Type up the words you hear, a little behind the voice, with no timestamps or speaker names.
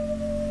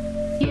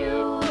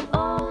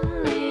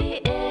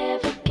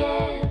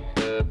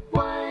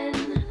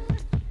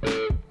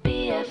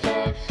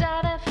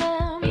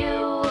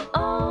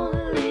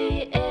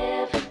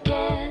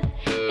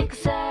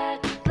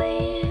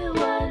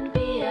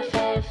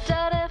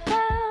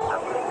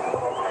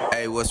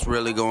Hey, what's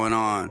really going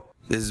on?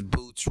 This is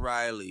Boots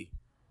Riley.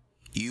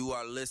 You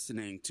are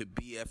listening to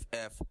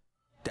BFF.FM.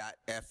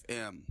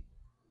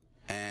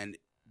 And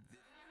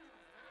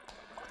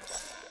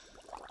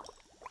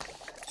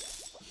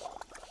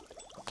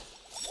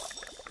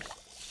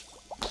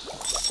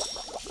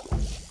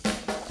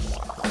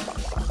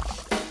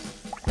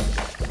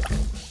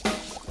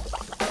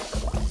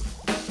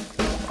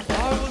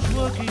I was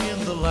working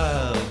in the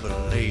lab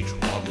late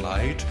one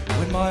night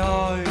when my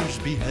eyes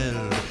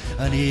beheld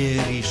an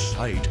eerie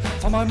sight.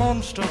 For my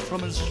monster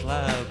from his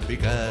slab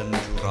began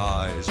to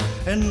rise,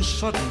 and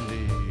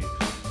suddenly,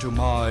 to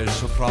my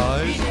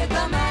surprise, He did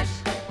the mash,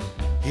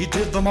 he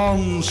did the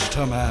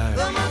monster mash.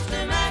 the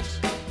monster mash.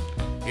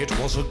 It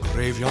was a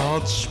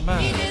graveyard He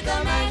smash. did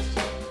the mash,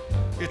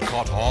 It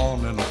caught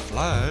on in a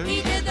flash.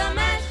 he did the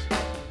mash.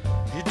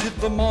 He did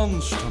the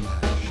monster mash.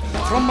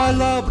 From my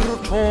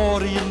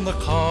laboratory in the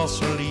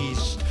castle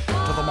east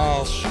to the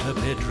master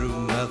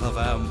bedroom where the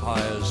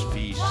vampires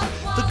feast.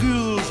 The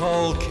ghouls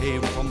all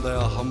came from their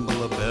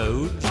humble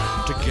abodes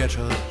to get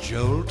a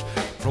jolt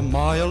from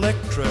my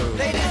electrode.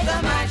 They did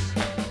the mash,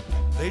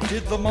 They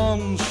did the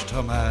monster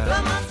the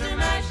mash. monster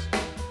mash.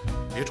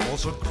 It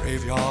was a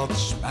graveyard They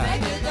smash.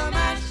 did the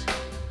mash,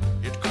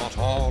 It caught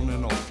on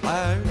in a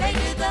flash. they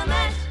did the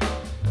mash.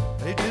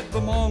 They did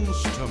the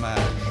monster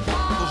mash.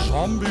 The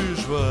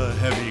zombies were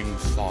having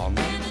fun.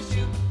 In a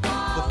shoe,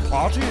 The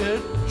party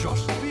had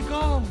just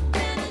begun.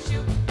 in a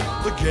shoe,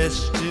 The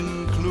guests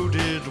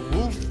included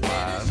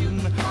Wolfman,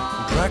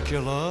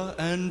 Dracula,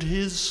 and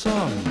his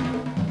son.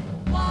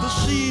 The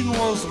scene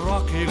was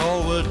rocking,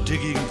 all were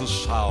digging the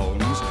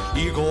sounds.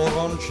 Igor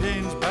on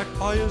chains, backed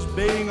by his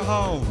baying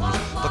hounds.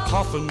 The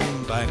coffin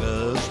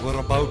bangers were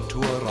about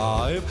to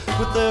arrive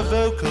with their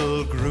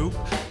vocal group,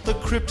 the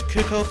Crypt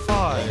Kicker they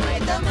Five.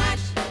 played the mash,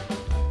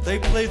 They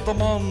played the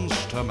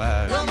monster the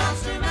mash.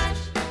 monster mash.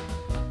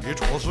 It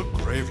was a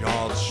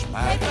graveyard They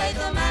smash. played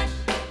the mash,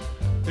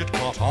 It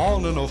caught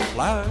on in a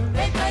flash.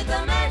 they played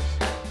the mash.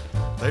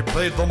 They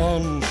played the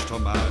monster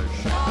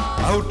mash.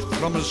 Out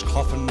from his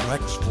coffin,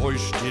 Rex's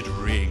voice did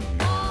ring.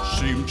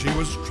 Seemed he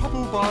was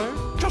troubled by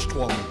just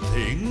one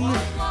thing.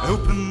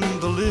 Opened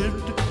the lid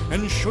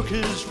and shook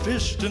his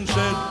fist and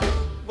said,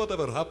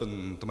 "Whatever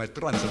happened to my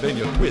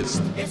Transylvania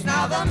twist?" It's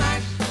now the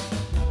mash,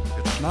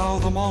 It's now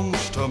the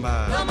monster the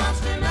mash,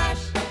 monster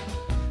mash.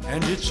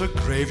 and it's a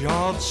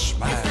graveyard It's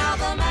now smash.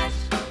 the mash,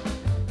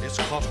 It's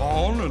caught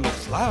on in a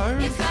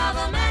flash. it's now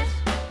the mash.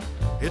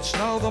 It's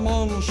now the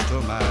monster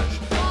mash.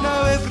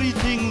 Now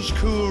everything's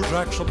cool.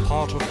 Drax a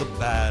part of the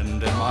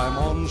band, and my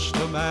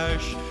monster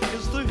mash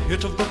is the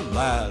hit of the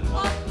land.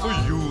 For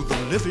you, the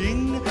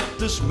living,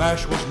 this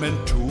mash was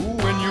meant to.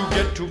 When you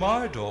get to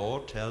my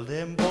door, tell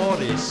them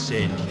Boris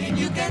sent you. Then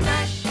you can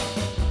mash,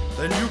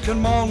 Then you can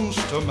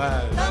monster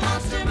mash the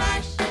monster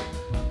mash.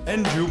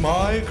 and do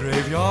my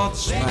graveyard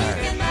Then you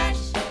can smash.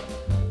 mash,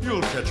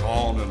 You'll catch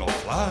on in a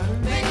flash.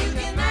 then you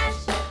can mash.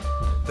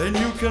 Then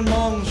you can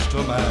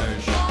monster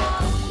mash.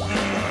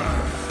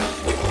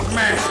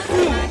 Mash.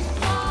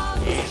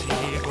 Easy,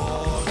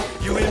 Igor.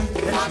 You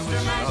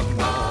impetuous young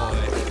boy.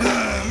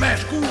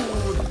 Mash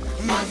good.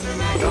 Monster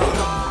mash,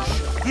 monster mash.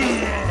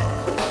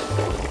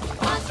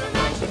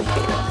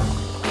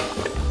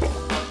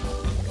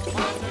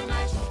 Monster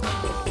mash.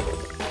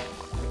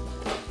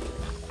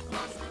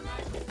 Monster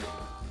mash.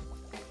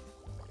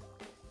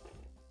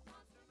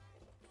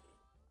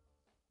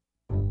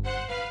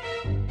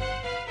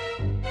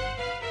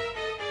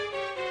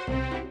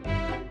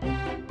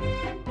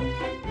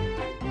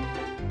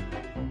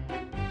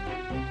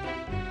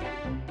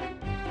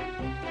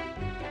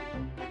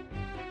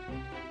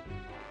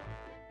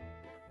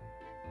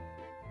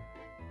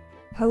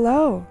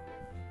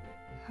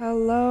 Hello.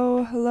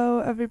 Hello,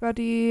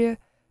 everybody.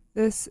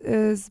 This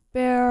is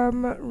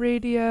b.a.a.a.m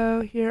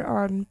Radio here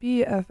on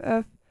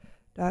BFF.FM,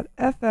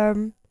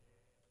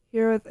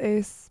 here with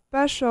a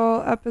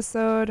special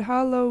episode,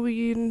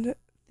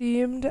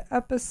 Halloween-themed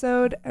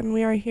episode, and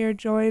we are here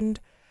joined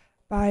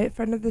by a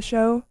friend of the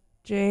show,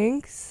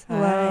 Jinx.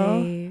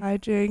 Hello. Hi,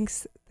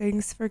 Jinx.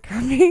 Thanks for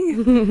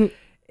coming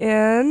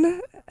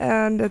in,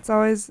 and it's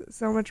always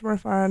so much more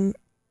fun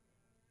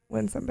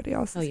when somebody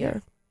else is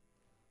here.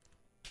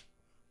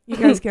 You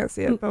guys can't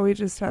see it, but we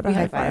just had a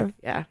high five.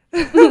 Yeah.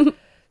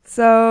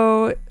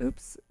 So,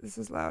 oops, this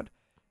is loud.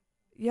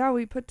 Yeah,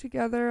 we put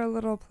together a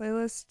little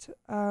playlist,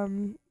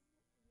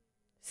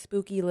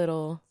 Spooky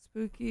little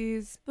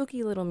spookies.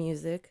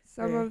 music.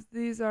 Some of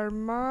these are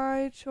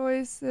my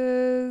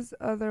choices,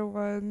 other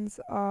ones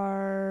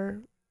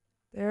are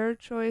their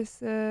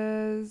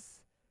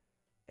choices,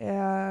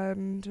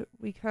 and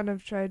we kind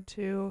of tried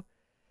to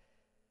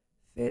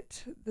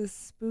fit the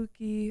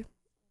spooky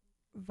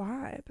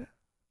vibe.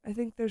 I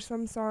think there's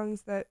some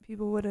songs that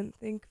people wouldn't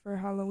think for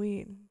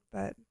Halloween,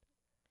 but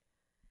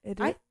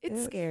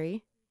it's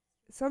scary.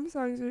 Some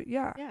songs are,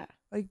 yeah, Yeah.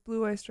 like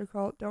Blue Oyster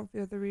Cult, Don't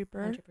Fear the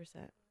Reaper.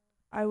 100%.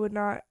 I would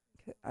not,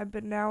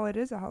 but now it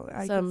is a Halloween.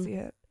 I can see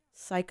it.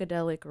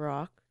 Psychedelic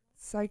rock.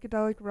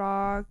 Psychedelic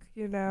rock,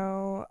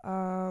 yeah.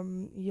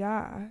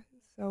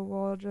 So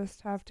we'll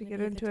just have to Gonna get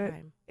be a into good it.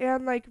 time.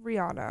 And like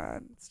Rihanna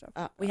and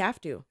stuff. We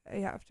have to. I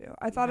have to.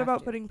 I thought have about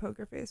to. putting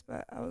Poker Face,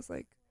 but I was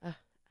like, Ugh.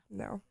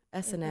 no.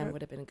 S&M Okay.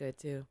 would have been good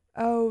too.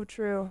 Oh,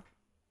 true.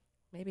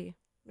 Maybe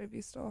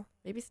Maybe still.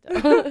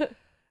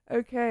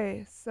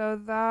 Okay, so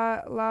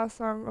that last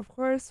song, of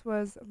course,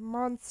 was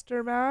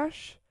Monster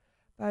Mash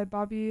by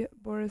Bobby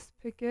Boris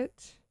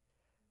Pickett,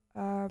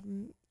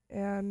 and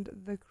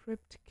the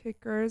Crypt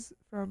Kickers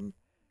from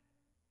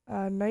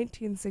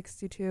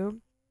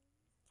 1962.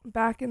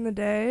 Back in the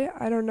day,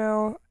 I don't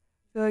know,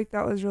 I feel like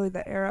that was really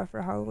the era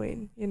for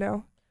Halloween, you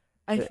know?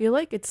 I But- feel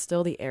like it's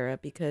still the era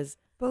because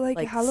But like,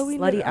 like Halloween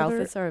slutty and other...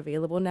 outfits are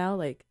available now,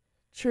 like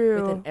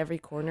True. within every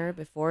corner.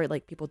 Before,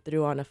 like people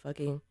threw on a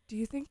fucking Do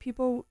you think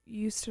people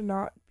used to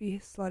not be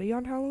slutty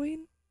on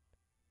Halloween?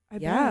 I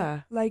Yeah.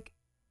 bet. Like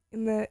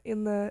in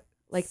the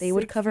like they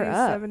would cover 60s,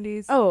 up.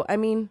 70s. Oh, I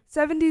mean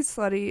 70s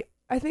slutty.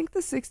 I think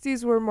the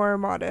 60s were more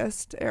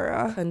modest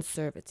era.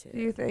 conservative. Do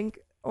you think?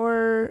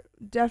 Or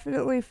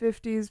definitely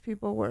 50s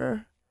people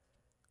were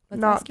Let's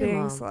not ask your being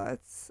mom.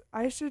 sluts.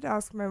 I should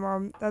ask my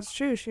mom. That's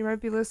true. She might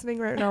be listening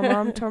right now.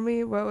 Mom, tell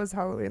me what was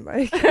Halloween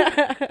like.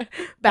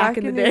 Back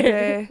in the your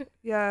day.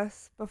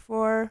 Yes,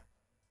 before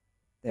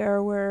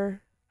there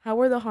were... How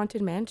were the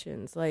haunted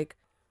mansions? Like,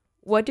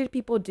 what did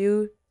people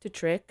do to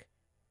trick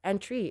and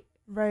treat?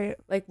 Right.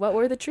 Like, what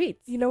were the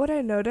treats? You know what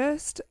I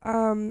noticed?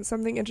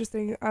 Something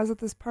interesting. I was at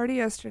this party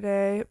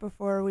yesterday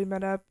before we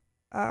met up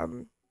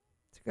to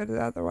go to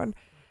the other one.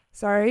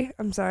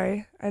 I'm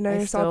sorry. I know I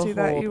you're still salty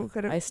that hold- you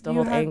couldn't. I still you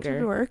hold had anger.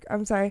 to work.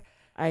 I'm sorry,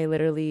 I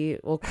literally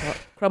will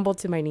crumble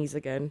to my knees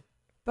again.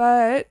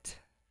 but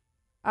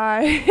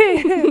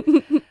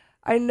I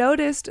I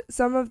noticed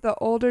some of the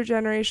older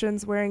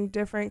generations wearing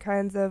different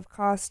kinds of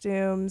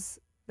costumes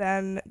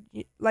than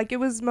like it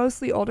was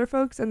mostly older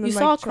folks and then You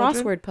like saw a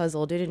children. crossword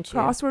puzzle, didn't you?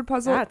 Crossword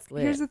puzzle. That's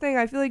lit. Here's the thing.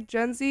 I feel like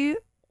Gen Z,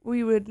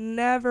 we would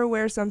never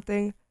wear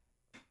something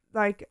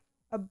like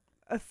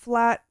a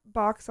flat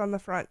box on the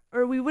front,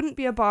 or we wouldn't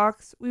be a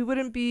box. We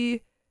wouldn't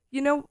be,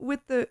 with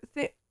the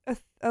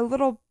a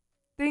little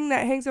thing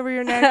that hangs over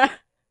your neck.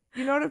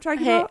 You know what I'm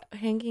talking about?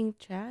 Hanging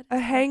Chad? A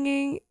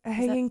hanging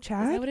Is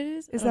Chad. that what it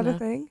is? Is I don't that a know.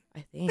 thing?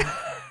 I think.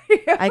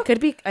 Yeah. I could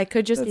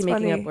just be That's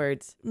making funny. up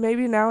words.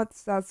 Maybe now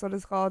that's what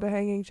it's called, a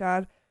hanging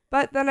Chad.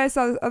 But then I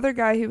saw this other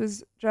guy who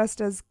was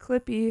dressed as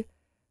Clippy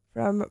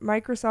from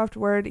Microsoft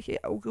Word.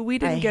 We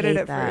didn't I get it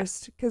hate at that.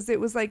 first because it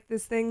was like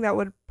this thing that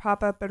would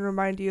pop up and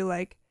remind you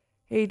like,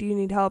 hey, do you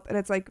need help? And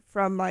it's like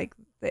from like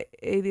the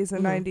 80s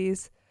and Mhm.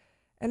 90s.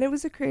 And it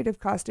was a creative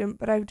costume,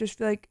 but I just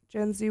feel like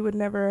Gen Z would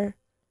never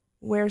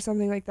wear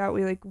something like that.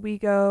 We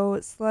go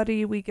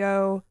slutty, we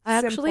go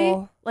Actually,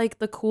 simple. like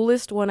the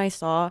coolest one I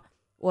saw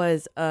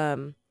was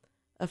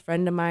a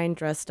friend of mine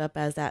dressed up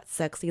as that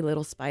sexy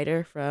little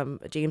spider from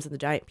James and the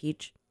Giant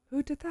Peach.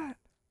 Who did that?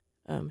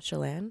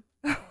 Shalane.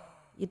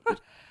 You-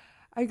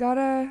 I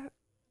gotta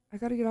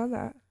get on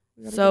that.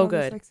 We gotta So get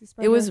on the good. sexy it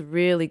spider. was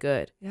really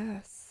good.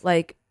 Yes.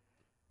 Like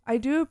I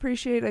do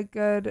appreciate a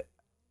good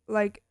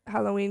like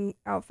Halloween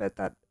outfit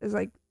that is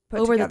like put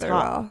Over the together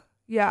top. well.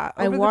 Yeah,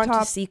 I over the want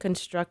top. to see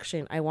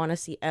construction. I want to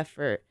see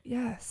effort,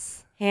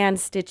 Yes. hand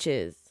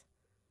stitches,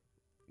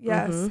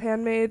 Yes, Mhm.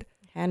 handmade.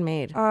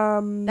 handmade.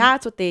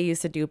 That's what they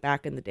used to do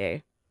back in the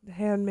day.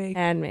 Handmade.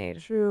 Handmade.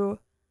 True.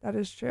 That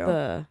is true.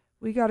 The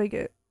We gotta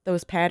get.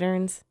 those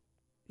patterns,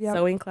 Yeah.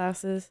 sewing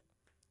classes.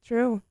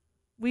 True.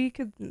 We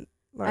could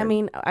learn. I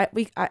mean,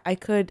 I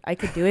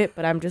could do it,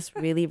 but I'm just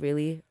really,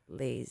 really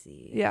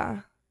lazy.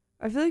 Yeah.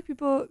 I feel like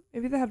people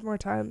maybe they had more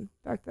time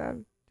back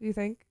then. Do you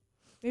think?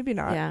 Maybe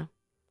not. Yeah.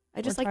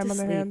 I just More like time to on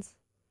sleep. their hands.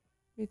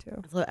 Me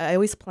too. So I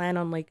always plan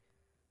on like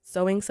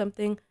sewing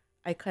something.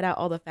 I cut out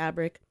all the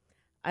fabric.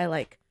 I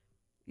like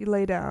You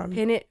lay down.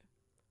 pin it,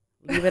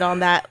 leave it on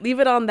that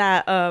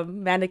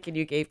mannequin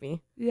you gave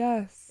me.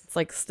 Yes. It's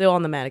like still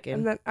on the mannequin.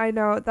 And then I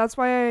know that's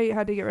why I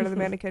had to get rid of the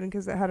mannequin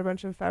because it had a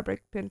bunch of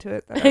fabric pinned to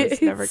it that I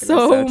was never going to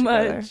so sew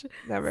together. much,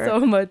 Never. so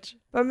much.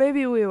 But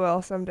maybe we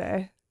will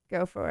someday.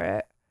 Go for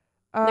it.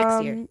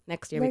 Next year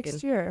we Next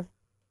can. year.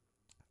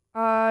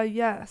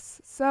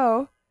 Yes.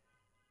 So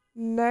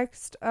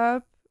next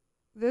up,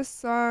 this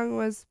song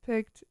was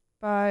picked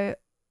by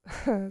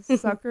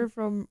Sucker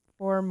from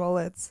Four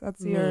Mullets.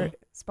 That's your Me.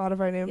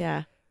 Spotify name.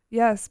 Yeah.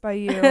 Yes, by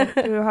you. Do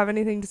you have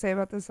anything to say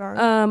about this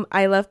song?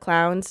 I love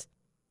clowns.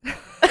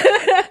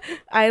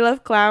 I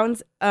love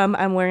clowns.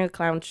 I'm wearing a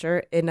clown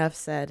shirt. Enough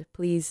said.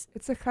 Please.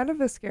 It's a kind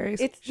of a scary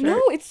shirt.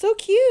 It's so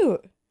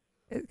cute.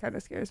 It kind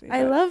of scares me.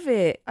 I but love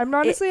it. I'm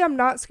I'm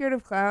not scared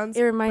of clowns.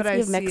 It reminds but me I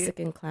of see-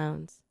 Mexican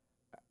clowns.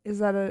 Is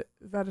that a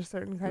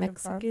certain kind of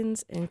clown?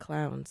 Mexicans and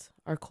clowns,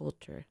 our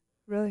culture.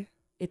 Really?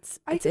 It's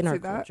I in can our see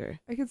that. culture.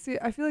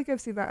 I feel like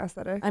I've seen that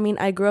aesthetic. I mean,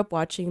 I grew up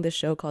watching the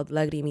show called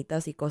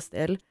Lagrimitas y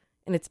Costel,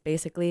 and it's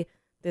basically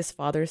this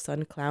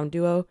father-son clown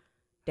duo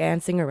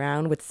dancing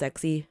around with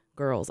sexy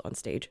girls on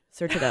stage.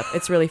 Search it up.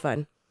 It's really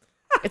fun.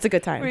 It's a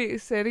good time. Wait,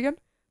 say it again.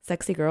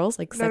 Sexy girls,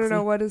 like No, sexy.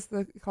 no. What is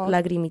the called?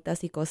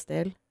 Lagrimitas y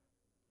Costel.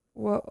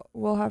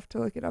 We'll have to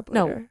look it up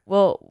No, later.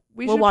 we'll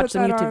We should watch put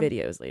some that YouTube on.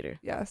 videos later.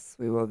 Yes,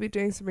 we will be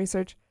doing some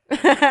research.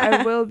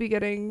 I will be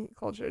getting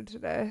cultured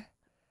today.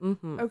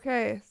 Mm-hmm.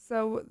 Okay,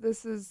 so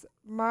this is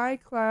My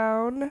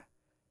Clown,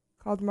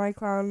 called My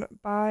Clown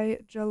by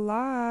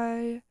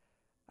July.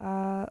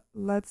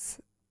 Let's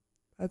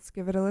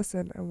give it a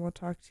listen, and we'll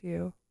talk to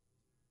you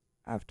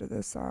after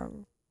this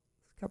song.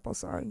 Couple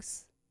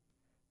songs.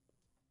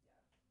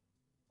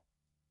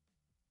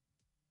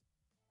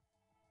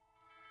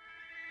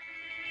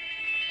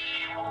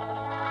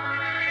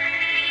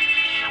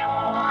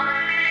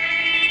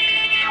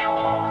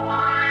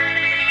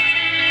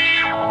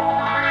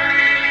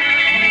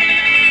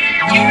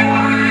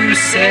 You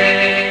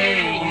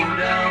say you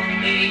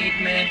don't need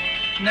me,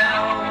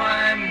 now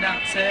I'm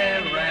not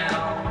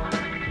around.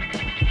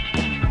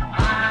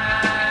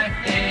 I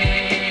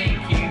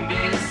think you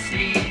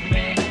deceive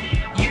me,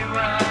 you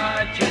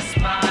are just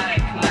my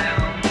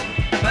clown.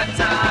 But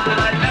I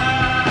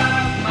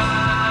love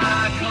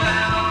my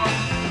clown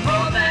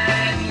more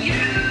than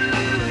you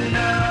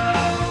know.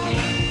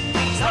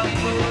 Stop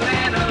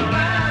fooling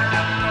around.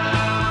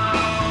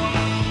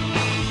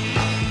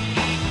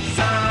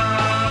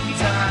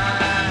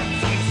 Sometimes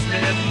you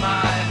slip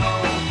my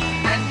hold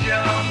and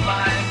your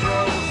mind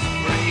grows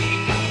free.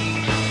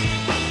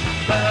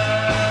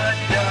 But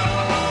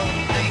don't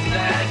think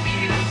that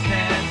you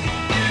can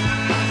do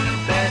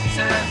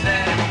better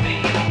than me.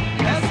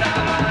 'Cause I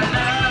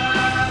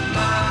love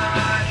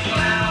my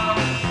clown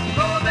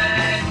more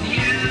than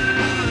you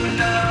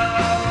know.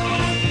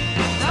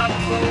 Stop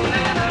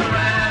fooling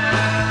around.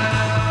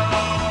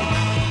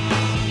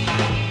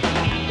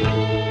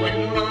 When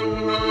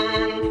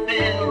one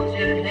fills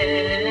your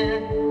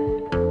head,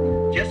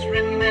 just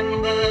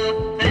remember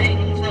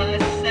things I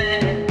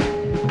said.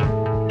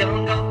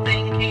 Don't go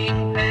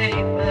thinking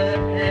paper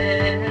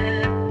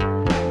head.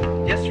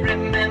 Just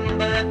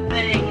remember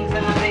things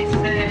I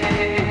said.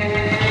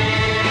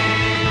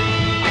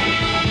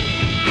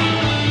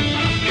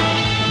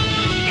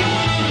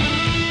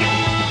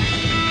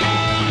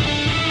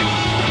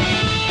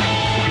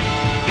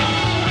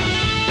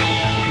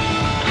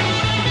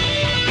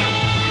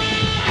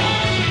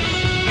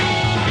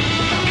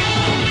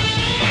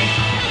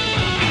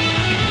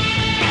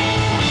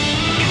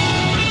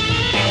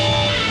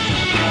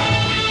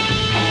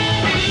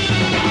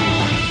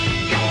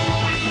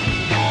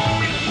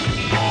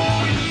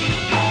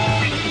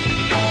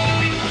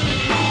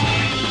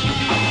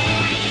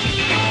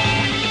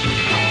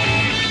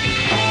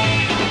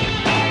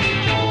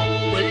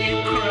 Will you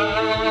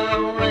cry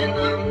when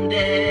I'm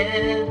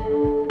dead?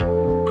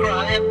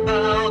 Cry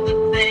about the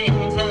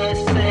things I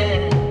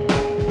said.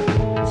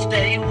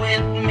 Stay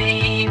with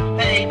me,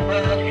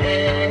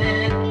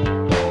 paperhead.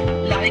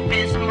 Life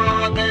is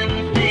more than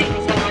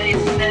things I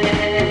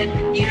said.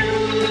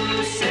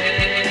 You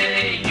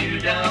say you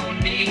don't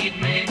need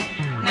me,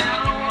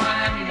 now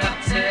I'm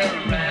not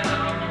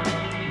around.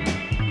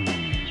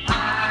 I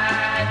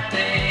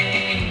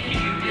think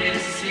you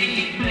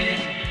deceive me,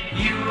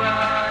 you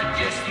are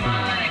just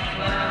my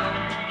clown.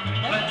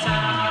 But I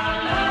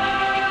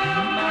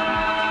love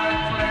my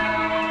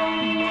clown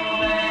more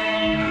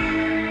than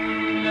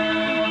you know.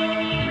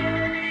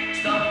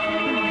 Stop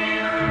fooling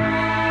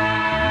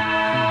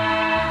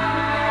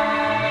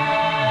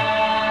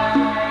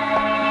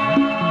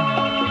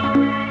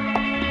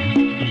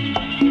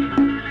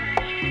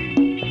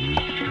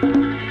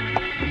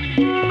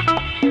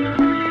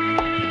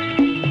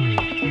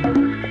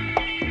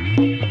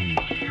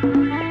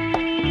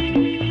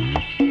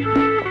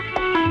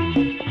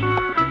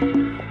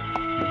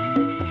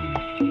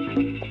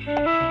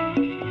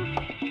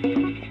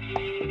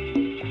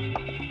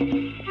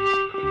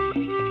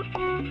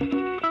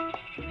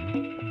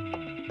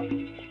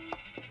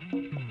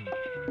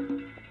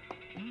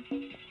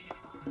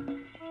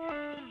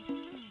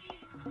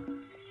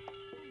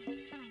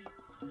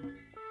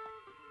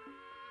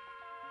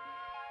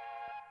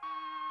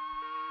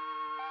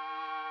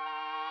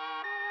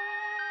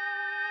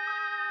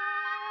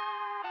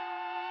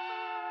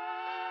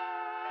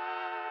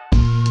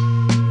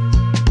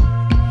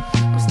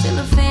I'm still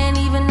a fan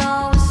even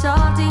though it's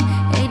salty.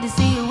 Hate to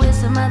see you with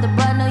some other,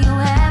 but know you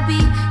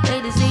happy.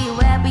 Hate to see you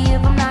happy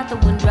if I'm not the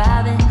one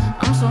driving.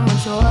 I'm so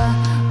mature,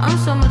 I'm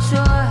so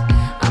mature,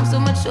 I'm so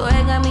mature.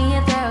 It got me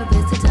a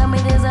therapist to tell me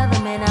there's other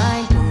men I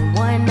ain't doing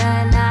one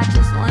night, I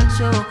just want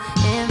you.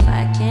 If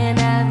I can't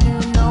have you,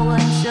 no one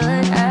should.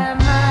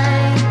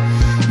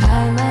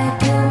 I might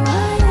kill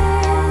my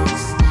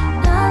ex.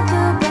 Not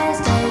the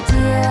best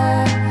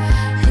idea.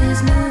 His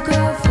new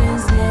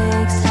girlfriend's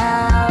next.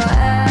 How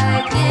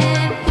I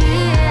get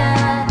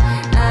here.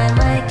 I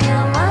might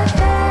kill my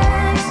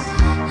ex.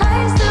 I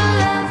still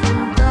love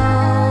him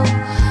though.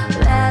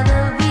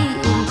 Rather be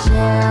in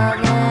jail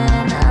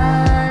than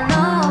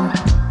alone.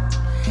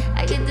 I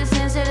get the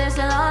sense that it's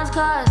a lost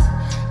cause.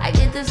 I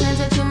get the sense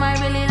that you might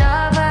really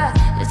love her.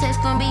 This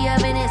text gon' be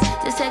evidence.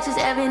 This text is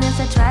evidence.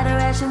 I try to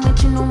ration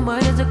with you. No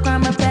murder's a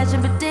crime of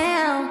passion, but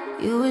damn,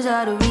 you was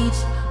out of reach.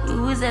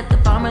 You was at the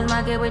farmer's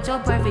market with your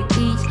perfect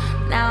peach.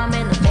 Now I'm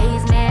in the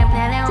basement.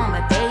 Now they on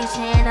my face,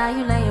 and now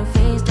you laying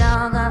face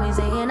down, got me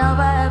singing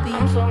over a beat.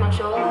 I'm so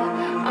mature,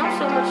 I'm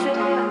so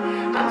mature,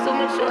 I'm so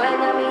mature. I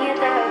got me a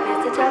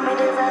therapist to tell me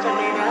there's other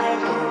men I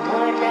do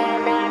more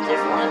than I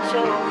just want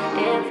you.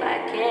 If I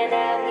can't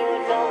have you,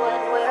 no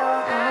one will.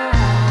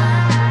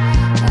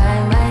 I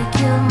might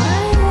kill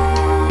my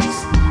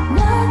ex,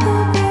 not the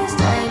best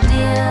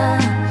idea.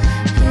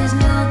 His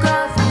new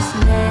girlfriend's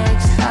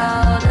next,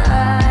 how'd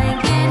I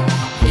get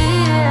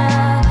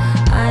here?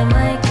 I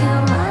might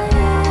kill my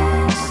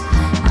ex,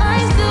 I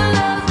still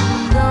love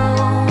him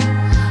though.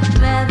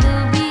 Rather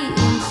be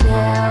in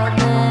jail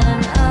than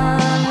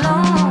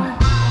alone.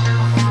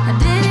 I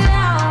did it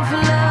all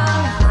for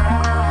love,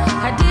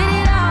 I did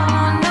it all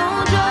on no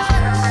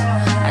drugs.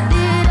 I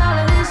did all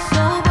of this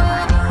sober,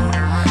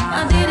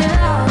 I did it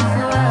all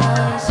for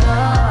us.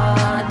 Oh,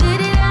 I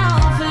did it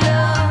all for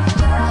love,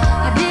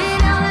 I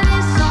did all of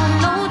this on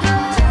no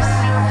drugs.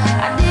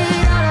 I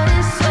did all of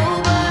this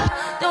sober,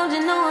 don't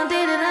you know I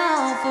did it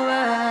all for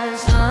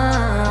us.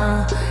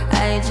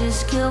 I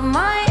just killed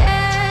my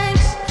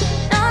ex,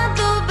 not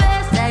the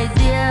best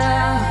idea.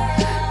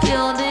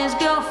 Killed his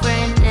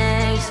girlfriend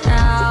next,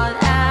 how'd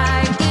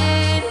I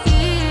get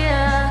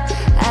here?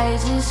 I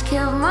just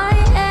killed my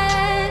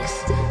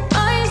ex,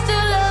 I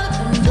still love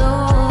him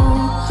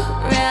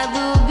though.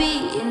 Rather be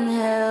in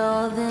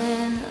hell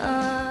than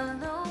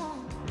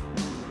alone.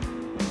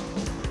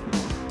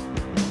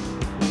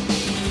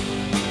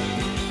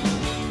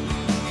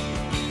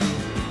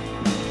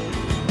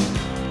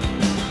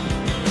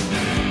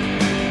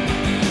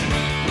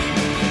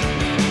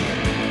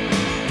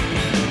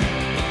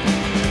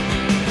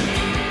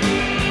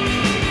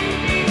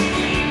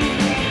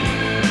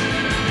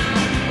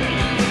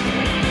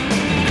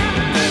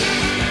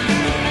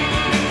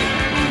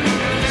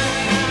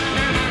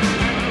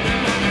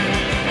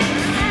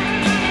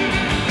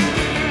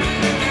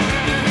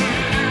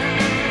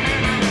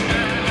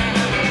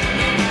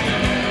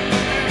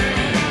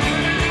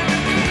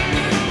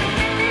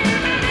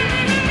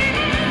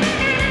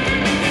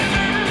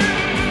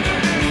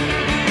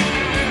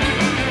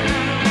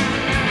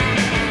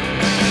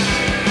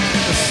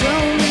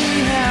 Show me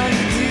how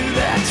you do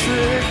that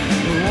trick,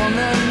 the one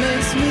that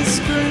makes me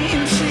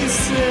scream, she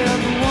said,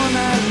 the one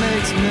that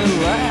makes me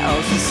laugh,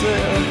 she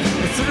said,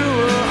 threw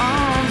her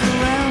arms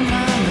around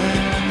my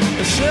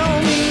neck. Show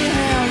me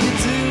how you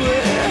do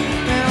it,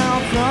 and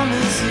I'll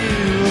promise you,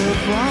 I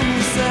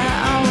promise that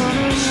I'll run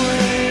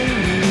away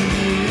with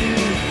you,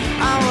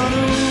 I'll run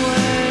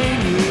away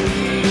with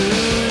you.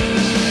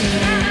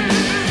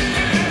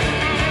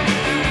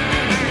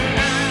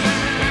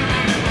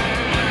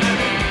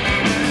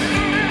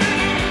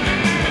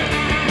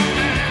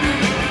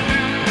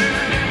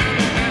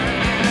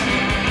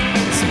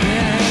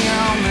 Spinning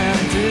on that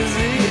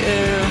dizzy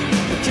air,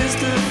 I kissed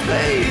her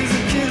face,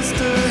 I kissed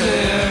her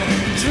hair,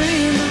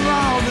 dreamed of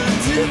all the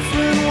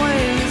different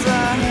ways I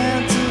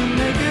had to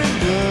make it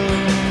go.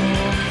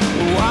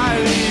 Why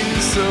are you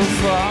so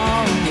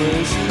far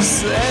away? She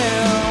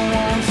said,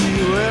 won't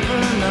you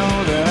ever know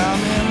that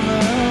I'm in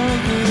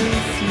love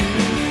with you,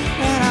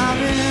 and I'm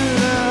in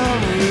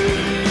love with you.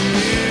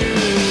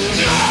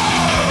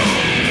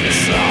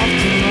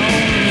 Soft and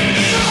lonely,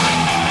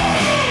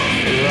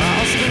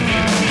 lost and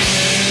lonely.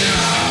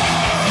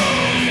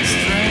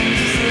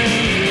 Strangers,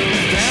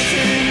 angels,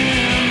 dancing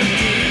in the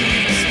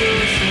deepest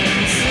ocean,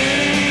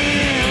 sitting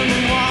in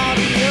the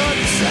water, you're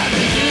the side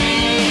of me.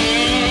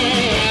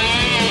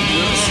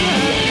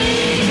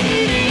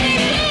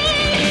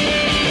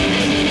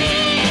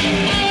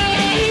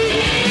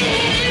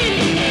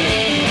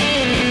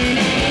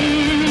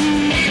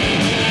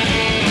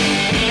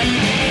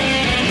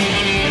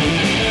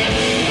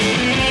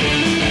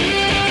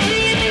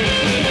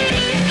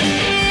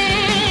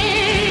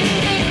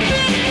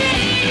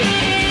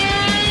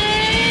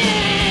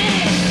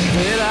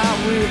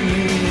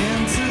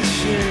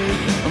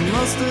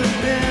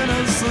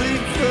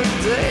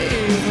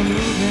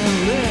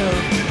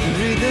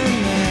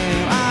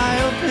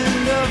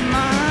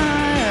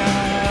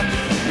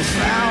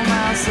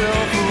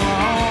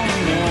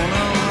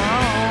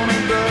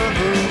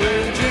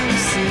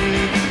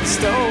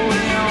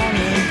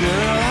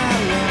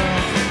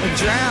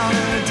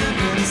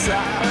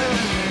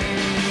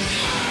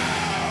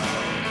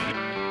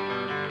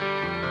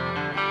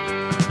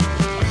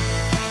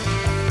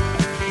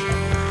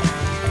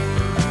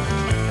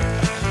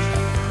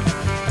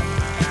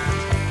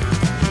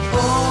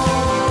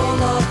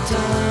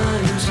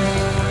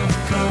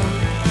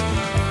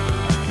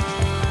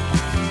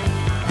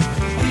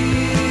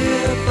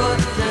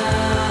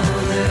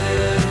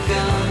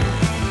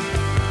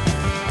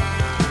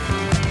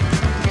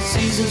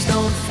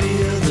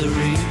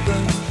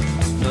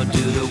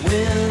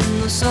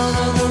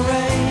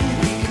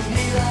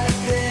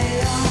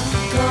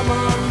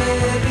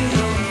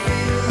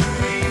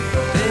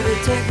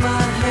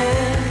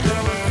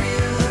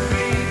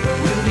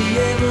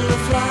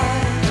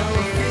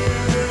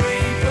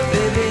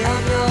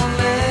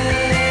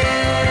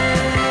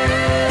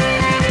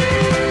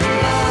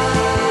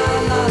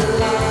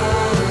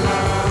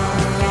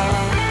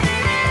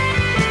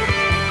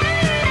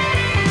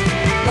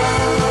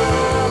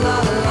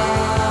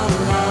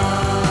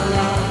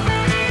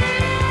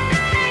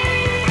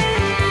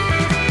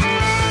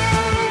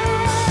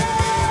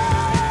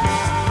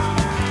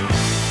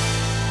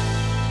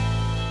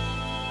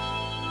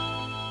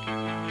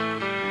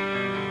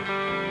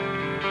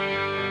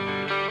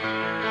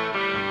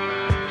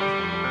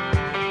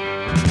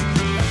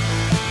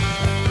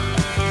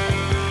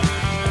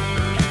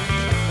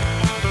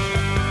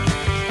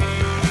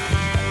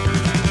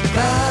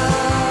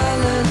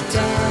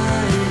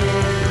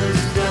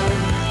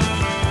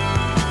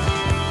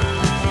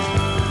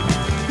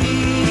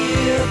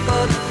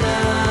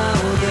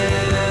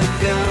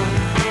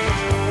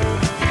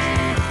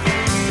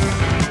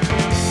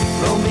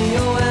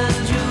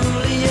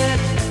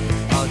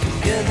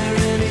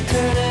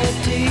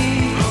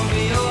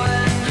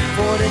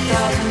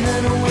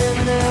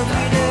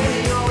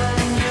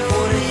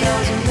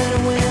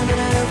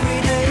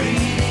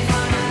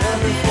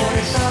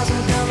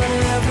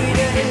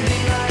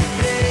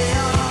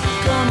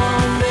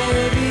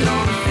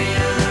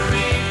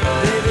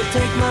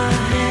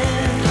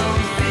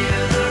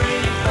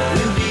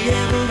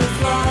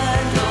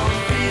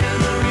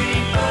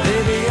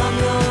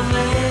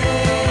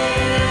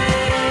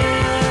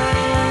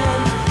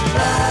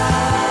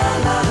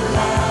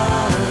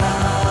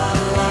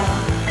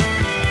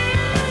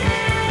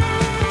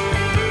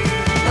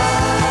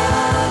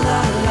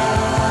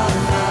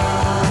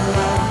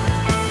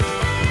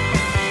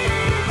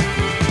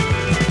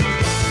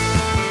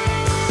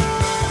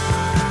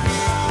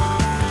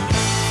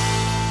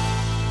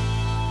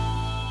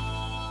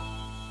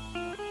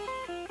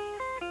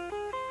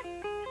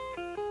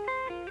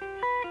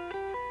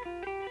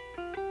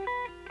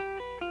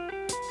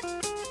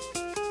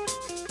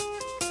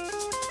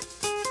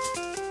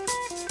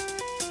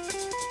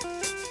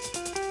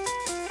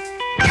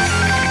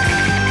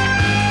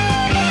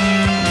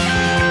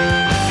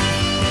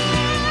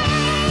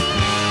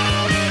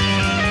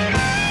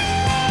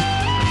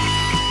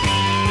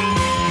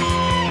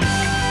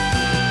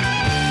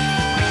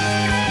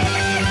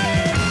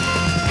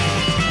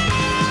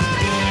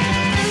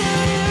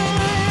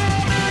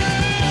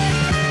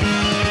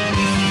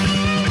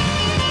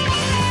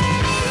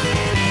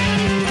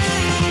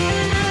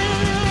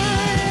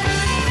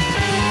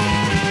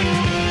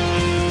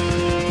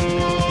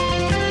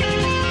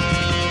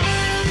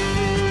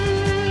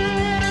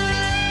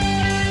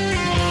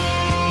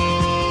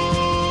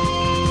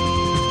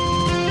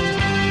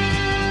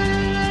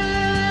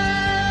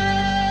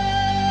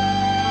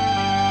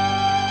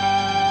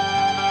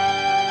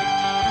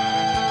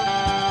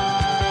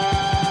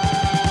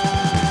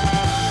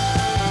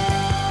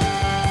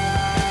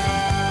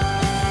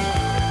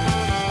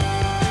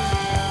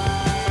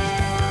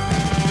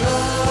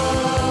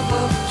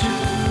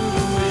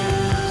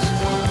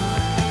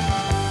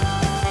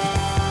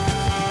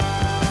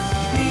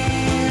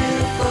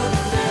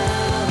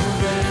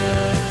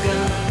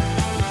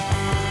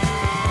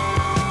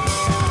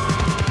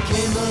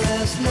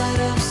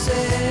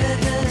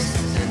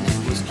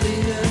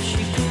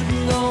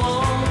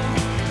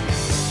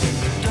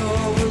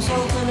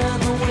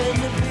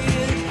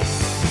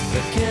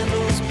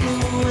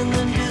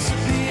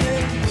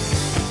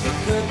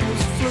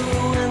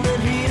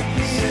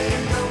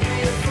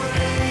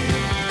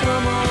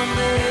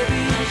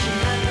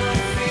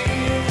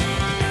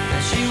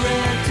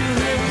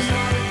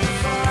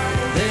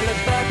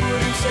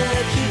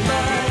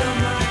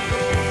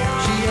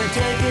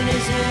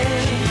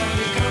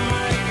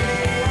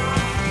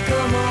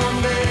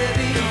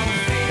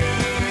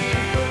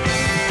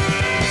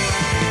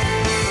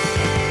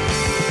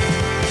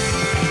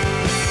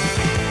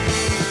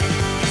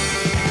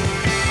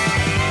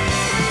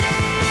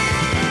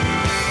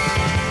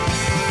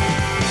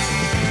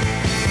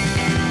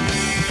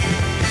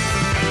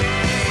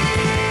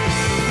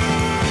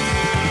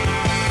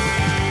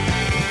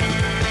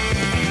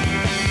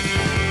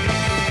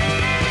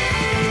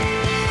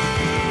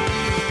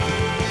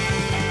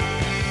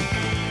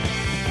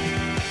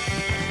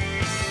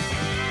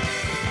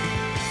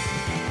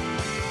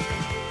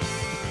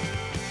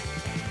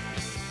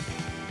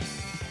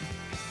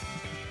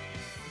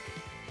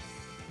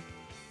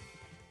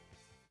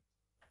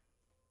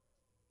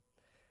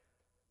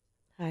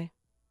 Hi.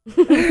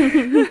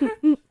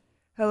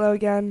 Hello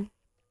again.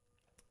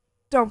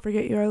 Don't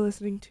forget you are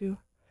listening to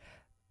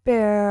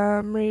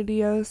BAM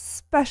Radio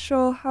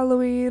Special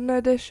Halloween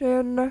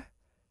Edition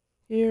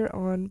here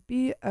on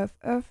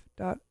BFF.FM.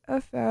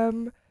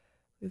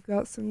 We've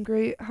got some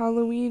great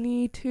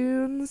Halloween-y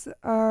tunes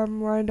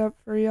lined up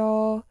for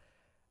y'all.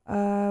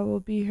 We'll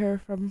be here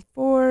from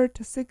 4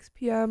 to 6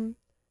 p.m.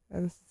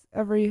 and this is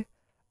every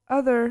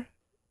other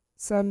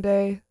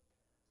Sunday.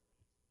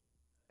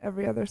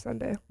 Every other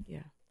Sunday.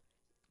 Yeah.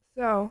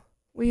 So,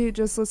 we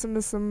just listened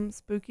to some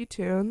spooky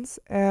tunes,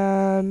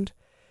 and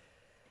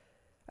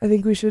I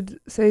think we should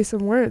say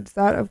some words.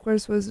 That, of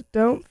course, was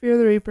Don't Fear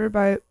the Reaper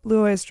by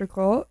Blue Oyster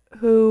Cult,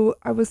 who,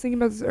 I was thinking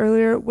about this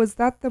earlier, was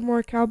that the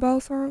More Cowbell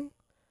song?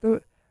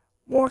 The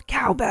More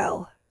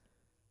Cowbell.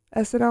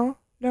 SNL?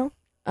 No?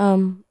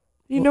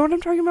 You know what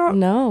I'm talking about?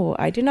 No,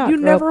 I did not. You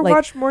never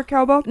watched More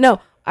Cowbell? No,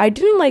 I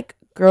didn't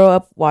grow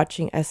up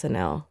watching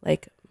SNL.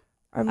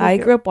 I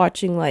grew up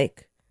watching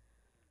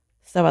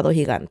Sábado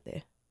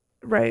Gigante.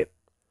 Right.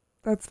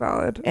 That's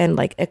valid. And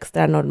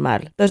Extra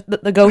Normal,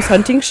 the ghost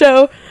hunting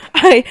show.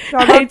 I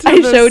Shout out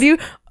to showed you.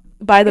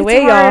 By the It's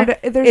way, hard.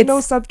 y'all, There's no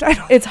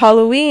subtitles. it's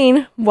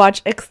Halloween.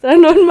 Watch Extra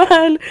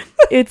Normal.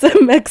 It's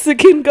a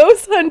Mexican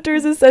ghost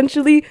hunters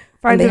essentially.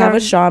 Find And they it have on-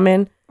 a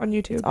shaman. On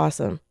YouTube. It's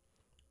awesome.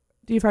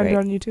 Do you find great. it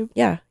on YouTube?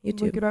 Yeah,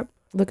 YouTube. Look it up.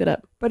 Look it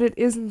up. But it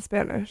is in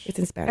Spanish. It's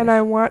in Spanish. And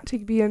I want to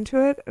be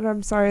into it, and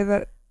I'm sorry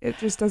that it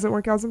just doesn't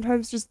work out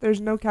sometimes. Just there's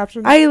no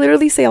captions. I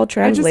literally say I'll I just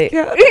translate.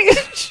 can't.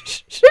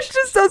 It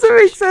just doesn't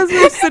make sense.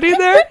 You're sitting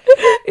there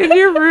in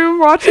your room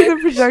watching the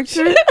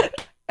projector,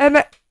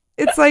 and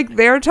it's like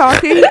they're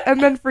talking, and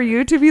then for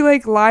you to be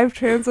live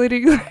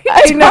translating.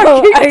 I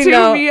know.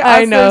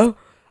 I know.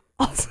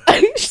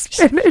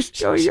 Spanish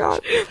going on.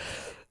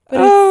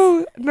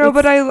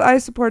 But I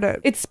support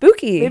it. It's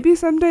spooky. Maybe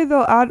someday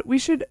they'll add. We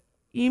should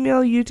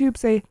email YouTube.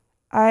 Say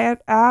I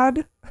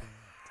add.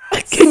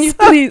 Can you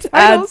please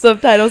add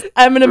subtitles?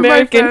 I'm an for my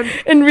American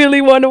friend. and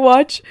really want to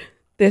watch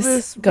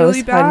this ghost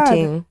really bad.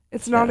 hunting.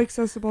 It's not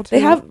accessible to. They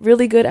have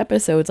really good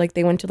episodes.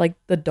 They went to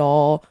the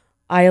doll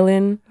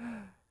island.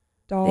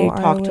 They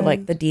talked to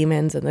the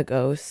demons and the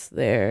ghosts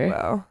there.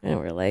 Wow. And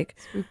we're like,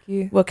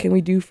 spooky. What can we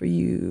do for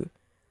you?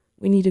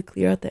 We need to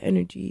clear out the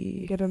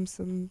energy. Get them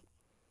some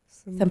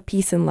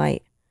peace and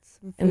light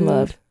some and food,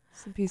 love.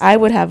 Some peace. I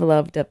would have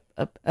loved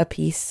a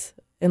peace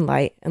and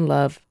light and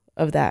love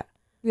of that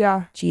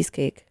Yeah.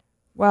 cheesecake.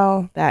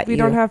 Well, That we you-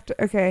 don't have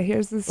to. Okay,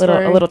 here's the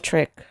story. A little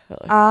trick.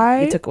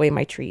 I You took away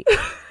my treat.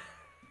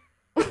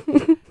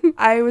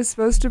 I was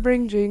supposed to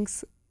bring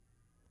Jinx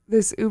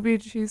this ubi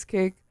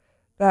cheesecake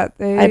that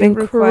they I've been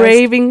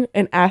craving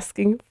and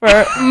asking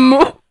for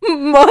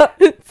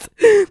months.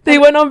 They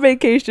went on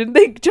vacation.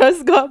 They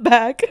just got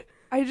back.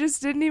 I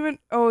just didn't even.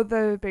 Oh,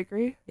 the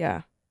bakery.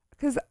 Yeah.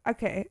 Because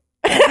okay,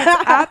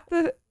 it's at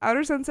the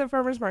Outer Sunset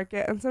Farmers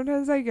Market, and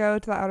sometimes I go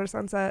to the Outer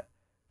Sunset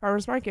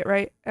Farmers Market,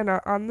 right? And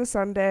on the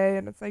Sunday,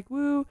 and it's like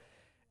woo.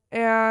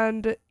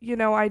 And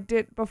I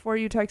did before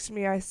you texted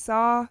me. I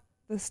saw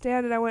the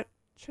stand, and I went,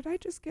 should I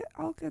just get?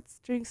 I'll get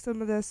Jinx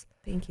some of this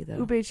Thank you, though.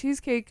 ube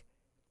cheesecake.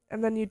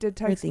 And then you did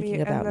text me,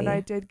 thinking about and then me. I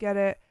did get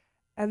it,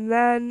 and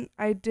then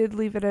I did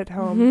leave it at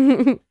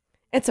home.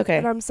 It's okay.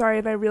 And I'm sorry,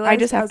 and I realized I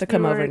just have as to we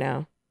come were over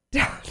now.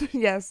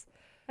 Yes.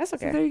 That's So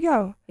okay. there you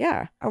go.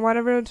 Yeah. I want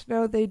everyone to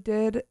know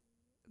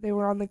they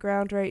were on the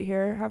ground right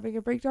here having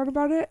a breakdown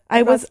about it. I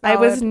and was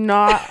that's valid.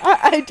 not.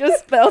 I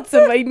just fell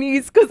to my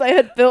knees because I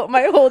had built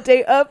my whole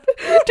day up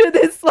to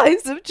this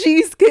slice of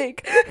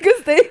cheesecake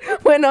because they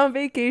went on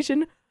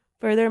vacation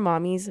for their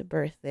mommy's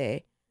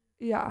birthday.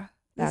 Yeah.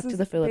 Back This to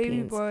the is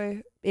Philippines.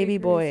 Baby Baby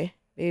Bakeries.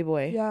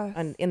 boy.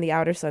 Yes. In the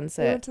outer They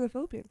sunset. went to the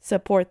Philippines.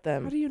 Support How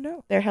them. do you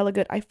know? They're hella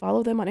good. I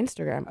follow them on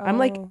Instagram. I'm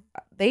like, Oh.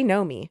 they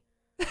know me.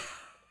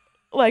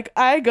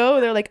 I go,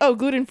 they're like, oh,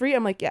 gluten free.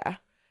 I'm like, yeah.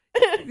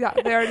 Yeah,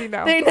 they already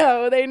know.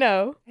 They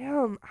know.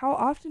 Damn, how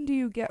often do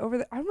you get over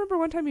there? I remember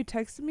one time you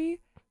texted me,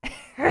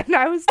 and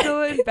I was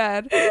still in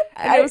bed,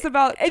 and it was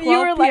about 12 And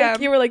you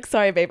p.m. were like,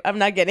 sorry, babe, I'm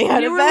not getting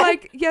out You of were bed.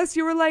 like, yes,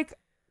 you were like,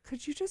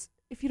 could you just,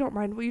 if you don't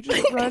mind, will you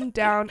just run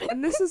down?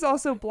 And this is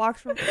also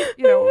blocked from,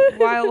 a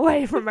while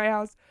away from my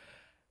house.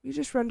 Will you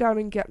just run down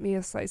and get me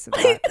a slice of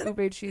that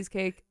ube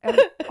cheesecake? And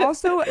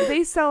also,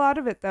 they sell out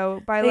of it,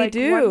 though. By They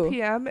do. 1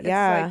 p.m., it's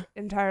Yeah.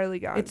 entirely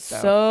gone. It's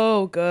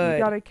so good.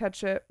 You gotta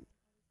catch it.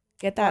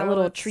 Get that while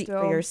little it's treat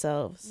still- for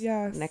yourselves.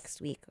 Yes. Next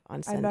week on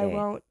And Sunday. I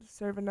won't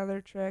serve another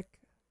trick,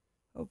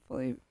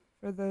 hopefully,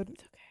 for the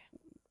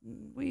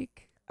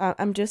week.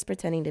 I'm just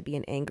pretending to be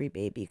an angry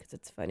baby because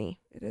it's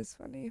funny. It is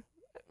funny.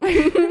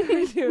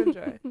 I do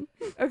enjoy.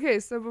 Okay,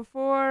 so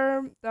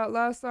before that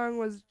last song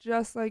was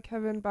Just Like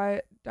Heaven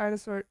by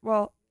Dinosaur.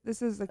 Well,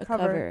 this is the A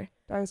cover. cover.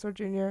 Dinosaur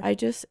Jr.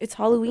 It's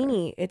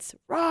Halloweeny. It's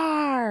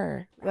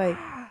rawr.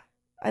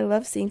 I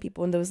love seeing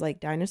people in those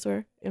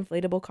dinosaur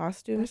inflatable That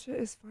costumes. shit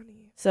is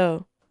funny.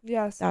 So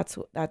Yes. that's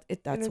why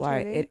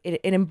Entertaining.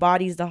 it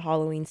embodies the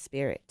Halloween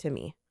spirit to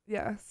me.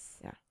 Yes.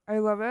 Yeah. I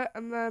love it.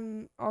 And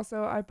then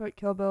also I put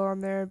Kill Bill on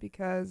there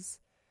because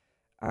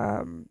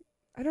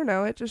I don't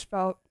know, it just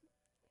felt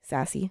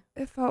Sassy.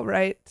 It felt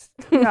right.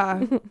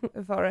 Yeah,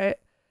 it felt right.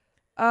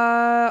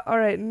 All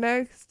right.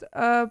 Next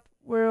up,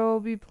 we'll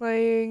be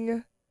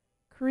playing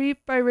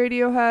 "Creep" by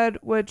Radiohead,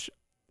 which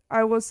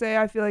I will say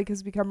I feel like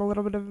has become a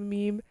little bit of a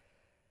meme.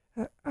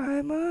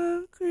 I'm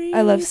a creep.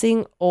 I love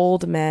seeing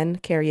old men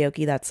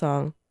karaoke that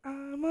song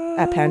I'm a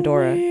at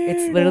Pandora.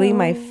 It's literally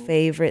my weirdo.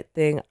 favorite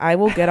thing. I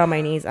will get on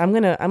my knees. I'm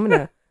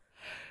gonna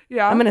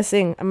Yeah.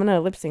 sing. I'm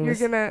gonna lip sing You're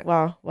this gonna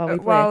while we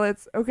play. Well,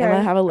 it's okay. I'm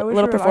gonna have a I wish we little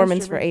were live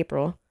performance for streaming.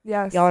 April.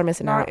 Yes. Y'all are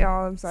missing Not out.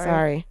 y'all. I'm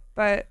sorry.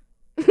 But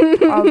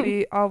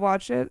I'll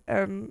watch it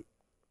and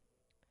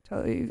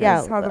tell you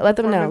guys how the let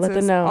them know. performance Let them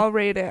is. know. I'll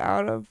rate it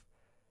out of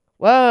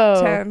Whoa.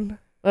 10.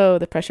 Whoa,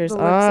 the pressure's The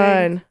lip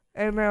sync. on.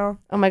 I know.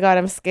 Oh my god,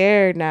 I'm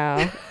scared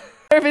now.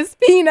 Nervous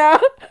pee now.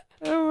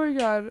 Oh my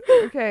god.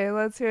 Okay,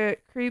 let's hear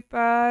it. "Creep"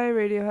 by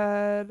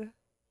Radiohead.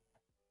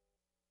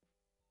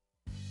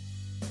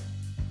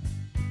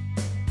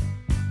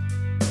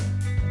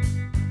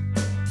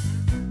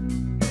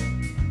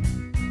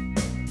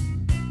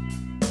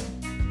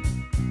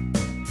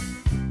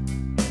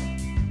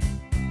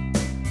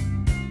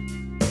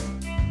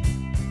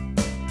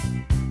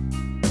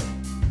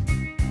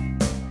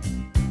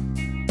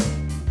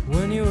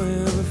 When you were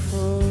here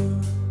before,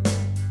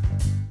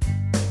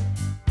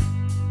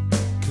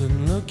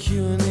 couldn't look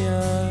you in the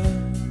eye.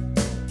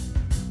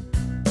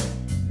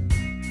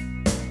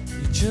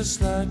 You're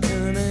just like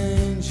an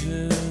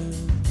angel.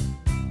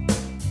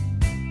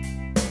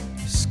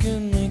 Your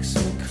skin makes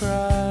me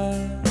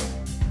cry.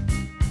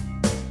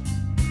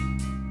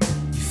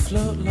 You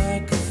float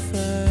like a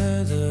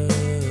feather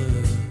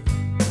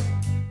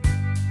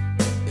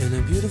in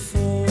a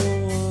beautiful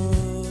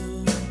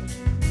world.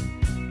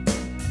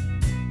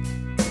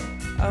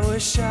 I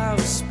wish I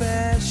was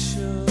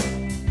special.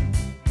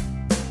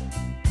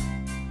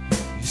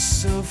 You're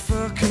so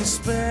fucking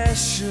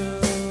special.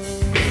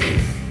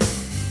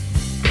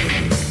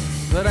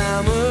 But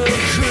I'm a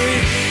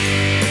creep.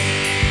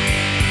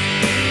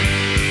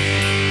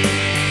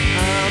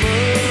 I'm a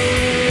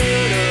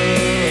widow.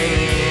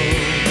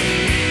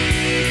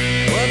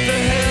 What the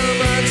hell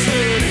am I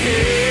doing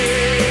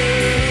here?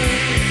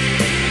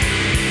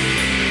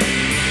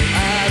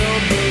 I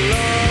don't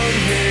belong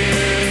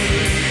here.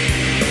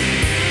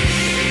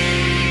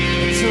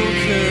 I don't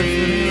care if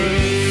it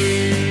hurts.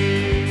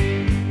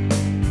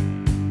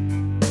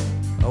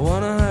 I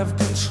wanna have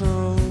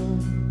control.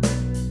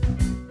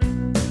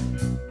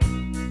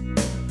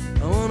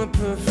 I want a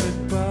perfect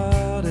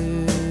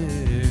body.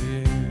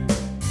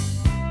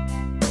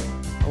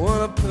 I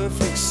want a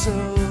perfect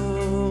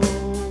soul.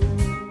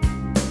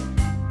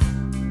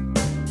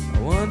 I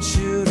want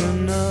you to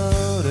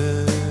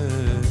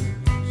notice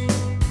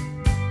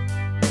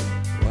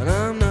when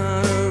I'm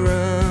not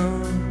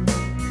around.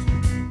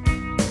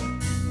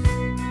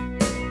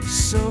 You're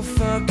so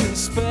fucking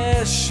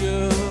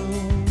special.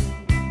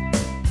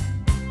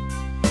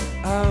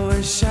 I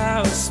wish I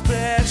was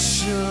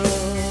special.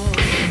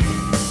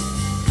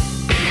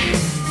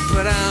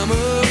 But I'm a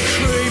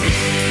creep.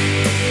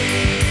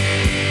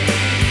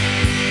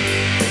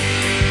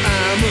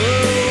 I'm a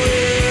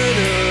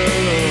widow.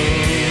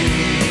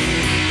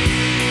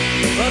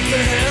 What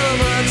the hell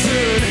am I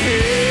doing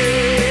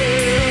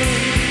here?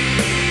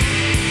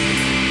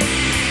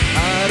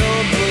 I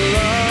don't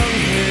belong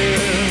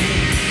here.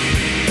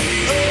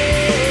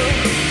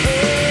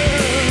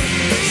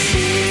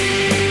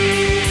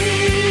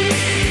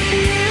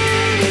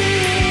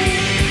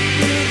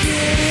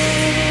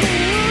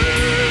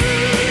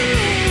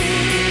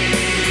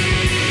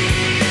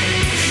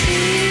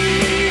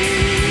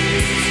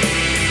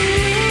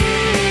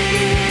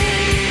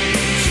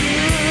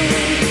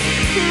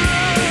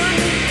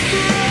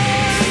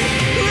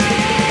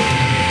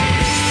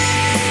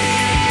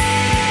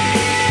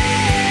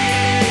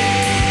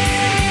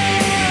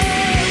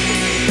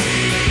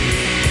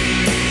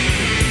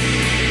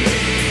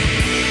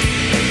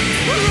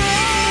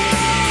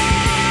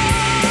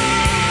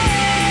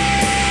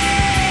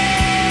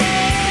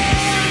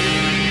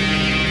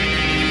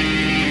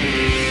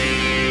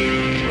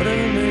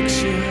 Whatever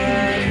makes you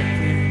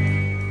happy,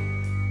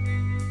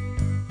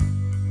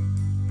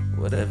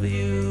 whatever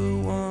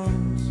you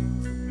want.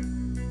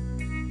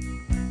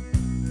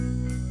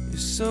 You're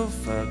so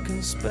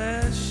fucking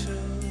special.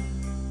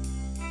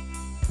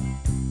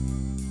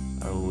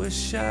 I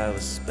wish I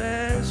was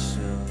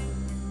special,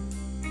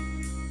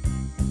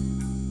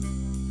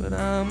 but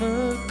I'm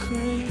a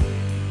creep.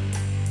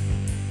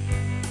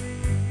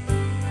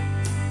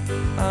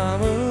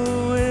 I'm a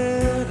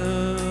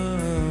widow.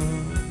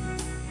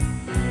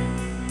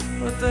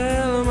 What the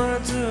hell am I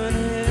doing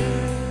here?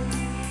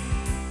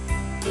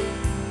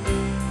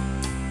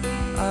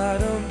 I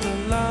don't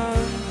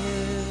belong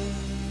here.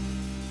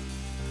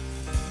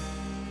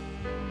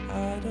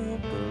 I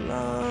don't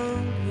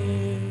belong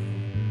here.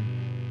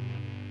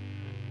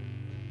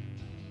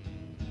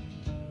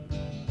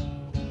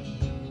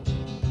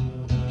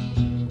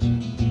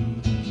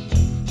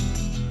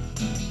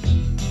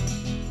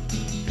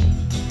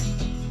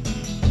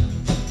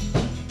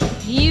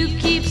 You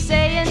keep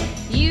saying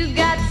you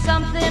got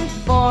something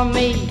for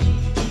me.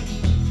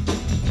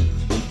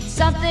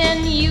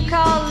 something you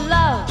call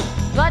love,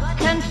 but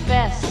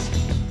confess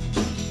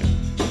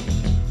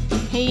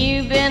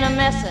you've been a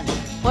messin'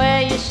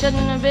 where you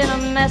shouldn't have been a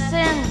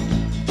messin'.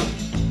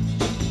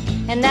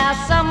 And now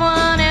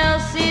someone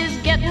else is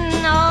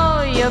getting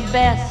all your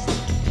best.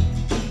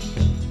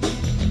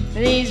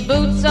 These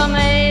boots are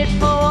made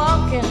for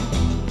walking,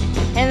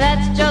 and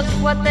that's just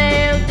what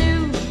they'll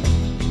do.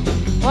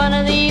 One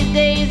of these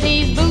days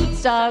these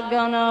boots are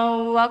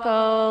gonna walk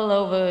all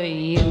over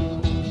you.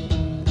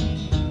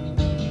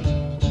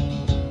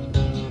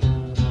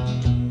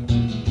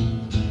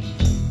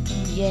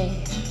 Yeah.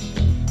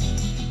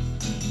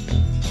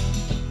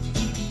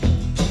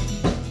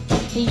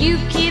 You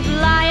keep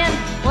lying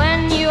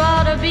when you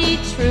ought to be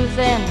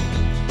truthin',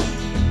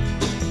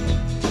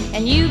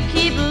 and you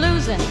keep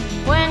losing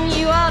when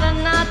you ought to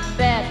not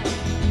bet.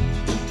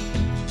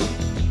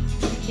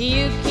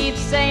 You keep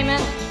saying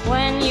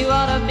when you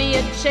ought to be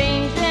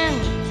a-changin'.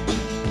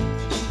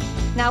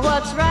 Now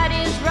what's right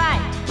is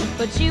right,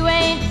 but you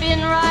ain't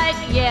been right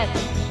yet.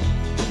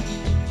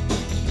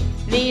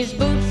 These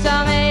boots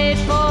are made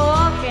for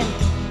walking,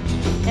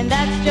 and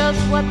that's just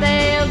what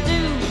they'll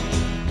do.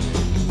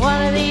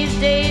 One of these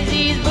days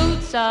these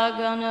boots are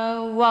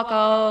gonna walk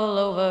all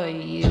over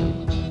you.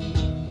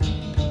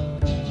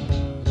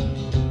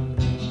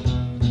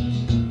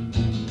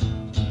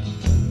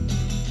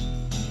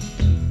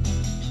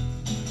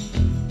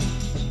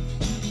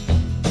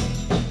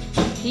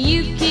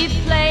 You keep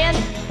playing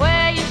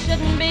where you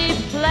shouldn't be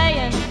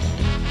playing,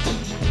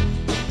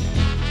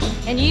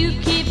 and you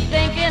keep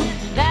thinking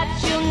that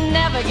you'll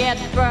never get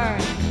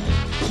burned.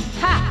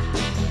 Ha!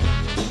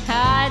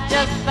 I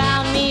just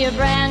found me a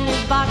brand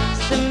new box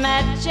of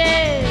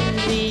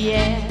matches,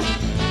 yeah.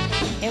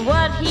 And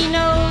what he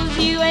knows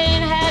you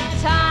ain't had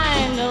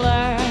time to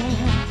learn.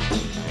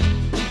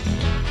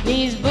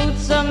 These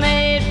boots are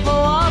made for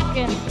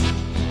walking,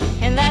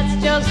 and that's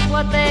just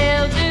what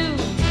they'll do.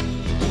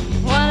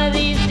 One of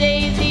these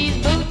days these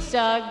boots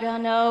are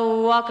gonna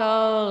walk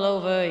all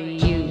over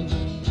you.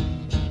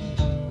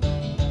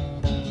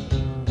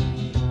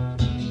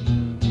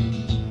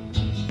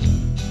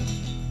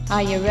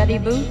 Are you ready,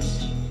 Boots?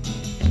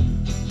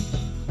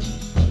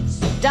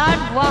 Start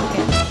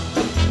walking.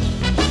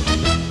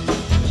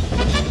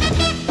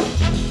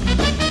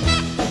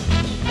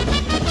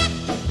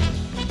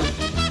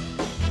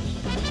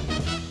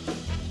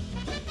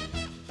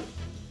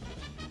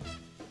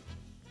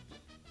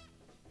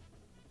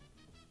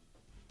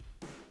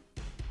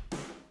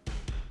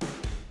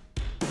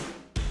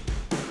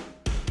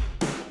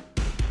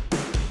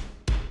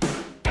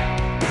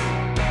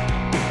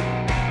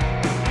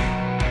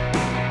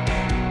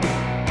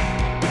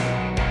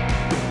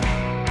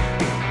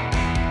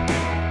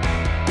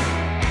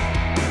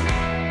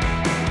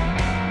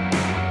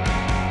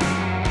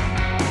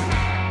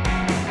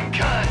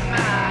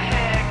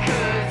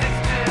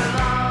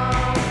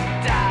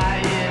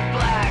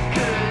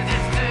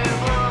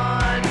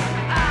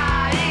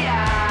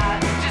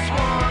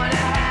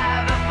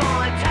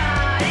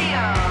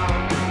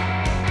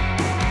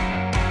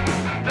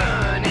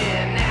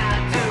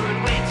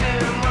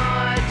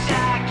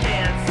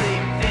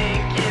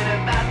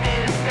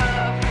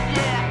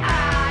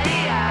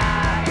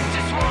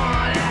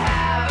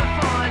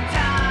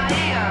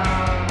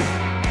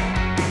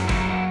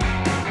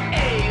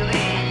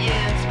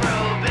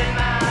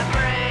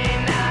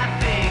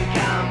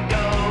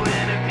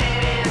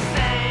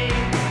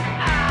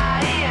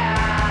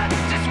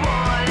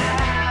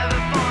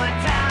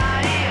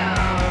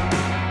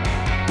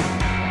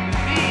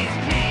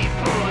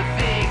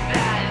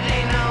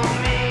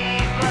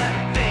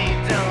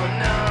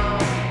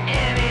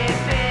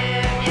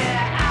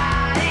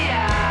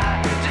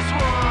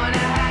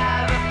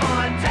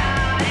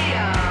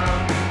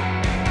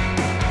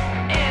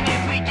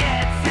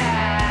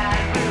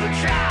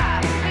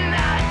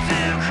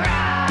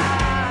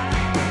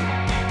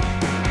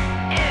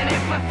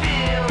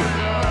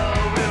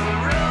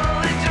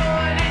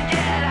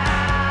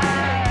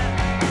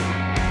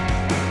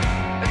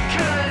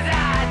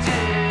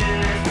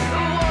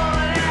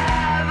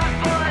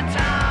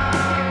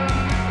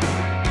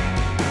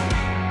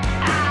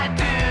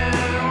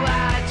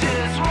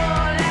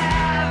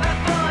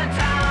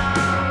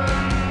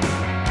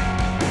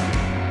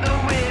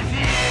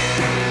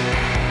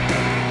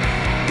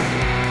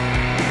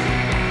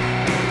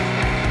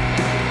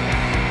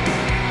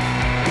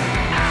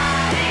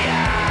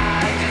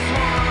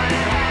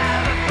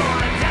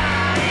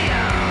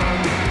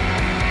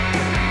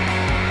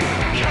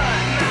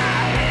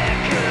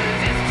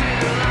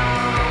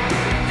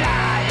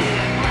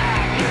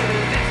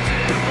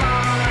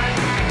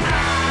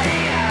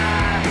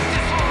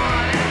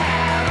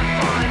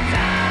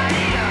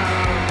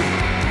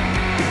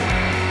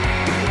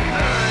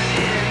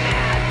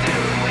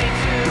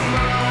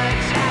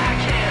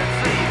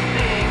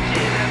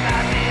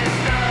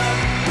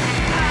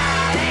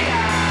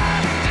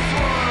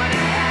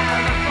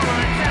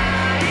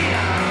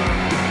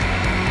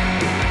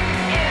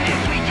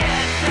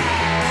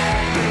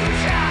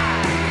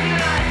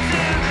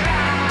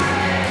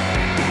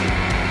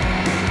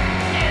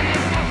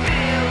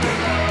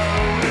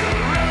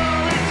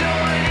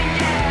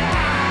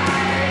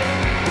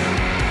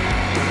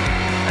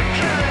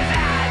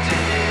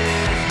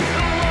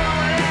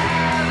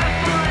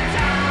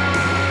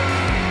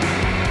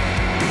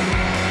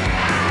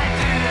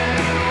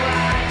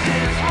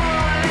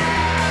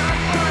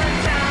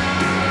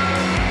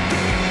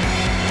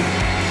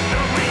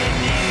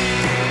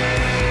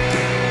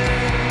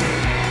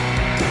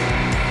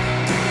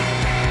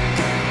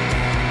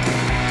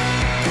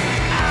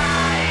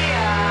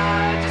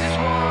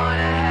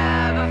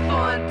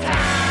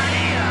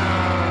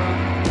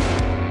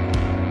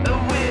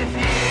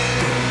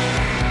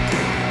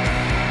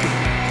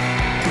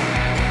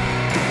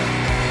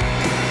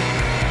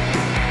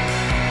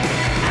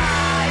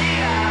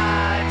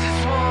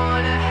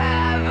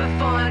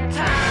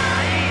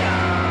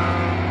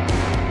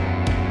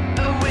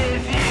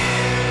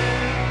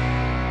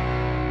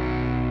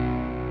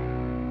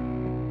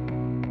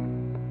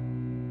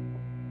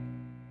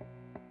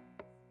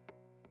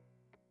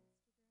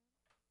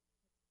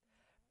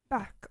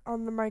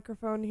 on the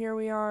microphone. Here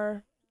we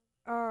are.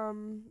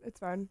 It's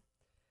fine.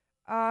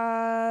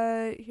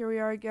 Here we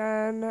are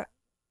again.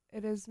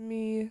 It is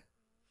me,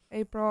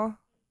 April,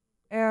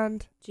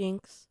 and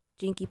Jinx,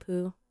 Jinky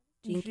Poo,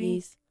 Jink-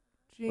 Jinkies,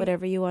 Jink-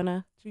 whatever you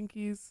wanna.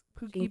 Jinkies,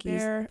 Pookie Jinkies,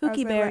 Bear. Pookie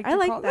as Bear. I to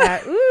like call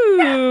that.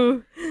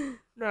 Ooh.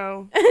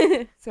 No,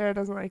 Sarah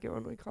doesn't like it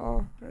when we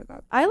call her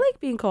that. I like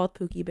being called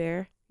Pookie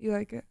Bear. You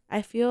like it?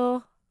 I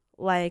feel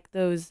like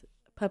those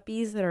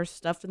puppies that are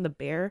stuffed in the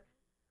bear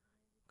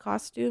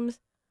costumes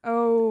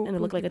Oh, and they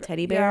look Pookie like a Bear.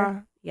 teddy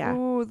bear. Yeah.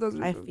 Ooh, those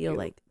are I so feel cute.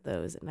 like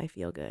those and I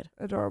feel good.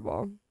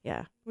 Adorable.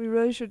 Yeah. We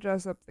really should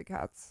dress up the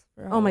cats.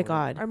 For Oh my Halloween.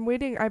 God. I'm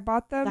waiting. I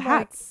bought them The like,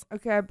 hats.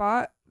 okay, I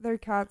bought their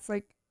cats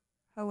like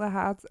hella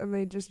hats, and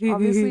they just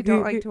obviously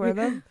don't like to wear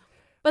them.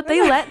 But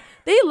they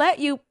let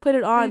you put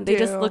it on. They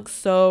just do. look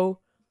so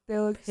They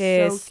look so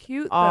pissed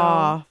cute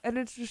off. though, and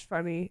it's just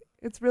funny.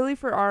 It's really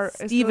for our. it's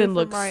really Steven for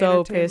looks my so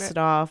entertainment. pissed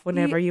off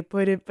whenever you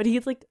put it, but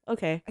he's like,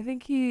 okay. I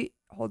think he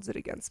holds it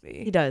against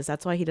me. He does.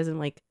 That's why he doesn't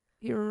like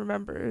He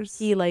remembers.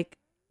 he like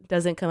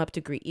doesn't come up to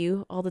greet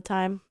you all the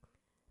time.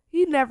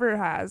 He never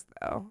has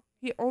though.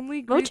 He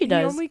only Mochi he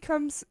does. only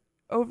comes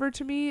over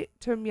to me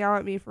to meow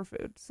at me for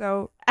food.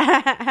 So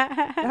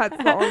that's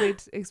the only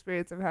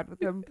experience I've had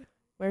with him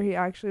where he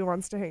actually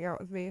wants to hang out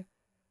with me.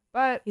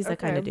 But He's that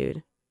kind of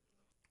dude.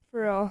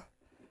 For real.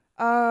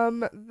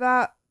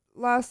 That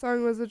last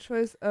song was a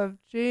choice of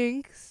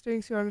Jinx.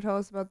 Jinx, you want to tell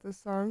us about this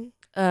song?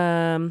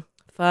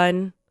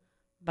 Fun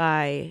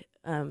by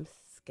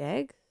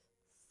Skeggs.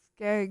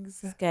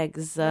 Skeggs.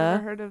 Skeggs.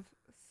 Never heard of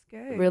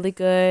Skeggs. Really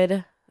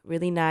good,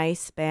 really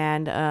nice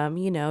band.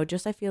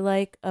 Just I feel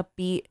like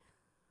upbeat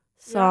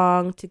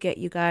song to get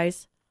you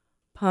guys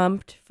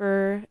pumped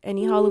for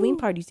any Halloween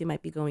parties you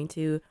might be going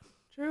to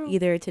True.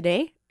 either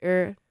today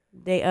or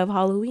day of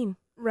Halloween.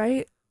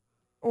 Right?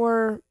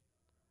 Or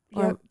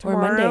Or tomorrow.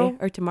 Monday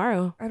or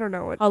tomorrow. I don't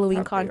know what Halloween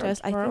happening on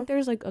contest. I tomorrow. think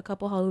there's like a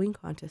couple Halloween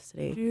contests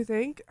today. Do you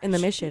think? In the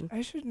Mission.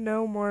 I should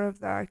know more of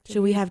that.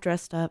 Should we have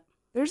dressed up?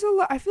 There's a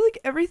lot. I feel like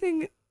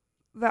everything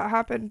that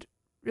happened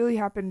really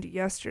happened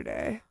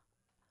yesterday.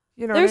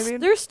 You know what I mean?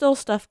 There's still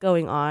stuff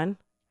going on.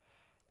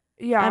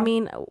 Yeah. I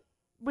mean,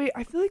 wait,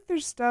 I feel like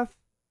there's stuff.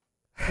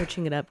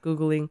 searching it up,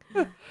 Googling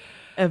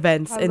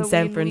events in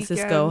San Halloween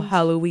Francisco, weekend.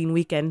 Halloween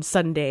weekend,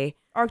 Sunday.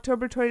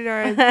 October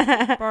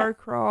 29th, bar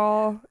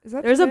crawl. Is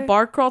that There's today? a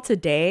bar crawl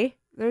today.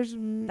 There's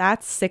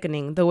That's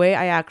sickening. The way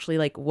I actually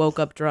like woke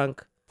up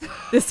drunk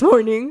this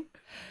morning.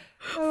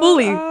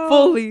 Fully.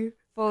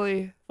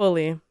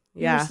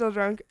 You're Yeah. still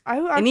drunk. I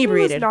actually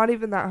Inebriated. was not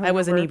even that hungover. I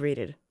was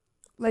inebriated.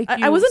 Like I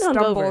you wasn't hungover.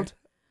 stumbled.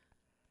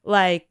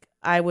 Like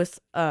I was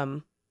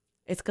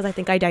it's because I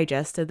think I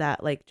digested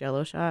that like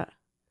Jello shot.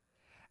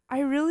 I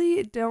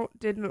really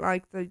didn't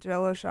like the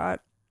Jello shot.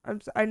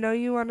 I know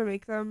you want to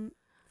make them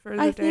for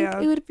the I day think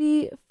of. it would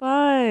be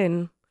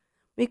fun.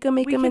 We can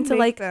make them into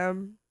like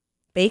them.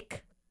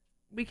 bake.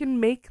 We can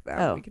make them.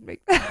 Oh. We can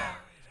make them.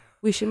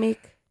 We should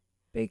make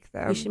Bake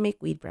them. we should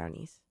make weed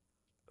brownies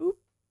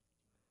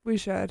We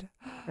should.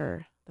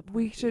 for the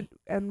We party. should.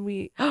 And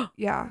we.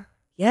 Yeah.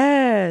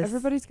 Yes.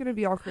 Everybody's gonna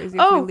be all crazy.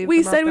 If Oh, we, leave we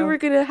them out, said we though. were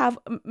gonna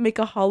make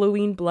a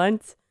Halloween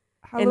blunt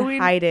Halloween.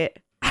 and hide it,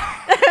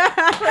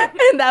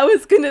 and that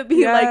was gonna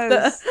be like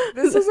Yes. the.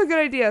 This is a good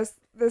idea.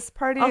 This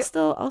party. I'll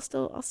still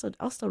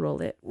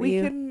roll it. for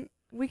you.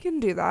 We can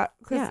do that.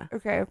 'Cause, Yeah.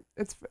 Okay.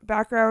 It's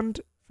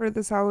background for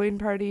this Halloween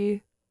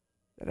party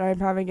that I'm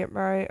having at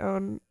my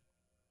own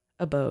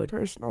abode.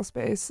 personal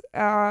space.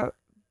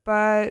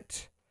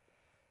 But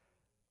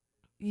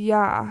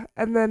yeah,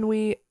 and then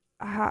we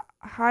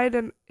hide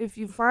and if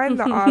you find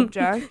the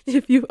object.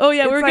 If you,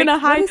 we're it's like, gonna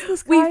what hide. is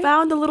this We guy?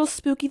 found the little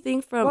spooky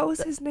thing from What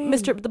was his name?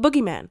 Mr. the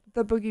Boogeyman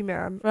The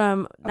Boogeyman.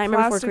 from A Nightmare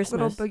Before plastic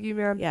little Christmas.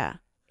 boogeyman. Yeah.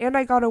 And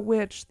I got a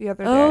witch the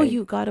other day. Oh,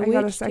 you got a I witch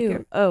got a second.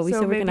 too. Oh, we So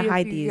said we're gonna maybe if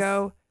hide you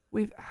these.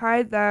 we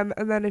hide them,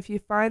 and then if you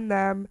find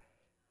them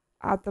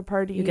at the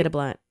party, You get a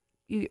blunt.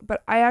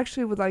 But I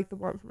actually would like the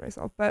one for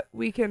myself. But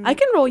we can. I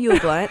can roll you a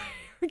blunt.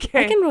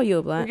 Okay. I can roll you a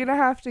We're blunt. gonna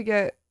have to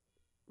get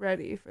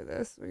ready for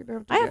this. We're gonna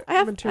have to get I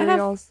have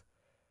materials.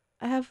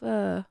 I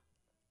have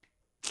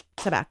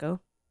tobacco.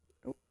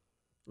 Oh.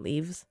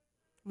 Leaves.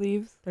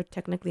 Leaves. They're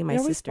technically my It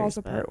always sisters. falls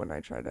but apart when I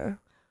try to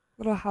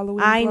little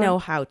Halloween. I blunt. know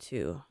how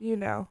to. You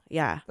know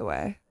Yeah. the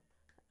way.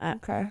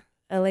 Okay.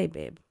 LA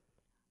babe.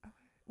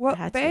 Well,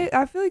 had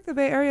I feel like the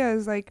Bay Area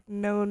is like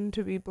known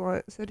to be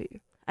blunt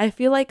city. I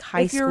feel like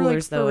high If you're, like,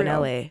 schoolers for though in real.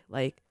 LA,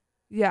 like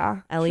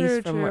Yeah, at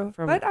least true.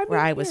 from But, I where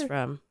mean, I was here-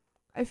 from.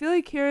 I feel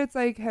like here it's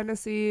like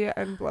Hennessy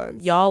and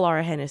blunts. Y'all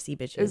are Hennessy is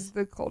bitches.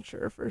 the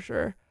culture for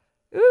sure.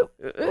 Ooh,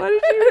 what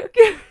did you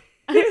get?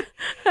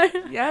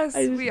 Yes,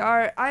 I just- we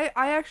are. I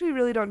actually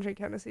really don't drink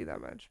Hennessy that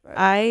much, but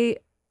I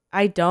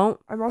don't,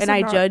 I'm also and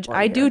I not judge. born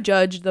I do here.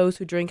 judge those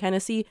who drink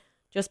Hennessy,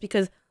 just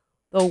because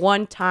the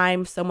one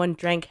time someone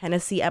drank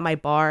Hennessy at my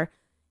bar,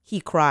 he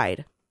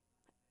cried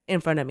in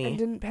front of and me,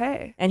 didn't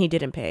pay. and he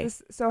didn't pay.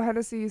 So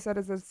Hennessy, you said,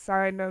 is a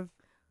sign of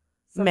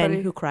somebody,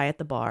 Men who cry at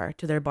the bar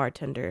to their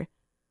bartender,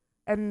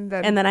 and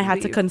then and then I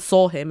had to leave.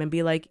 console him and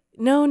be like,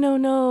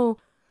 "No,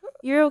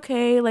 you're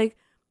okay. Like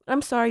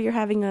I'm sorry you're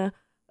having a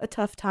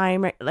tough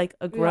time, right? Like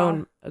a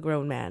grown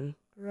man.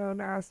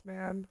 Grown ass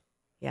man.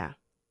 Yeah.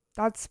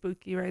 That's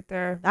spooky right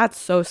there. That's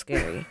so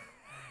scary.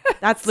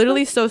 That's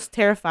literally so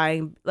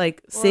terrifying.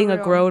 Like seeing a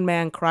real. grown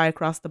man cry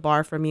across the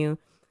bar from you,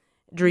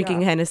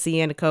 drinking Yeah. Hennessy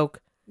and a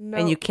Coke, No.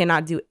 and you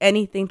cannot do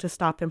anything to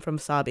stop him from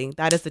sobbing.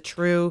 That is the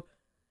true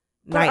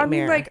But nightmare. I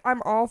mean, like,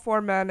 I'm all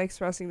for men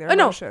expressing their Oh,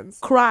 no. emotions.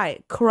 Cry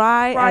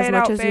Cry as it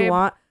much out, as you babe.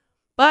 want.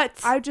 But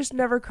I just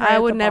never cry. I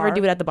at would the never bar.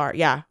 do it at the bar.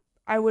 Yeah.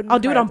 I wouldn't. I'll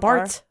do it cry on at the bar.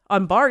 Bart.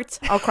 On Bart.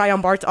 I'll cry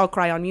on Bart. I'll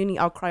cry on Muni.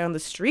 I'll cry on the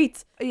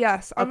street.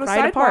 Yes, I'll on the cry at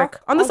a sidewalk.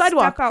 park. On the I'll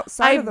sidewalk. Step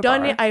outside of the I've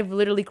done bar. it. I've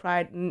literally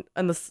cried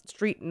on the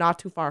street not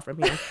too far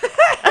from here.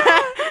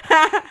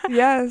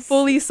 Yes.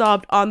 Fully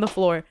sobbed on the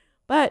floor.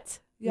 But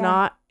Yeah.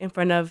 not in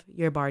front of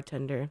your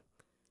bartender.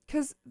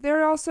 Because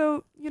they're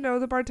also,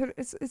 the bartender.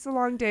 It's a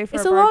long day for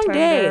It's a a long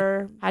day.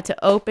 bartender. Had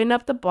to open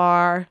up the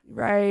bar.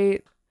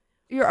 Right.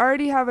 You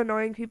already have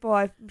annoying people,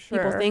 I'm sure.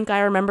 People think I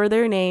remember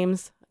their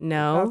names.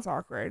 No. That's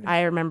awkward.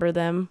 I remember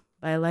them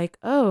by like,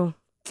 oh,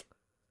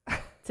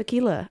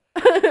 tequila.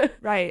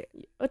 Right.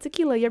 Oh,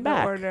 tequila, you're The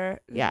back. order.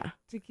 Yeah.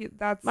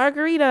 That's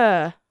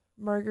Margarita.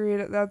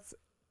 margarita. That's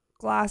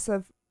glass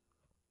of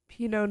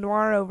Pinot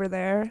Noir over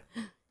there.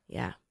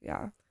 Yeah.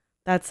 Yeah.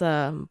 That's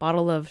a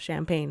bottle of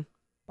champagne.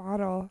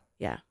 Bottle.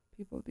 Yeah.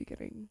 People would be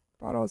getting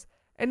bottles.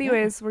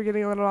 Anyways, we're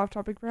getting a little off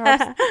topic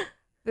perhaps.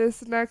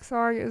 This next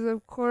song is,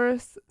 of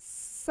course,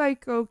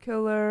 Psycho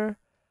Killer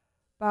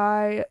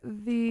by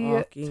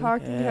the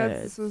Talking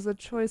Heads. This was a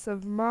choice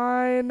of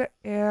mine,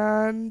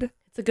 and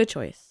It's a good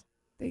choice.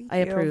 thank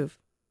I you. approve.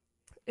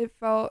 It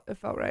felt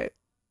right.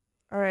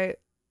 All right.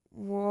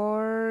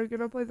 We're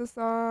going to play the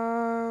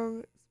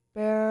song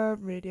Spam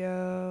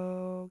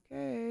Radio.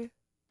 Okay.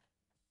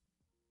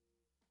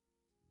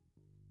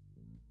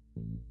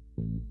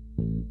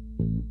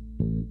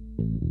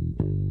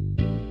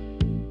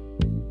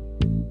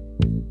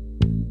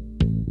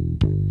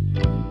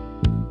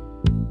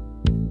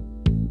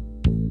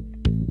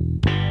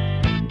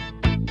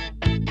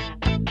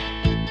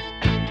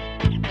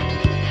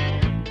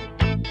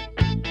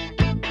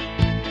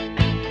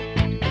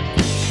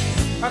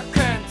 I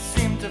can't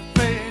seem to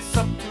face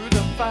up to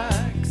the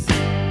facts.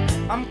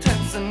 I'm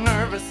tense and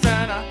nervous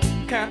and I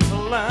can't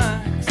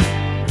relax.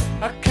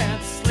 I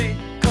can't sleep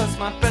 'cause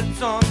my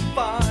bed's on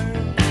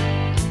fire.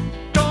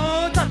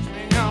 Don't touch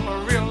me, I'm a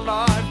real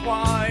live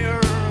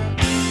wire.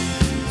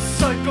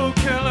 Psycho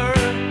killer,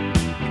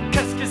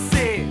 qu'est-ce que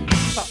c'est?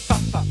 Fa fa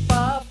fa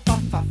fa fa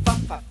fa fa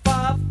fa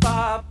fa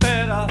fa.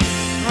 Better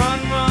run,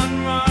 run,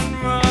 run,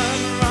 run,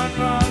 run,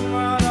 run,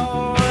 run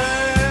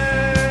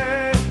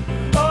away.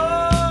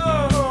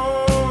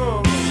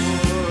 Oh,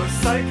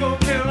 psycho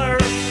killer,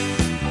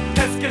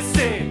 qu'est-ce que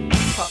c'est?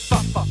 Fa fa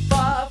fa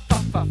fa fa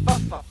fa fa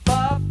fa fa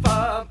fa.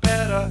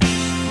 Better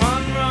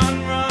run, run,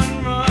 run,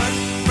 run,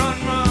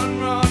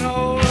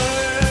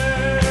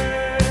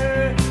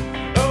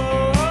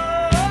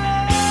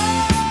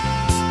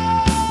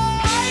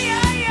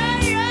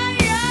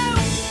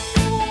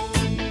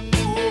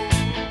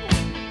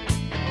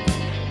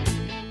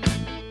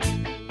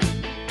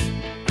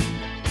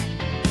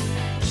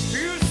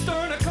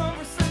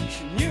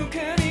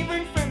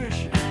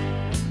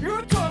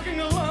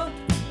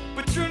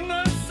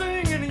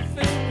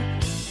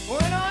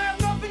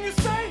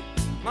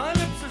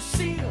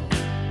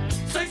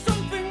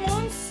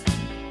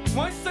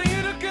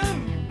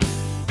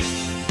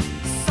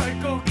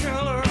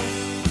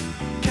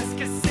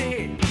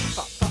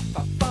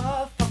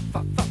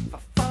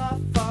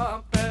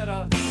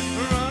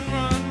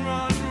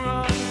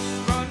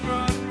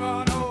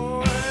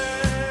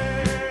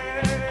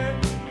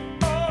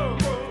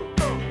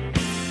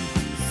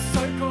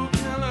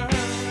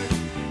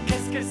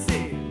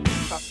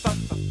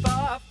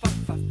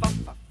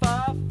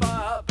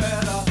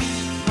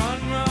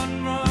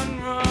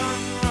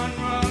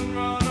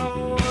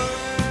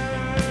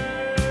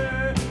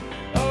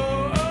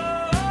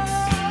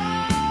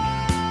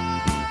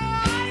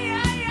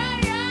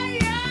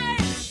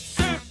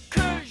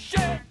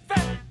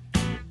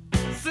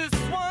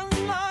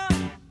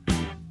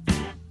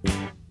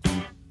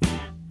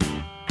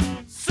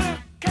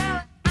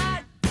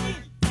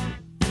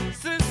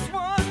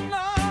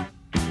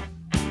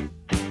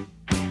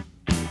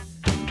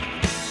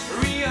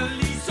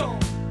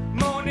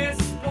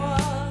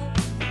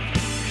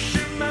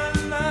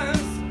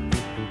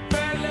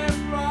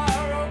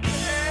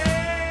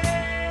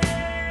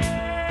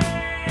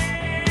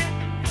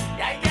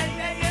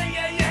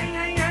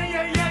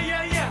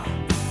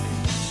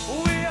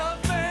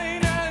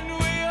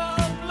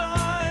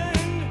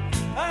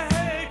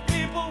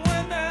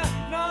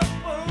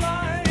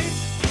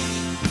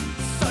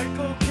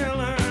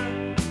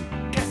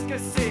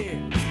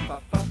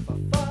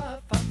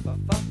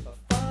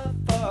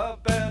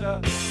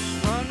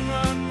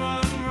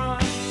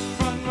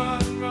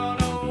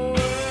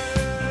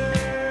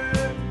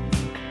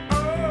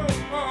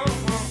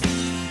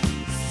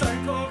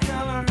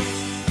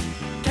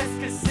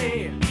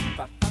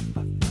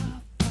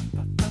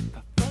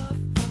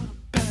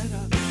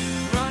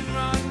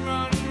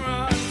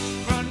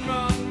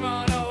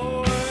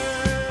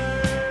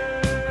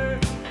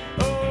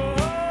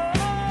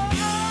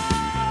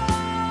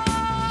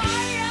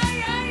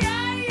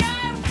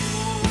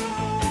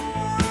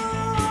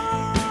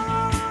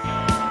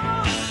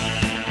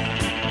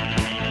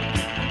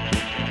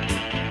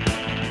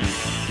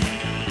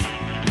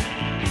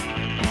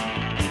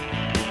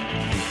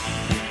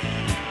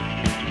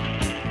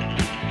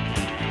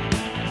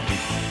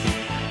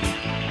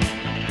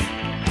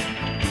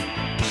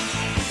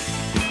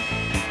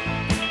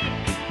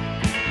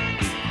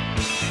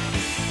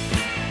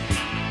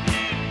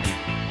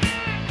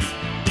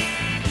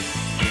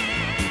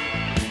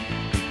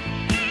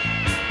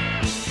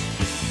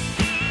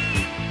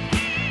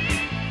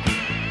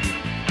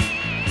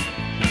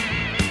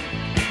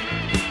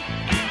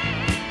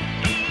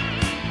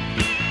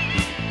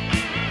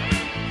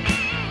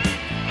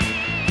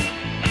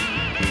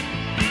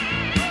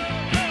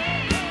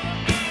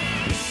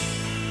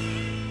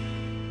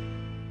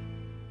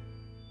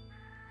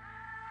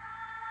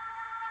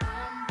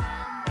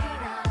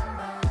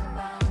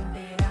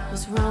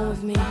 What's wrong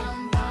with me?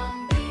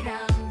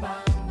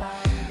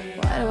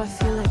 Why do I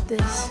feel like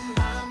this?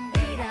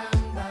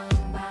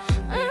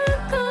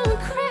 I'm going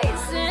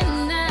crazy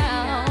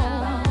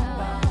now.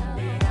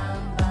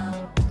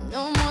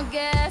 No more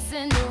gas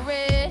in the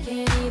red.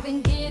 Can't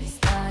even get it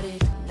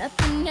started.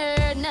 Nothing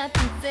heard,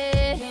 nothing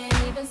said. Can't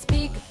even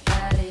speak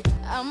about it.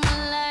 I'm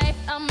alive,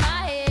 I'm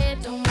my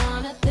head. Don't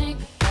wanna think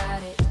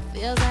about it.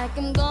 Feels like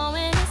I'm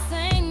going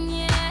insane,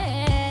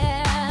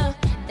 yeah.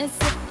 It's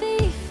a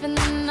thief in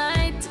the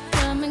night to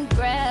come and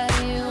grab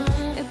you.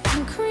 It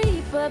can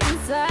creep up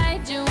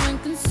inside you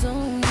and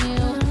consume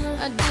you.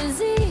 A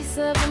disease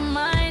of the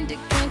mind, it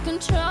can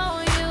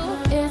control you.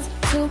 It's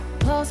too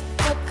close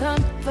for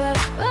comfort.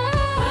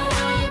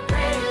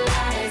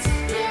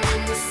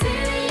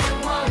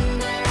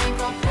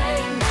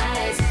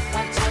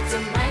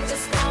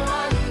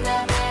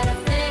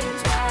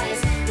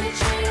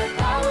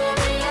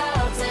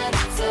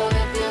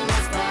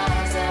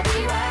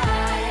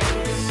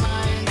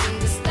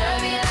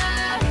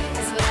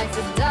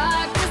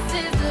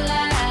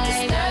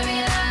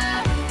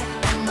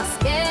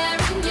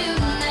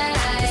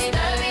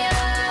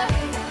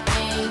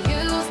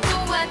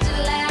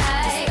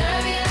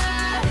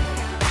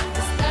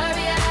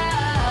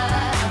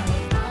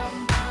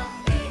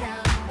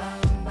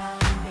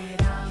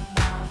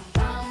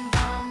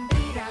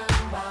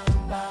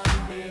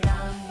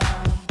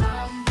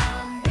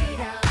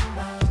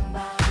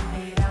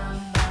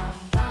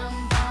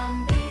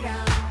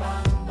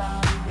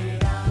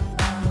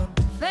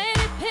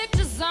 Faded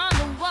pictures on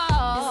the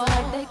wall. It's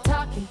like they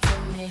talking to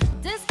me.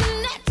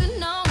 Disconnected,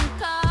 no one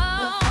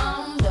call. The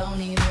phone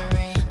don't even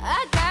ring.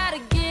 I gotta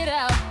get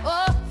out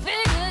or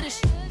figure this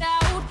shit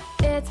out.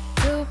 It's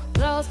too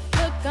close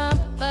for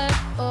comfort.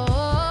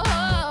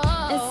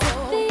 Oh, it's a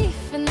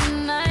thief in the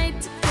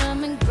night to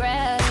come and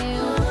grab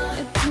you.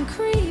 It can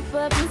creep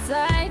up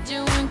inside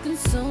you and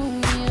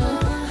consume you.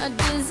 A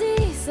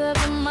disease of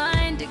the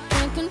mind, it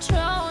can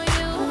control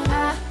you. I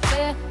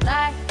feel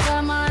like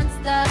a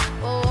monster.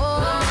 Oh,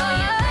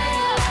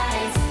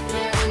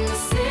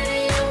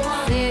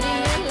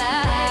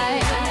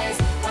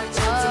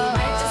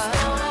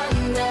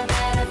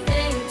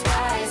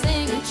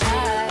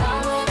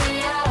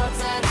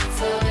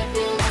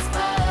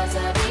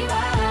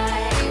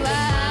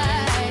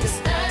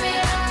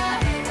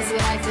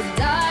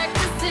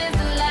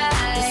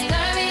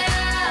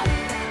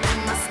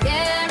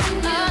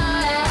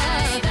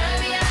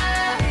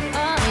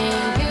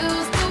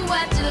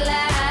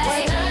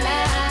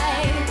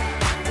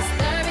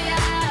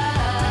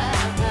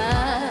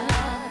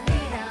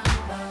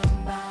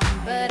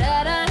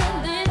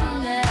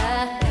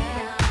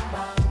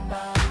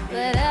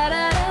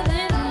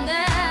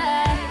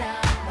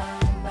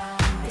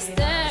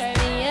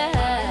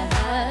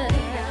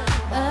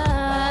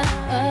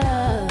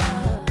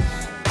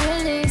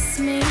 release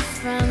me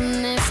from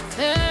this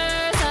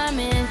curse I'm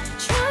in.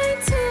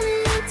 Trying to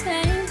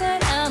maintain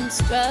that I'm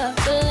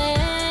struggling.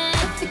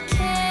 If you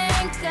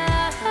can't go,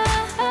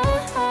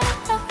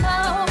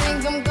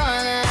 think I'm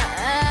gonna.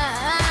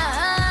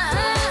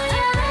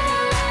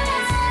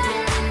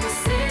 You're in the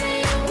city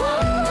of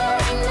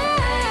wandering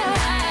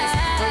nights.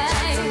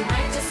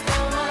 Might just go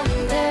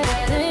under.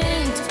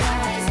 Think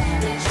twice.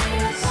 The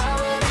train of thought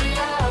will be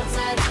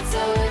outside.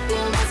 So if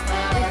you must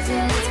fall, to be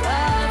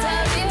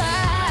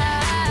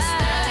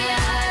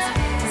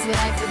it's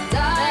like the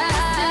dark.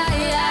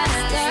 Disturbia.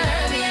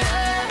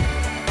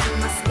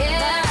 Am I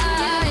scared?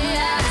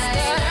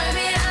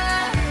 Disturbia.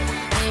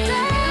 Ain't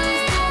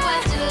used to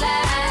what you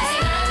like.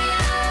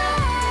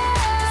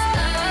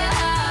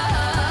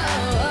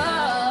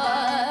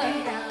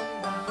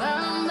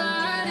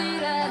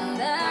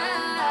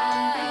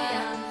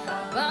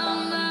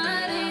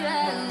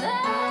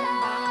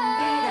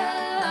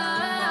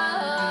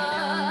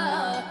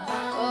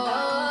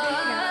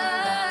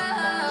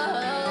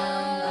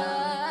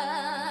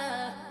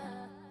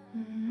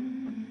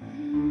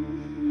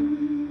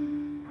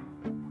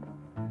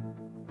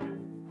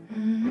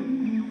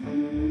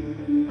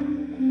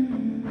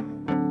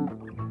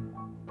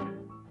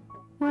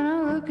 When I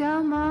look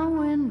out my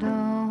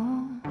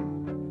window,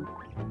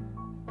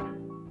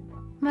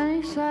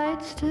 many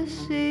sights to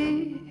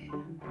see.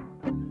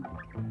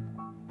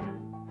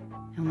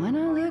 And when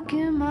I look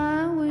in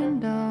my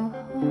window,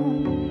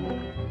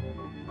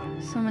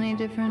 so many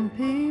different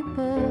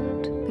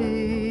people to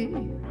be.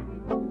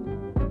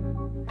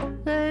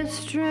 It's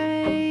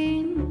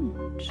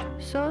strange,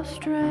 so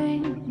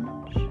strange.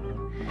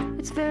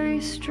 It's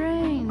very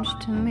strange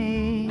to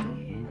me.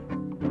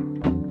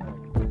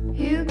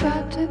 You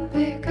got to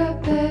pick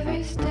up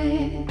every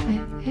stitch.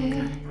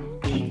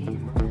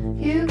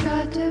 You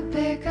got to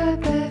pick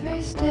up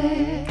every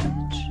stitch.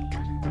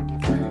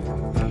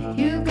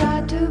 You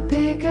got to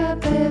pick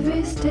up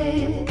every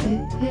stitch.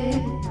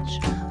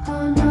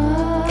 Oh no,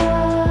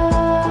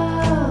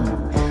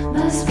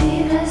 must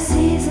be the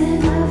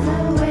season of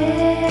the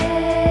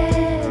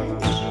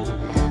witch.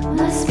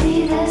 Must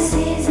be the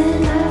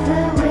season of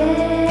the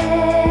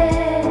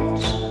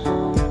witch.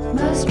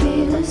 Must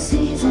be the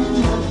season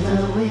of the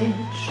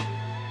witch.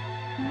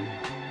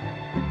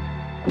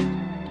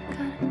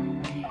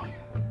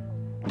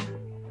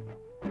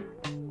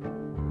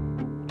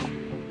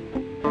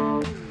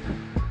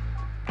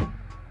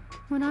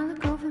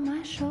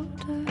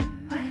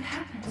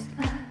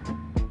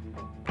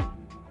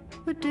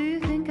 do you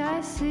think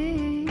I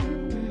see?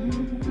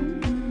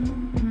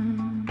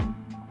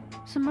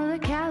 Some other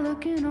cat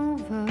looking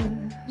over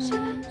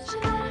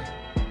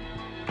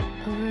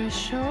his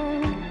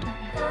shoulder.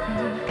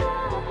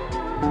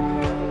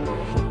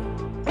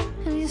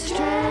 And he's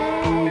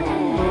strange,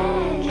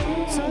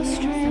 so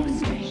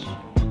strange.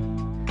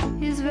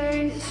 He's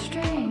very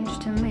strange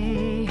to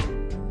me.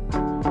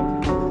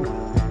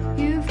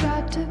 You've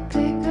got to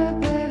pick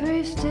up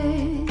every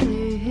stage.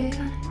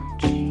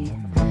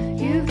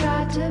 You've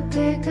got to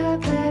pick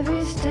up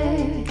every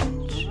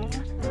stage.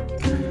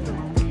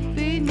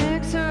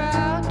 Beatniks are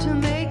out to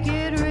make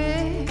it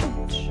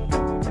rich.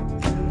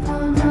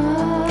 Oh no,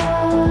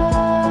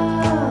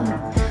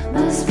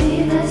 must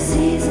be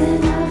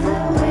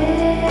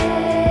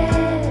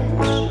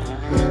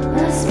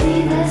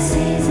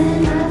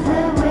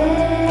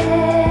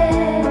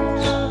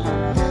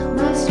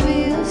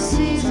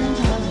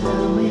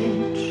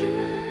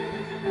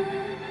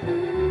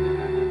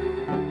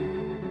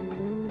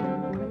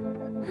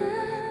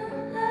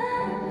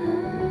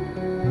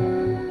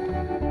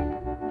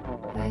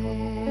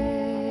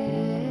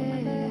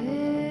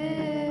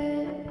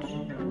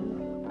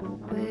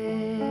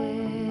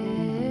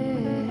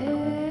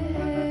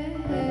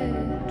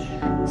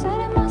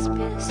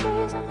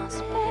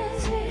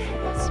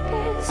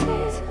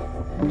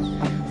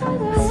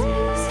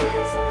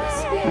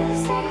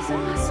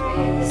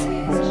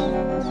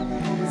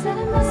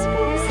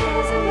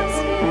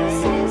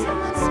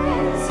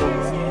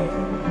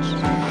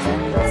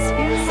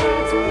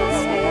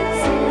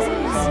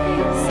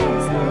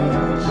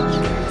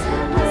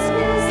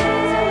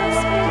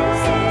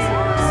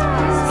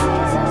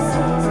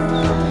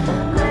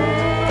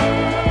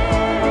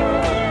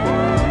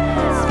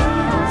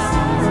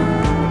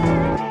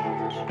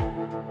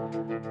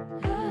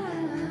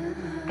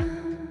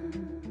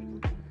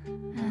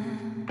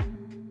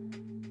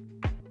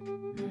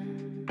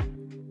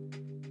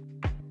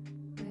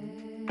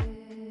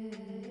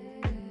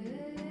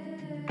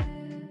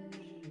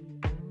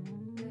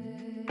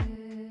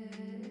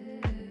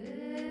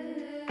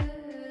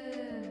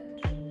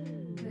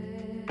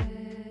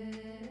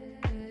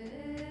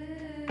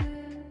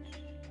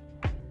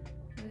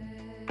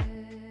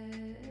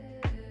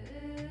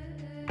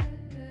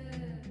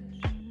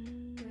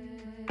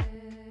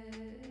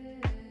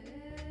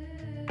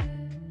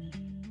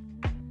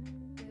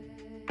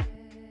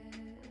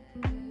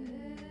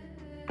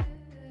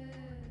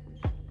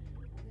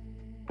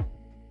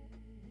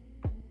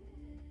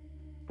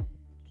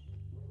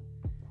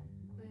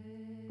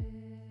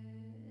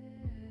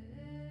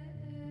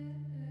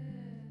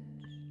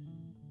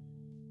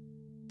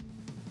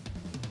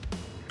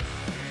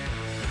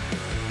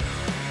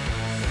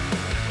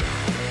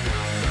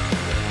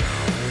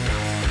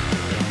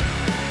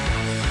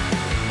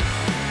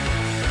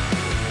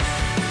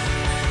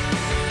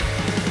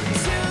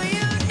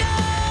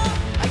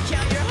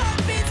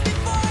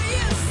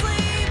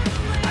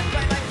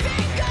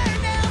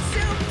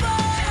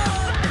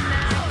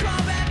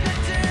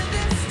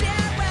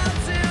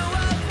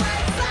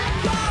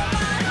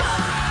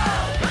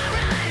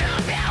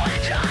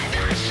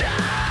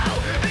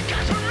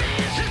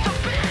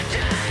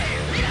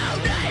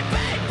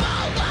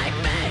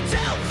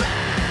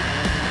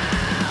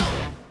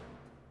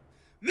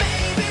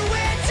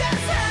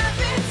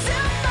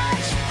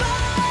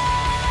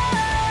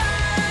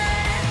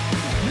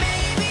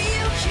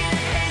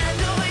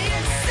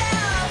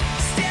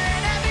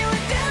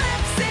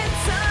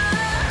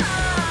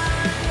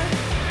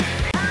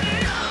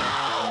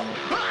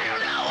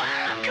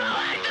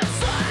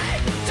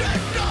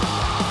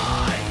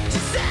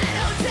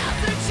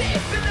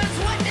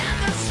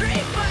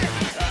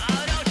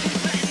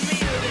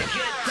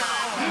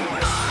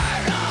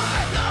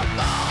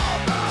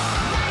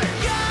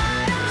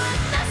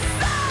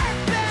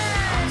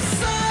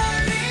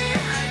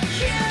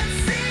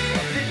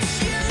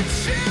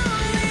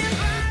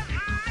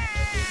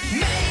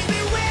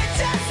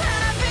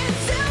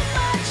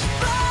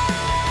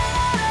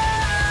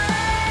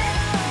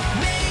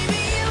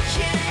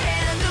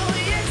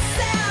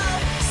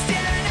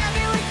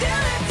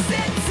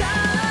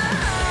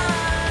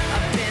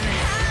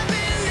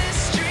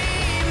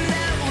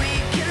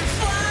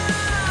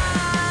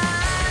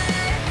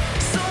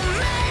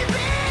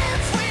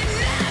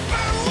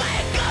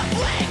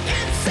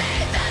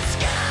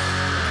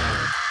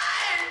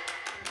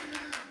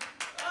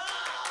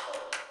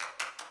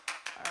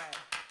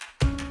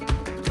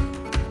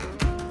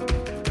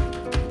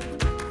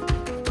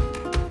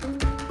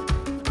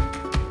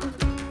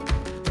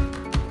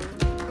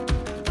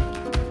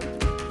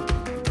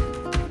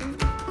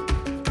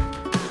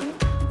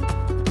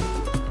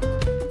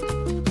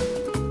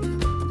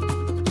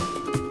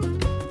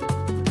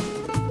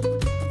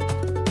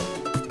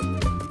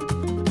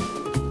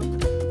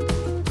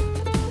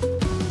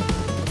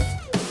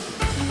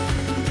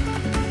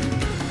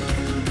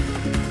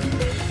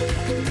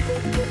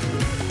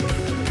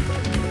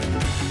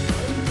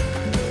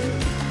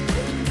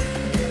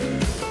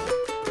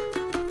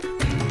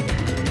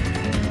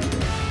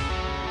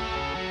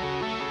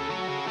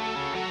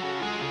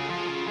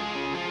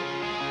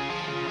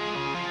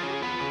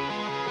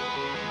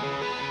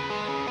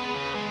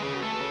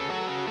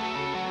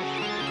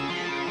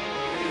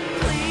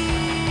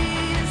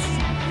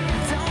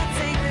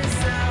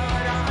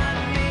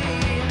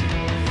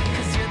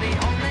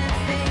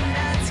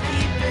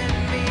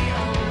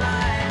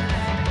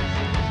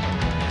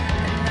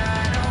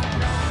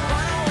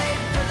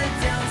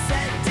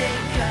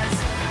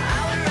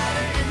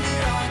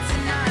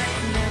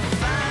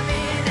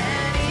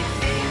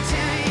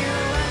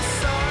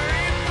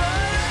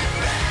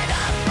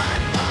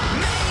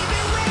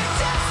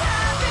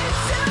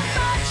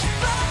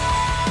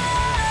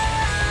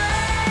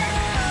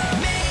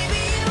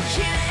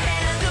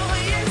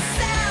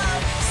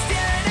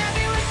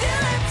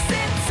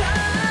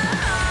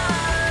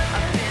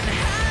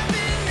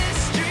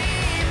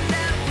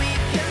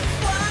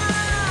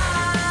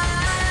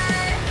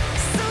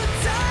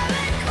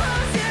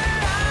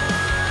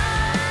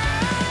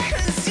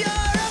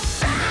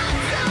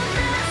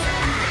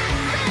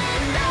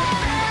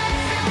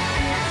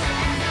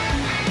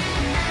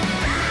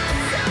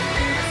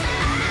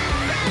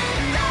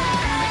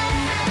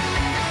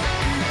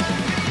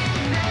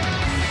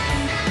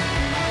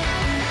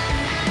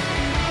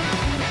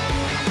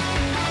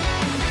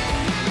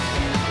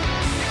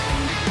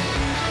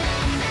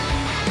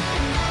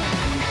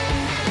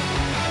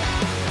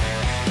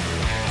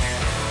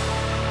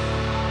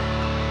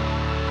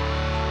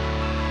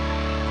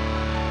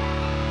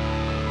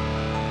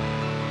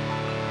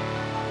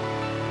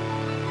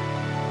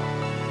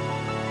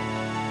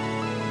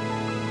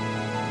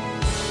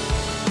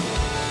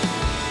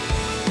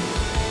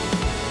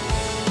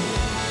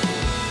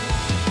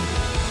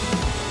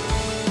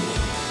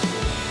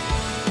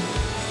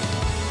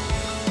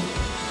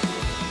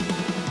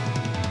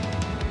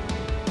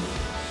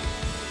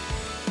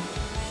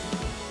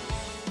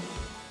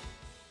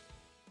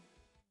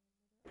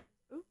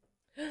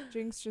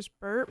Jinx just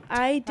burped?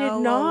 I did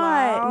hella not.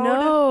 loud?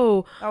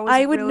 No. That was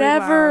I would really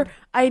never, loud.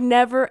 I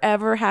never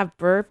ever have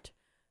burped,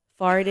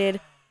 farted,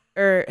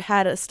 or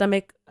had a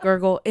stomach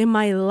gurgle in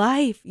my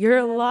life. You're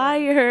a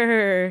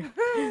liar.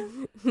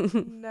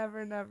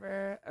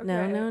 Never. Okay.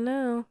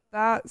 No.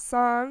 That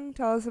song,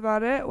 tell us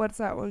about it. What's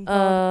that one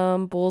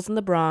called? Bulls in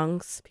the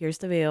Bronx, Pierce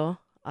the Veil,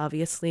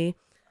 obviously.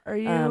 Are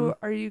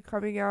you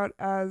coming out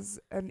as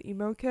an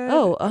emo kid?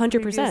 Oh, A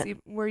 100%. previous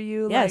Were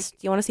you Yes. like?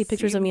 Do you want to see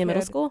pictures of me in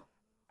middle kid? school?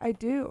 I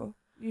do.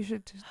 You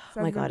should.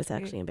 Oh my God, it's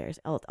actually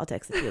embarrassing. I'll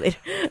text it to you later.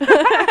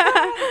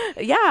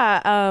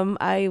 Yeah,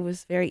 I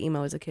was very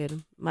emo as a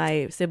kid.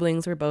 My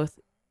siblings were both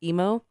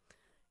emo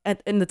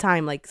in the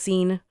time, like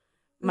scene,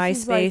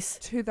 MySpace.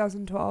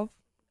 2012.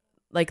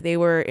 Like they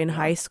were in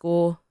high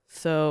school,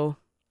 so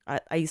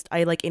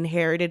I like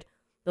inherited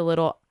the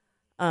little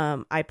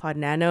iPod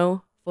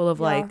Nano full of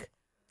Yeah. like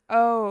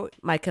Oh,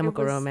 My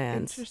Chemical it was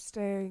Romance,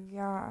 Interesting.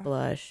 Yeah.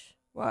 Blush,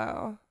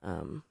 Wow.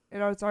 um,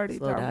 It's already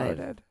Slow Dive.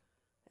 downloaded.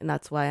 and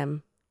that's why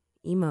I'm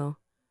emo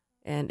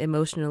and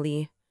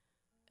emotionally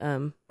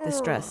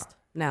distressed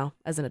now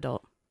as an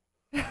adult.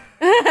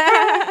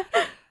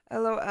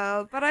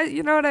 LOL. But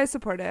you know what? I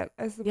support it.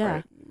 I support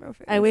Yeah. emo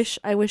phase.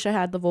 I wish I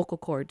had the vocal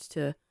cords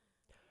to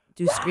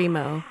do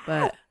screamo,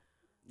 but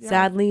Yeah.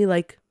 sadly,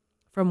 like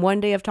from one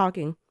day of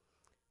talking,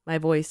 my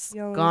voice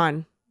Yelling.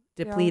 gone,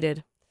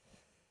 depleted.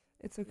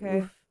 It's okay.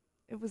 Oof.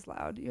 It was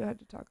loud. You had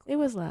to talk. It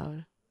was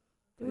loud.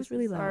 It was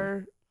really Voices loud.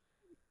 are-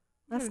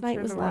 Last gotta night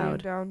turn was the volume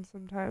loud. down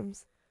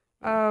sometimes.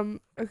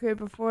 Okay,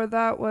 before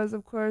that was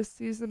of course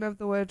Season of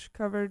the Witch,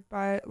 covered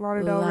by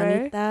Lana Del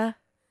Rey. Lanita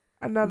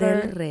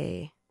Another Del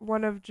Rey.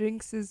 one of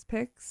Jinx's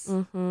picks.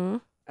 Mm-hmm.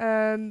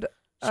 And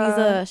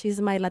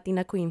She's my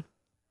Latina queen.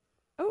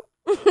 Oh.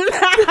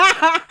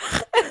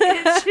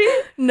 Is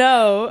she?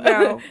 No.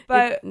 No,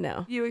 but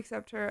no. you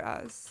accept her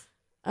as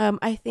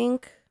I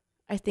think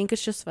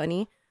it's just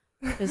funny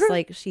because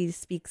like she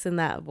speaks in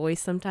that voice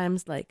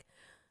sometimes, like,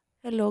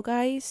 "Hello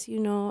guys,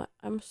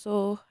 I'm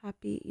so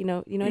happy." You know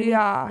what I mean?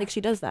 Yeah. Like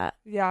she does that.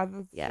 Yeah,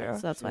 that's Yeah, true.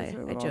 so that's She why does it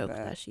a I little joked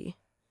bit. that she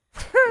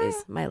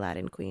is my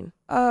Latin queen.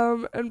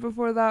 And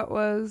before that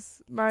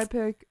was my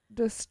pick,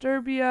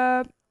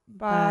 Disturbia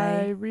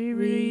by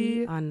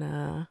Riri.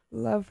 Rihanna.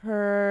 Love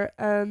her.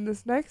 And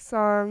this next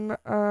song,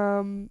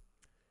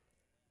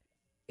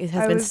 It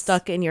has I been was-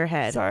 stuck in your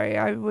head. sorry,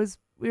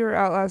 we were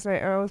out last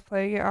night and I was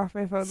playing it off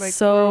my phone, like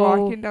so we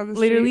were walking down the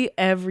street. literally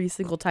every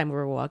single time we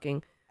were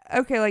walking.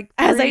 Okay, like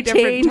As three I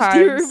different changed, times.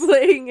 you were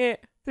playing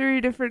it.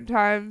 3 different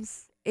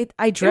times.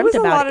 I dreamt was a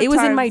lot about of it. It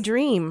was in my times.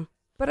 dream.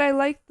 But I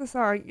like the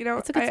song.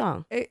 It's a good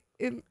song.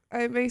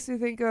 It makes me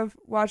think of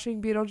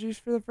watching Beetlejuice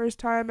for the first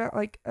time at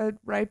like a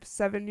ripe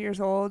 7 years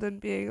old and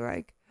being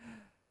like,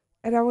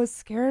 and I was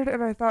scared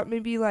and I thought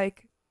maybe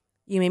like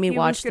You made me he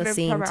watch was the gonna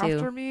scene come after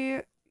too.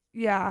 me.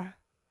 Yeah.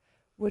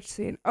 Which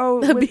scene?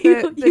 Oh, The with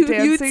Beetle- the you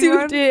dancing YouTubed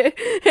one.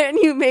 it and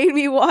you made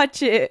me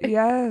watch it.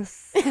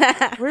 Yes.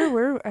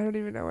 Where? I don't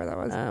even know where that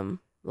was.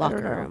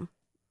 Locker know. room.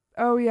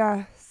 Oh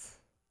yes.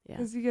 Yeah.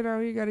 Because you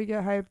gotta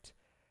get hyped.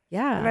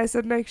 Yeah. And I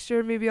said next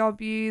year maybe I'll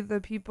be the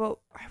people.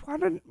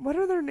 What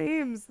are their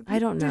names? I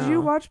don't Did you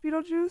know. watch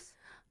Beetlejuice?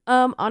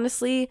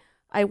 Honestly,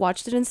 I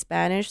watched it in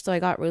Spanish, so I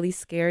got really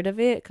scared of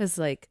it because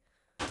like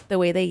the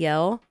way they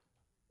yell,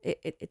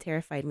 it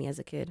terrified me as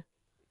a kid.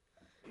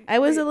 I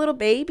was a little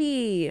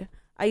baby.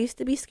 I used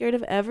to be scared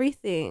of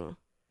everything.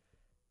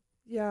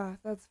 Yeah,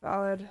 that's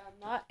valid. I'm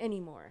not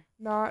anymore.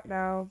 Not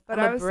now. But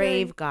I'm I a was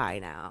brave saying, guy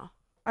now.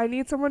 I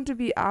need someone to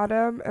be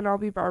Adam and I'll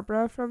be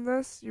Barbara from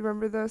this. You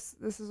remember this?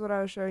 This is what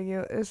I was showing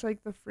you. It's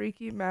like the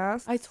freaky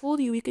mask. I told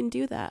you we can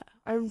do that,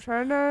 I'm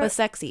trying to. but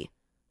sexy.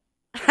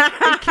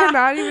 It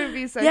cannot even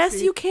be sexy. Yes,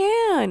 you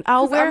can.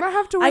 I'll 'Cause wear. I'm gonna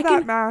have to wear I can.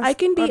 that mask. I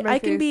can be. on my I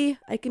can face. be.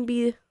 I can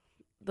be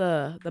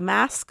the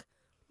mask.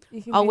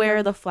 You can I'll be wear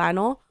them the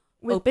flannel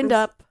with opened this-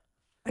 up,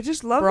 I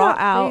just love bra that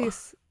out,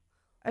 face.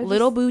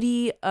 little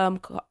booty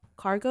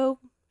cargo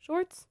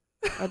shorts.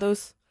 Are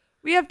those?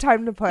 We have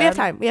time to plan. We have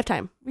time. We have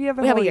time. We have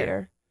a We have whole a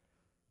year.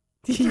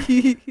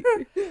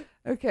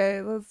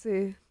 Okay, let's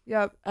see.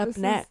 Yep. Up this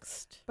is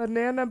next.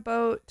 Banana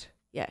Boat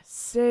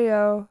Yes.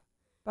 Deo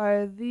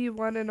by the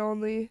one and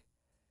only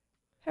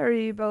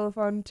Harry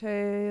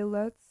Belafonte.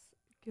 Let's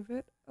give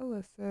it a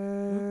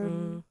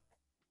listen.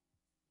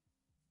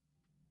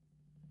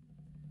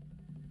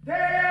 Mhm.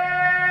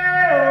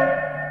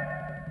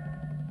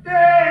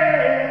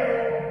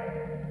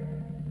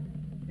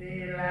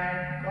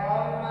 Daylight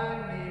come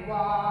and me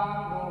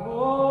want go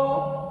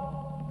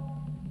home.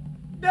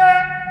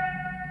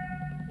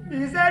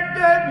 Me said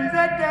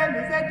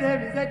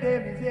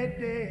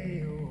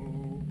day,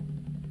 oh.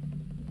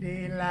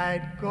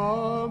 Daylight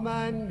come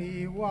and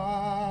me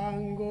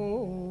want go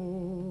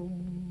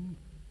home.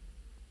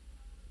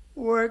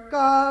 Work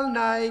all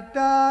night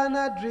and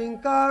a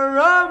drink a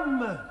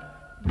rum.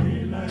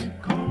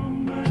 Daylight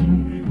come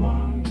and me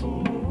want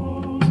go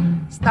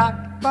home.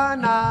 Stack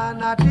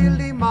banana till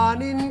the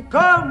morning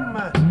come.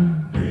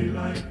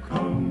 Daylight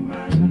come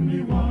and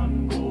me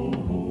want go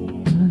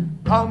home.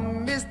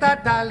 Come,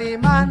 Mr.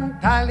 Tallyman,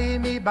 tally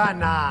me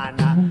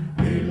banana.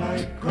 Daylight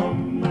Daylight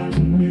come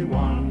and me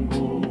want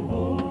go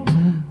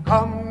home.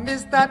 Come,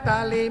 Mr.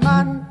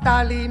 Tallyman,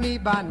 tally me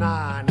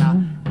banana.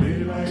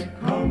 Daylight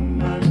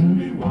come and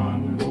me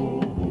want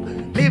go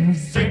home. Live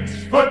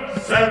 6 foot,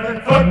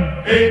 7 foot,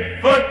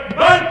 8 foot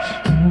bunch.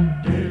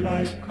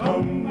 Daylight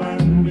come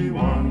and me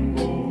want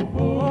go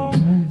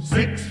home.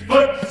 6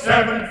 foot,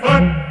 7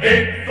 foot,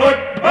 8 foot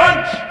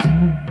bunch.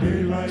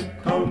 Daylight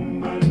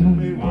come and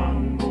me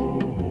want go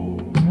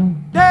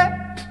home. Day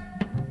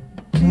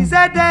is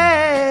a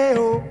day,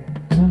 oh.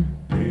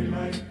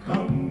 Daylight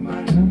come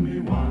and me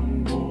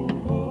want go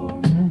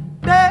home.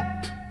 Day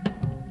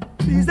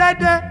is a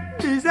day,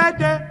 is a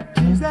day,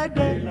 is a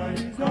day.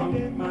 Daylight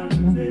come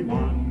and me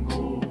want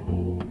go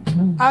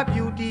home. A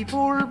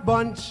beautiful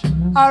bunch,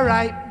 a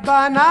ripe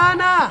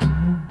banana.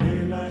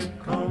 Daylight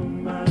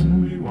come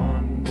and we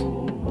want go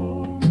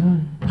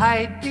home.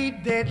 Hide the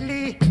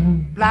deadly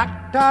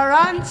black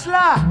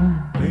tarantula.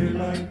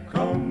 Daylight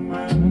come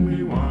and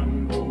we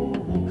want go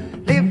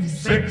home. Live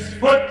 6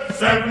 foot,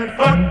 7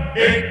 foot,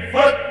 8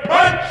 foot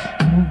bunch.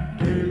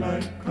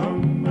 Daylight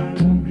come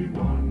and we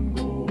want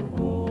go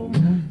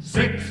home.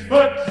 6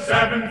 foot,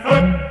 7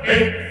 foot,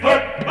 8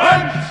 foot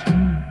bunch.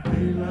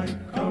 Daylight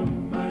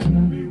come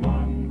and we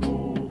want go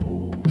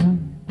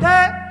home.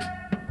 Day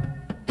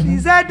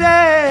is a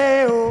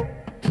day, oh.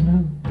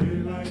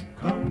 Daylight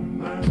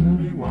come and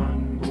we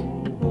want go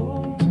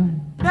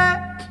home. Day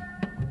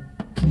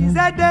is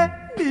a day,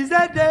 is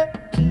a day,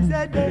 is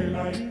a day.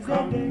 Daylight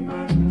come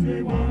and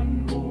we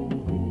want go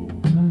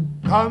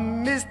home. Come,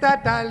 Mr.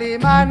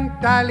 Tallyman,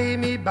 tally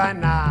me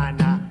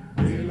banana.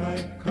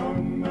 Daylight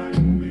come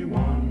and we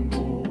want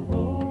go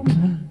home.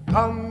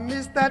 Come,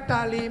 Mr.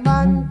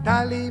 Tallyman,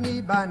 tally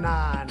me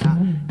banana.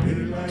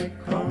 Daylight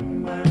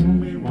come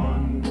and we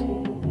want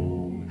go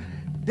home.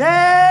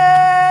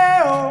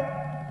 Day-o,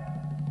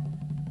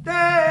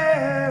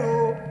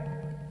 day-o.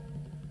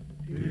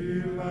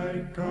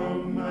 Daylight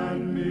come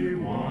and me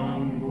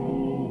want go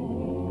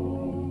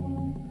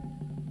home.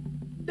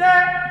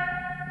 Day,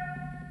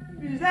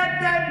 is a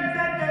day, is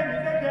a day,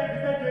 is a day,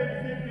 is a day,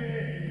 is a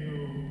day.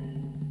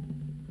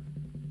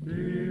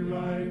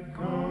 Daylight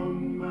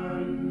come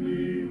and me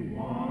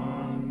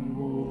want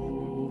go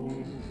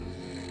home.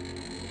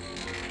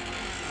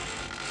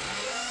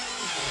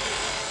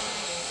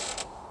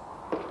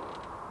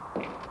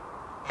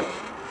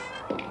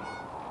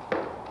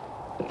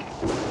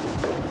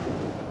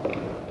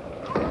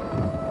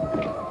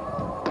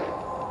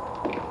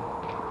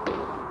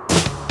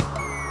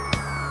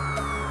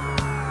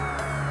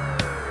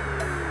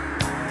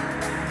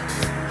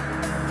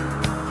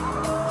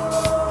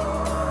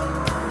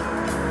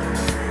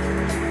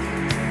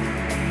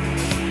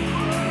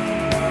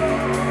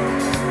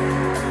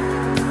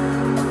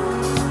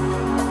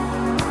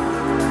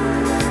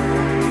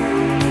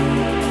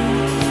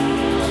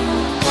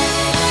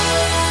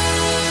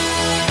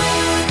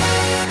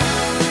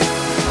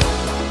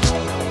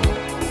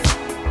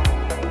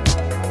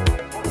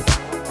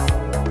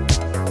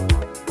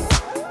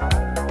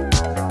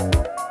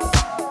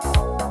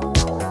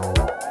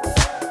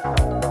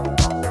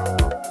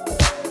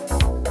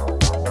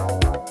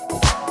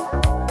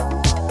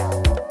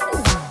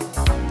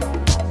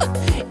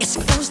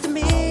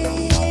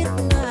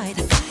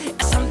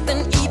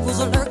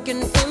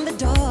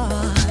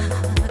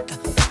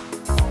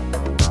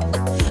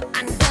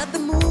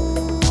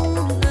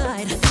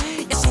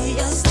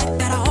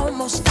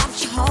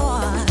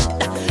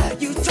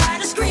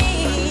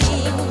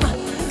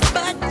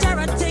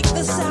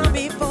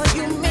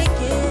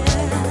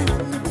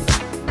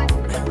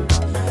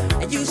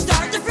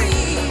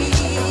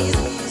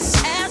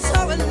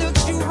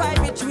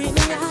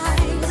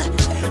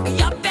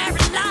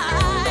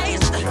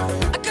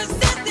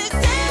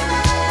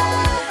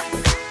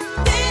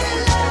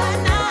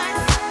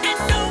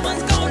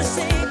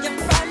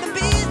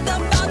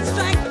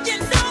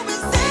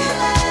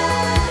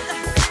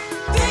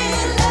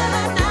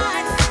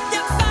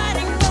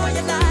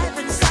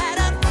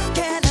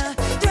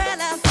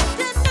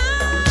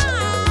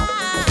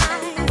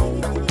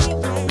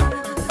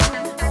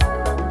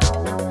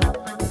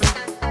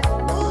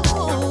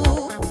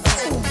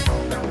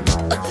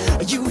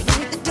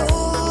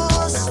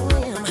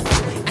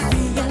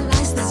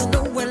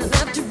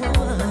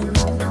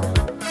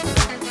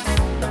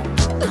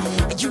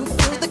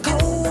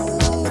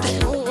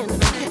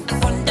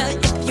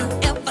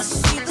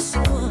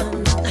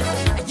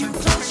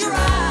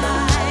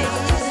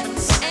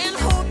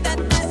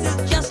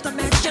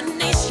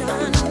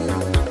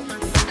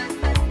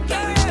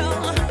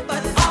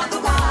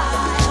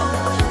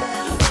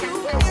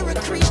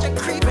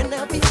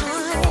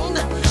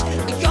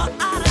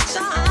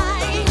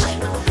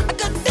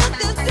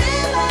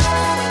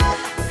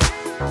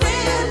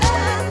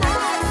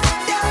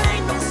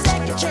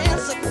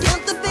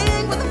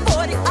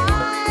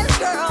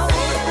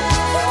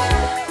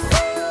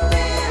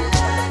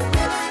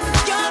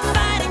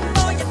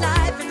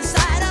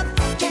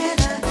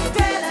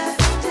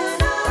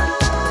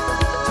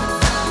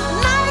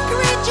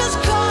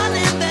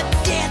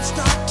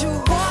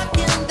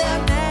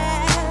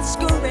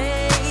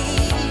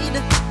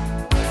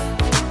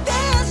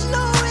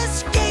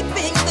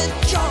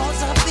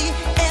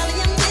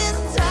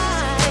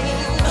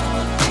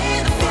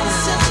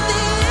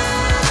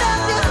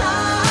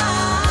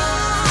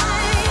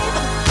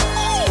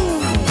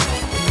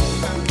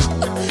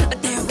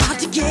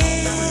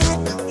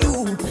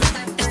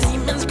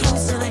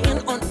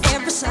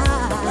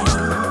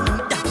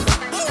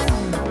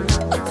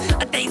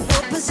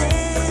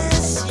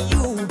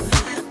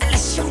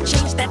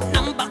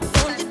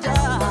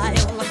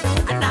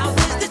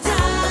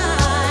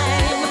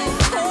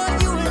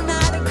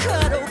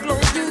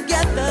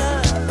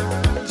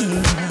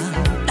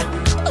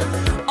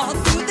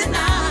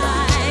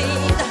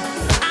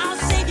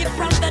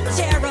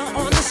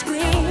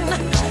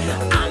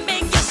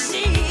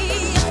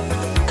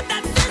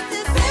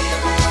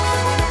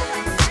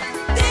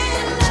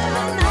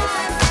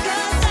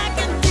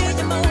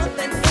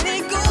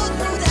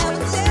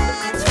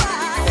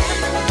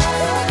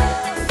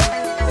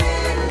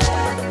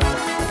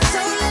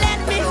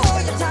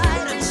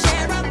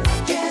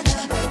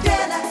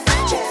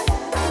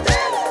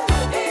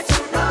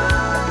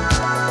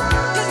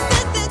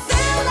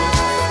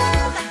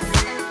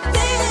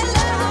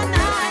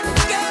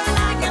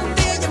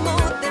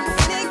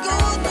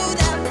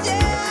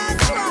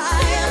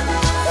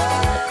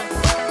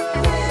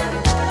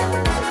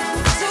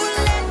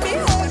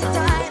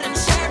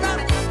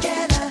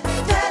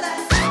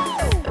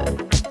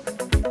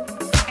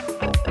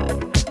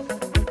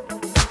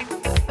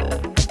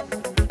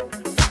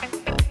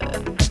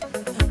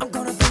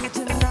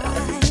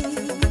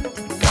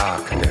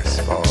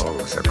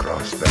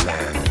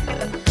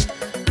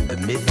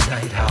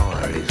 midnight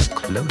hour is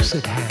close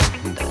at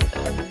hand.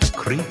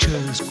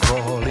 Creatures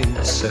crawl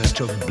in search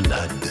of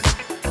blood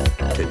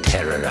to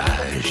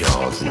terrorize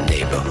your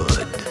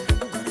neighborhood.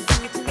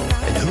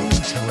 And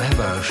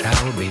whosoever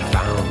shall be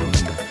found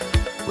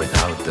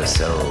without the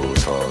soul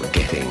for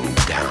getting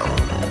down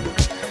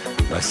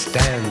must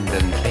stand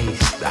and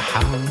face the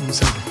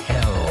hounds of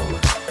hell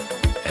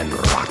and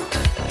rot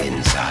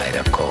inside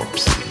a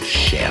corpse's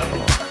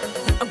shell.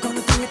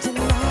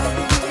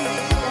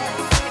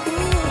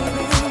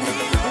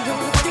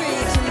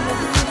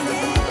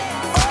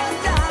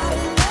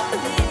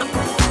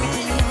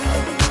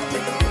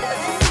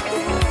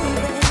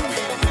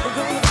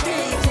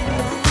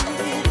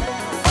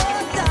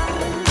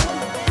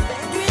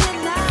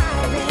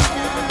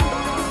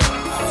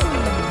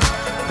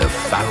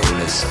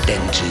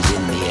 Stench is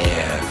in the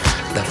air,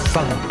 the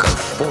funk of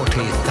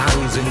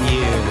 40,000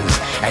 years,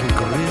 and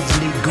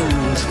grisly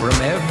ghouls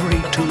from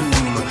every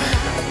tomb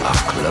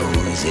are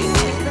closing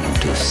in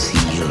to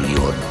seal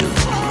your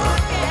doom.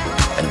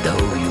 And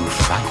though you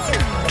fight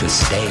to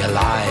stay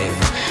alive,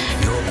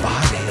 your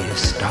body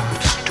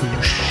starts to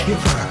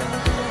shiver,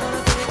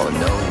 for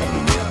no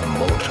mere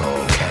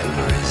mortal can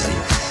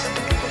resist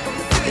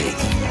the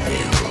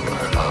evil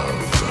of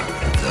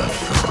the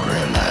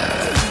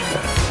thriller.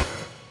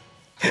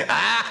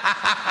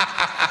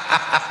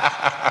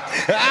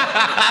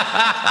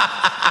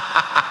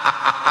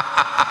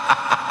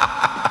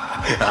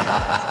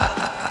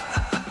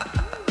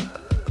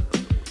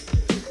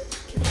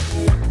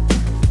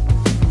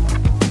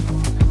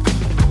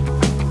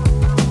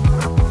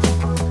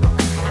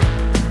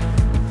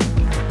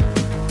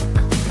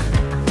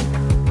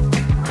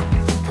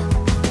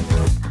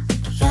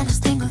 Ganas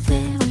tengo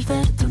de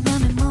volverte una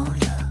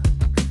memoria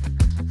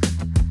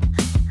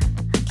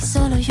que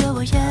solo yo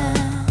voy a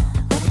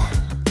guardar.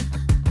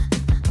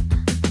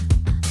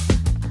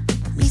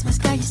 Mismas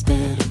calles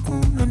pero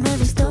una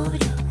nueva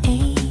historia,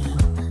 ey.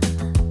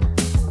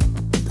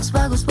 Los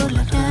vagos por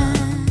la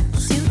gran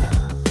ciudad.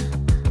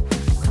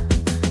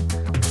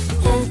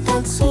 El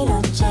taxi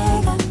no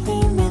llega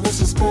y me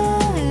desespero.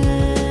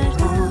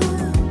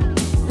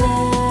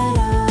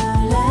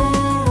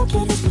 Lero,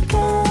 quieres mi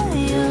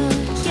callo.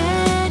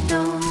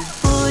 Quiero,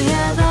 voy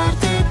a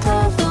darte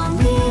todo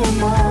mi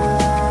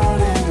amor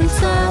en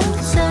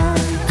salsa.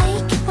 Hay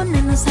que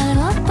ponernos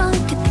algo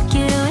que te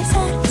quiero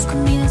besar,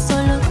 escondida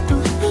solo tú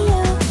y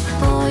yo.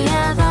 Voy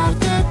a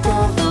darte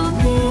todo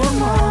mi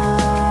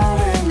amor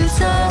en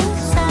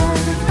salsa.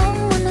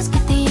 Vámonos que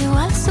te llevo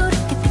al sur,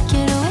 que te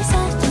quiero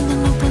besar donde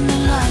no prende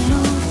la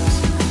luz.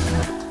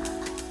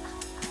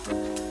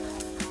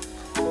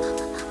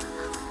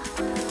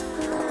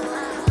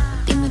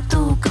 Dime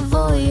tú qué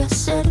voy a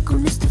hacer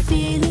con este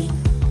feeling.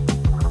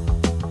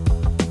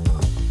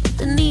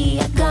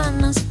 Tenía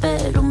ganas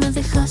pero me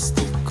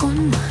dejaste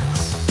con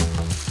más.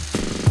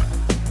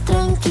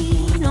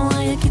 Tranqui, no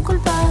hay a quien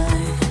culpar.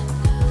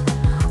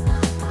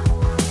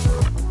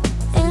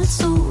 El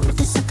sur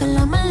te saca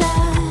la maldad.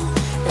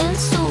 El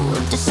sur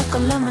te saca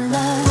la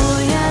maldad.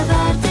 Voy a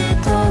darte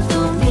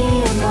todo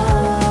mi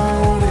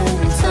amor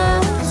en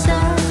salsa.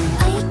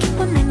 Hay que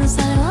ponernos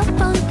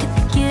algo que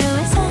te quiero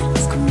besar,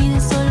 escondida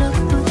solo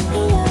tú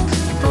y yo.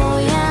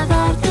 Voy a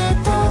darte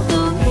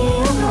todo mi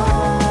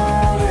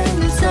amor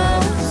en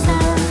salsa.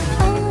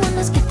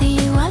 Vámonos que te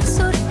llevo al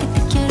sur, que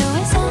te quiero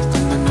besar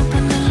donde no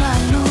prende la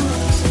luz.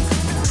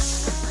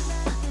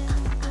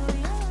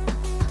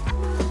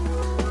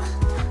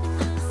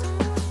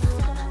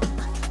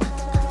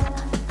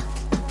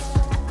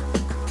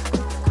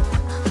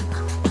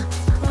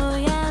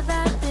 Voy a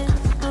darte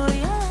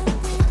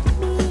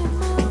mi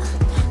amor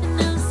en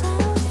el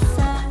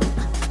salsa.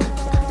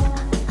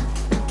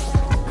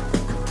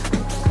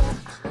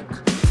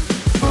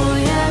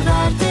 Voy a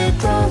darte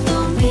todo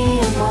mi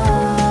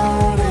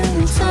amor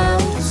en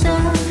salsa.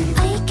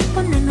 Hay que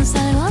ponernos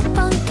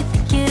algo que te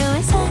quiero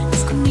besar,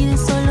 escondida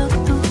solo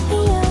tú y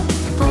yo.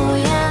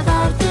 Voy a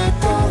darte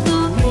todo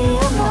mi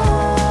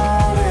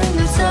amor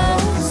en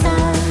salsa.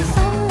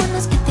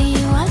 Vámonos que te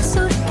llevo al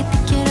sur, que te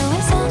quiero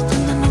besar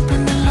donde no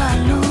prende la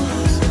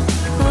luz.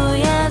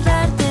 Voy a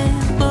darte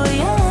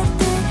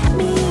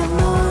mi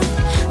amor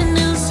en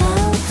el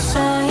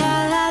salsa. Voy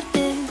a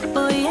dártelo.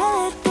 Voy a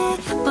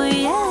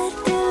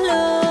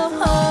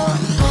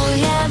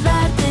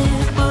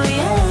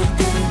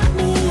darte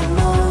mi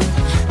amor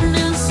en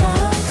el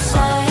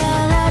salsa. Voy a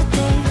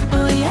dártelo.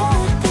 Voy a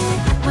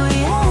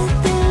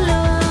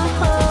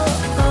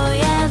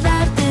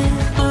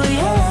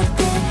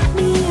darte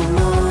mi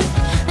amor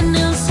en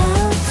el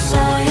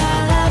salsa. Voy a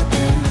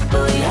dártelo.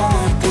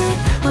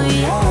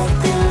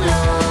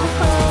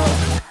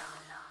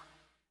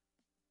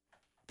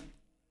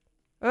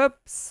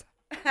 Oops.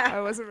 I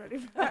wasn't ready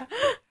for that.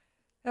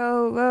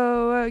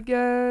 Hello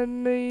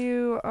again.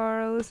 You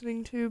are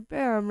listening to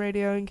BAM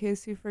Radio in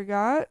case you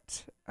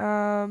forgot.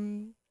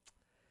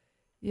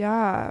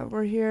 Yeah,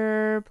 we're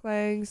here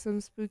playing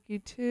some spooky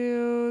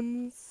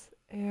tunes,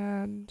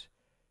 and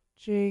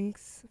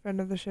Jinx, friend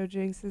of the show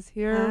Jinx, is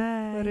here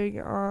Hi.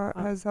 putting on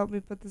Oh. has helped me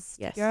put this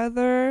Yes.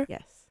 together.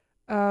 Yes.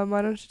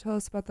 Why don't you tell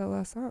us about that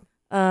last song?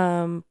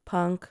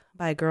 Punk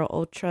by Girl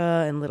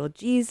Ultra and Little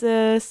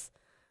Jesus.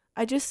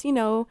 I just,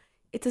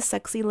 it's a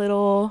sexy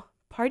little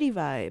party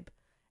vibe.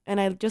 And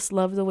I just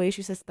love the way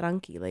she says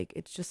tranqui. Like,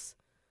 it's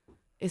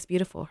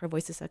beautiful. Her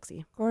voice is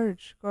sexy.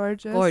 Gorgeous.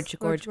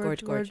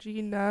 Gorgina.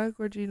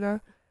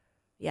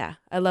 Yeah,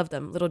 I love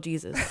them. Little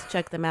Jesus.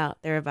 Check them out.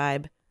 They're a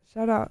vibe.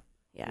 Shout out.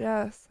 Yeah.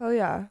 Yes, hell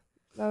yeah.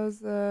 That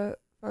was a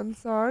fun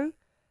song.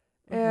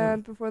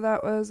 And before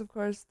that was, of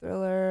course,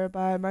 Thriller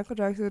by Michael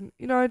Jackson.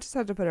 I just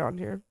had to put it on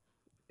here.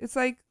 It's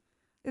like,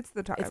 it's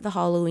the time. It's the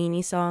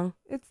Halloweeny song.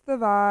 It's the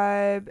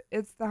vibe.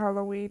 It's the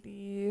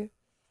Halloweeny.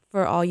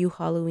 For all you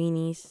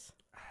Halloweenies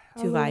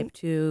to vibe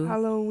to.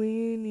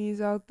 Halloweenies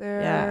out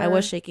there. Yeah, I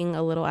was shaking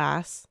a little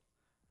ass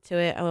to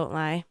it. I won't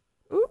lie.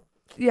 Ooh.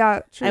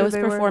 Yeah, true. I was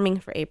performing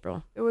for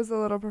April. It was a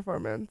little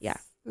performance. Yeah.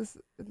 This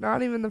is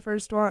not even the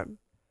first one.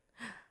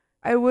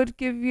 I would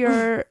give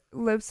your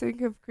lip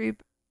sync of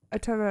Creep a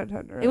 10 out of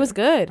 10. Right? It was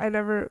good.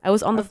 I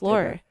was on the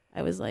floor.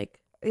 I was like,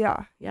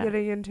 yeah,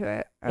 getting into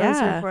it. I was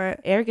here for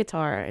it. Air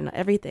guitar and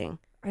everything.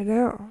 I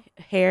know.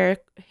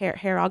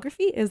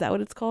 Hairography? Is that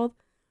what it's called?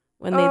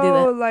 When they do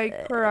that? Oh,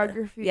 like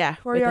choreography. Yeah.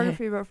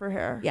 Choreography, but for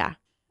hair. Yeah.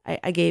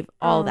 I gave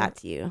all that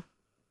to you.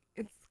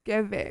 It's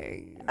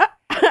giving.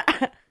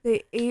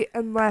 They ate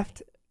and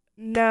left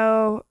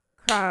no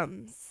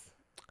crumbs.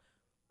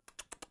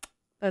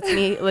 That's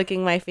me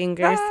licking my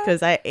fingers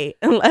because I ate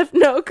and left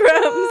no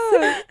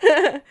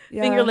crumbs.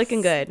 Finger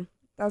licking good.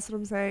 That's what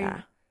I'm saying.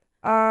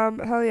 Yeah.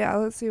 Hell yeah.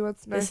 Let's see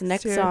what's next. This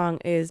next song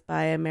is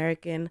by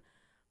American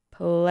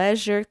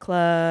Pleasure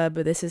Club.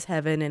 This is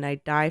Heaven, and I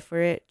die for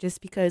it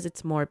just because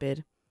it's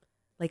morbid,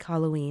 like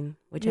Halloween,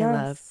 which I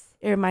love.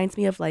 It reminds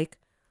me of like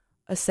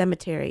a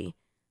cemetery,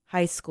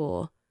 high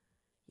school.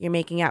 You're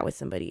making out with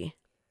somebody.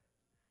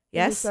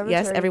 Yes,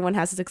 everyone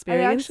has this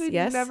experience. I actually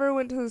never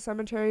went to the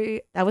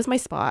cemetery. That was my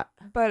spot.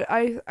 But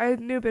I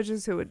knew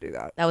bitches who would do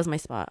that. That was my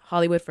spot.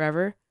 Hollywood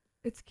Forever.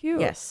 It's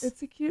cute. Yes.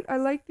 It's I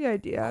like the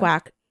idea.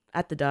 Quack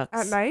at the Ducks.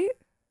 At night?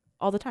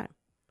 All the time.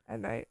 At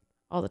night.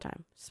 All the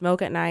time.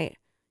 Smoke at night.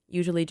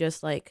 Usually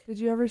just like... Did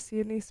you ever see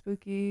any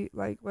spooky,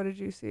 like, what did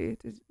you see?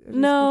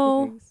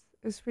 No.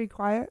 It was pretty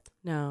quiet?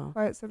 No.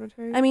 Quiet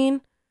cemetery? I mean,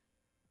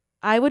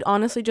 I would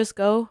honestly just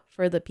go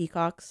for the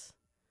peacocks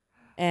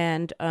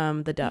and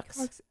the ducks.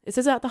 Peacocks. It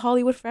says at the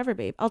Hollywood Forever,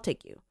 babe. I'll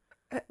take you.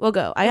 We'll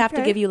go. I have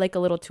to give you like a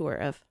little tour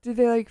of Do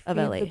they like feed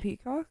LA. the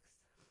peacocks?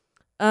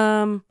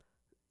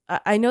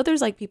 I know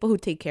there's like people who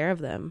take care of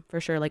them for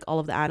sure, like all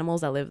of the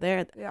animals that live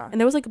there. Yeah. And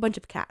there was like a bunch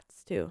of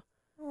cats too.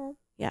 Oh.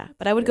 Yeah,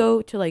 but I would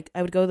go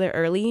there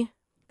early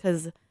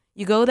because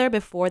you go there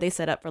before they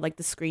set up for like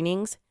the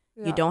screenings.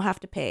 Yeah. You don't have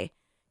to pay.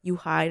 You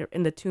hide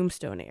in the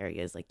tombstone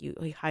areas, like you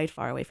hide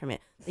far away from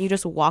it. Then you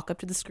just walk up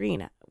to the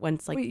screen when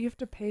it's like. Wait, you have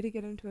to pay to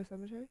get into a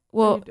cemetery?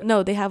 Well,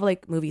 no, they have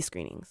like movie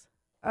screenings.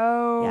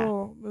 Oh,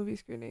 yeah. Movie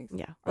screenings.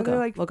 Yeah, are there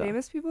like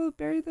famous people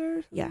buried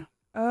there? Yeah.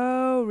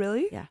 Oh,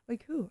 really? Yeah.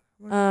 Like who?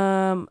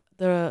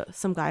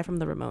 Some guy from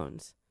the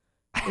Ramones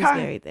is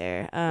buried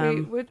there.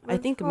 Wait, I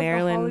think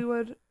Maryland.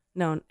 Hollywood.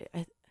 No,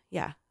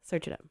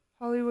 search it up.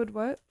 Hollywood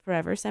what?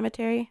 Forever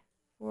Cemetery.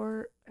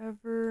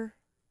 Forever.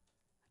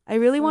 I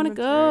really want to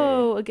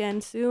go again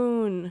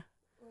soon.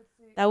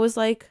 That was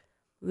like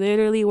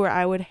literally where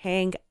I would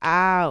hang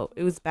out.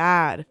 It was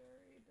bad.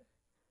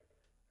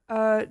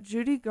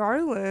 Judy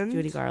Garland.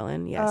 Judy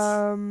Garland, yes.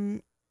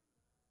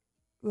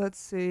 Let's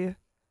see.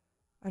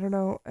 I don't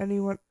know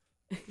anyone.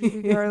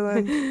 Judy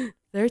Garland.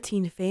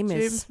 13 famous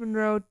James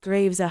Monroe.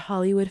 graves at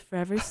Hollywood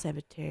Forever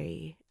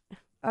Cemetery.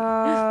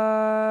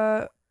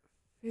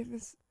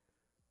 Famous.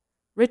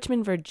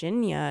 Richmond,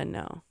 Virginia.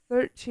 No.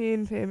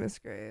 13 famous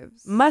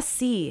graves. Must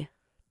see.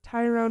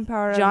 Tyrone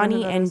Power.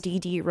 Johnny and Dee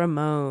Dee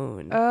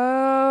Ramone.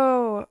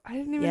 Oh, I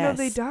didn't even know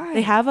they died.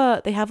 They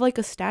have like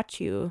a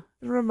statue.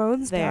 The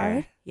Ramones there.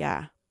 Died.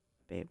 Yeah,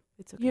 babe,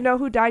 it's okay. You know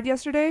who died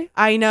yesterday?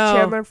 I know.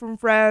 Chandler from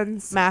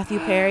Friends. Matthew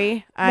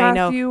Perry. I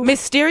know.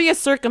 Mysterious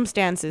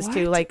circumstances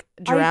too, like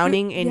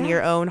drowning in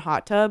your own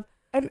hot tub.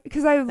 And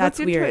because I looked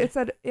into weird. it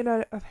said in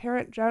an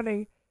apparent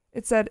drowning.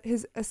 It said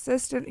his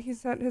assistant. He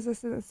sent his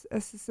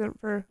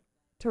assistant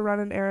to run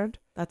an errand.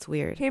 That's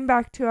weird. Came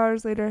back 2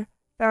 hours later,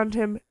 found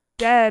him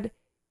dead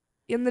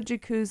in the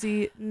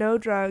jacuzzi. No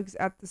drugs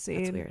at the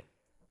scene. That's weird.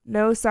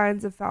 No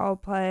signs of foul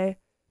play.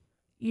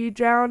 You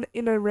drown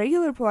in a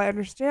regular pool, I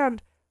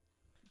understand.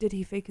 Did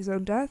he fake his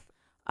own death?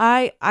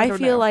 I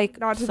feel know. like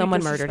Not to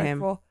someone be murdered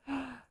him.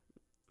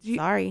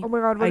 Sorry. Oh my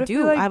God. What I if do.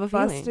 They, like, I have a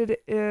busted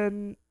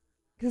in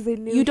because they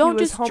knew you don't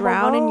he was just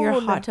drown alone. in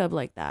your hot tub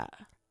like that.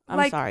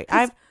 I'm sorry.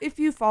 If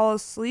you fall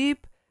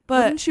asleep,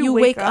 but you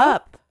wake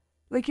up.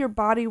 Like your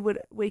body would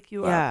wake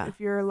you up if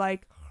you're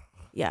like.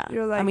 Yeah.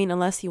 You're like. I mean,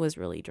 unless he was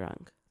really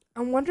drunk.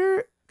 I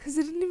wonder because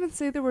they didn't even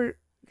say there were.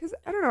 Because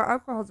I don't know,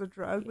 alcohol's a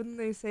drug. Wouldn't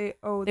they say?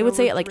 Oh, they would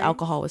say it like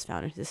alcohol was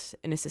found in his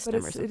system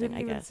or something. It didn't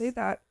even say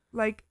that.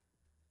 Like,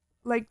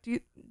 do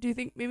you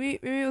think maybe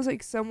it was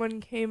like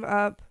someone came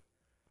up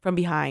from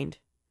behind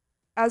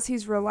as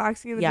he's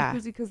relaxing in the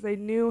jacuzzi because they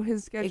knew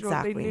his schedule.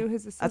 Exactly. They knew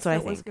his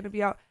assistant was going to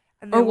be out.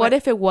 Or what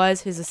if it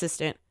was his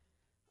assistant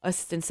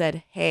assistant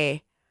said,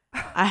 "Hey,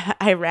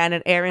 I ran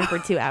an errand for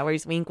 2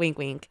 hours. Wink, wink,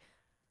 wink."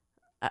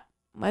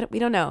 We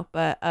don't know,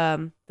 but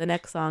the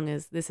next song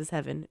is "This Is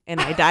Heaven," and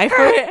I die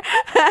for it.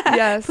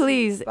 Yes,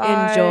 Please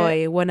by-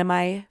 enjoy one of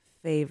my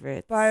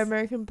favorites by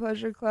American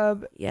Pleasure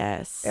Club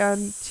Yes,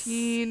 and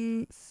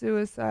Teen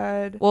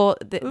Suicide. Well,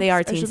 they Oops, are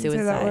I teen shouldn't say that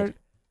suicide. word.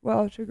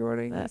 Well, trigger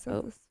warning. I But,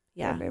 said this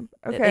Yeah, name.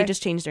 They Okay.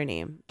 just changed their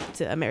name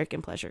to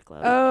American Pleasure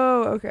Club.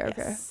 Oh, okay, okay.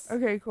 Yes.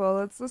 Okay, cool.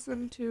 Let's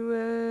listen to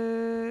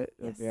it.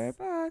 We'll be Yes. right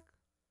back.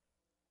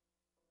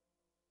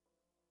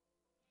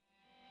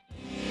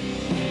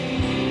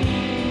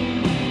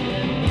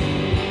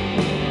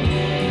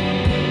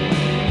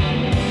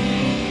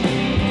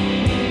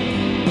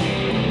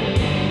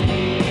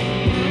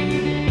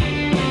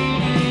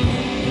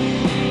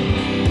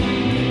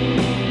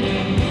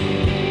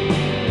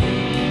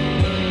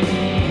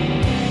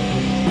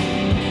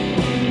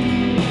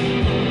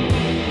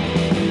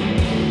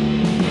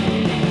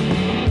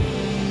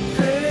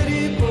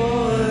 Pretty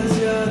boys,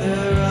 yeah,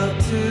 they're up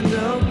to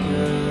no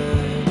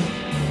good.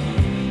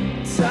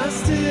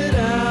 Tossed it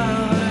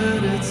out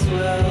and it's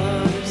well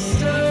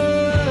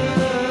understood.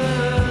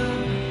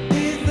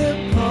 Beat the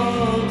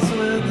palms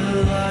when the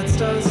light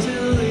starts to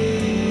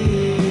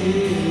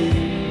leave.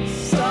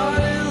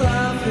 Started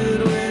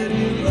laughing when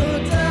you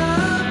looked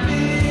at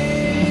me.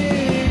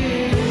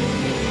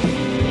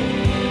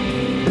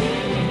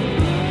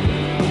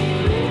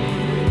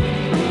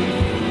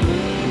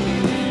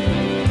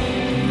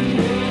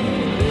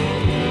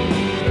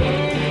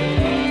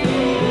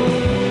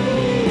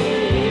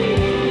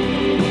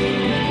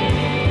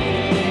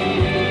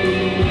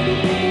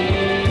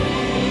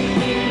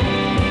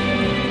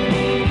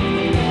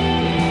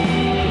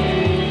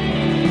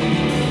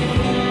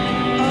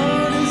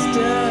 Art is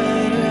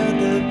dead and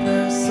the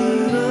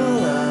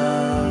personal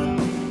out.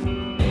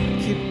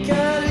 Keep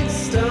getting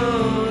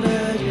stoned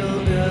and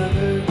you'll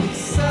never be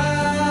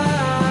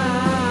sad.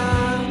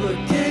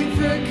 Looking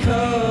for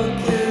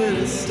coke in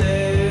a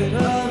state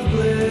of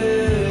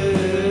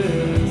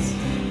bliss.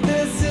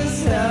 This is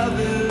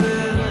heaven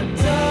and I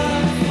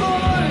die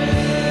for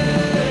it.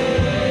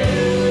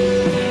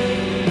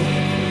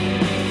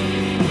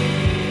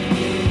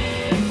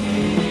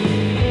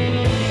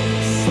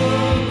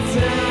 Slow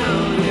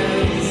down, yeah,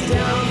 he's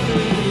down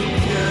for the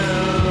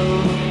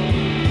count.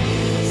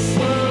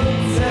 Slow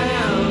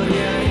down,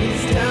 yeah,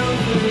 he's down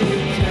for the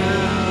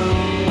count.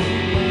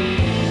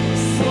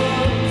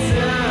 Slow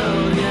down,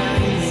 yeah,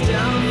 he's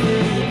down for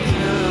the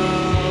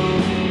count.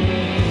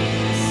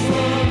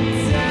 Slow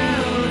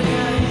down,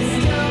 yeah, he's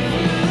down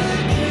for the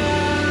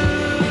count.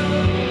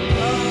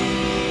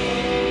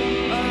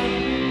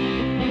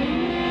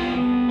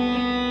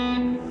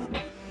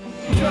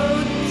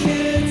 Drunk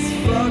kids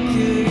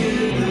fucking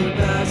in the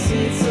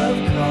backseats of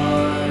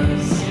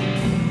cars.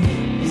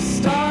 You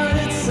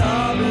started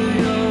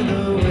sobbing on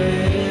the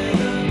way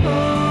to the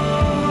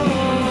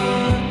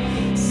bar.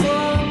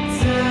 Slow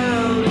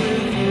down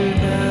with your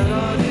head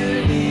on your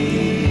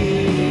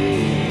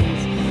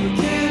knees. Look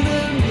in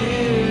the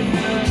mirror,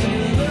 now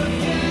you're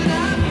looking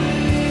at me.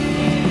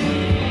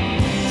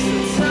 So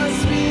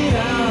test me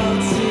out,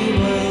 see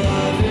what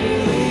love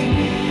really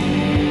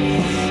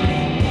means.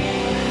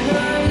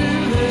 Heard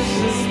you're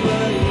vicious,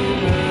 but you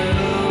heard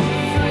I'm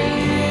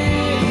free.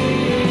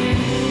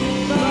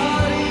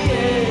 Body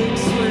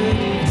aches when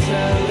you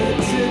tell it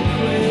to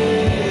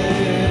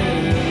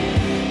quit.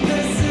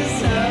 This is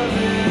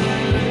heaven,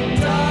 and I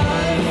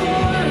die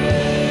for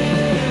it.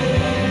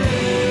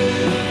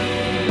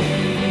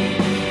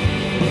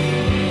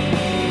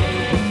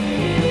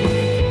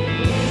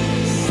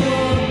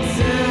 Slow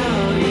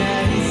down,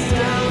 yeah, he's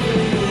down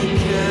for the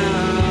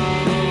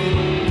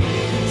count.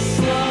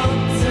 Slow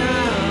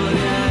down,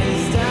 yeah,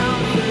 he's down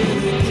for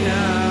the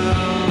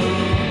count.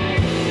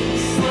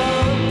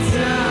 Slow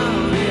down,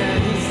 yeah,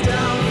 he's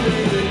down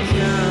for the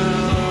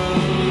count.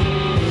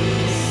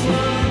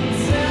 Slow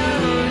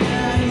down,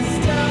 yeah, he's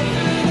down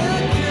for the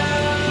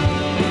count.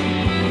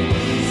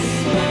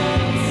 Slow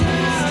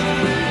down,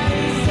 yeah,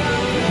 he's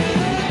down for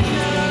the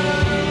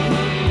count.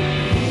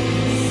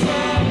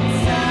 Slow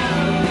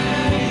down,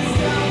 yeah, he's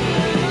down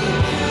for the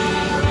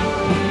count.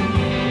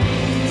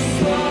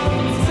 Slow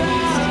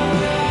down,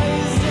 yeah,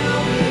 he's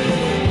down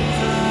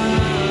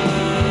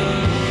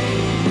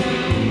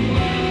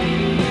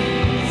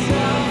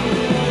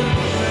for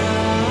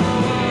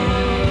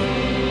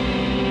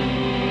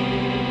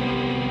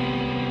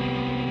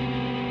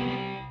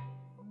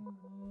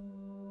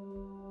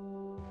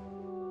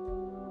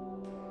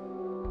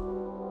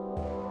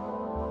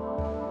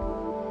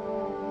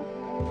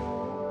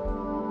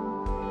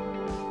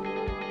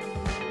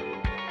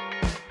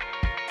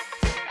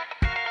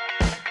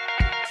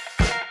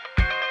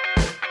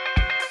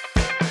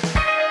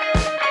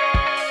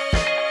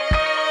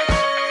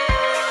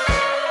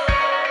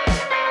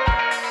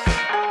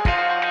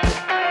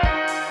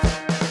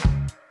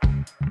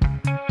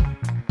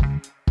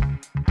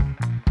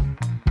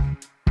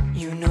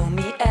You know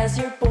me as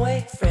your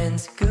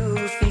boyfriend's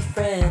goofy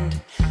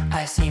friend.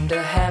 I seem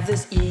to have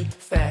this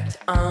effect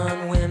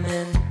on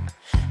women,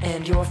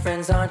 and your friend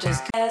friends aren't as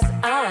good as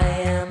I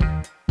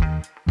am.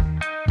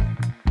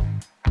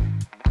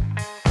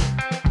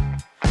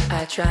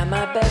 I try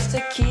my best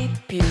to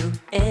keep you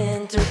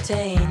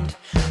entertained,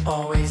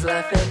 always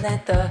laughing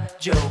at the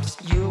jokes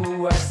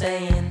you are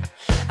saying.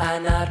 I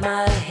nod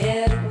my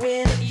head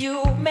when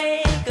you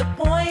make a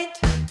point.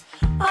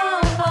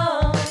 Oh,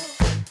 oh.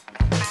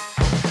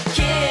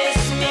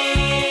 Kiss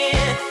me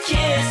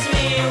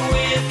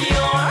with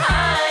your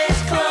eyes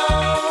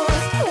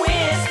closed.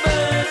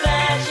 Whisper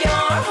that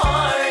your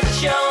heart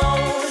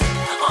shows.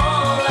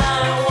 All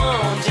I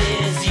want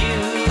is you,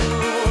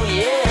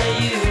 yeah,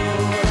 you.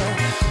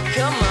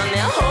 Come on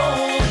now,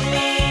 hold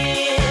me,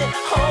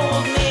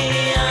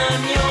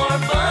 I'm your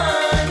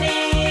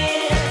bunny.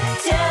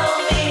 Tell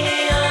me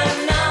I'm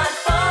not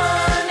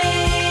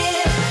funny.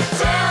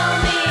 Tell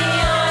me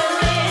I'm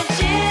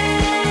legit.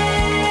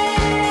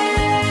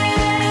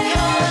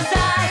 'Cause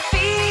I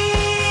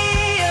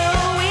feel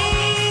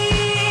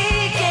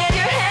weak and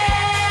your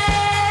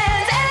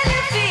hands and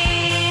your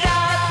feet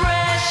are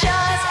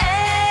precious,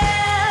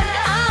 and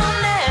I'll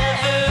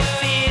never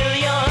feel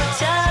your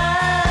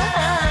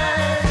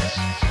touch.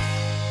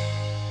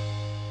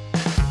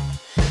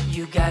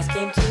 You guys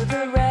came to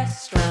the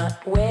restaurant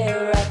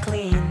where I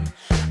clean.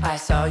 I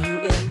saw you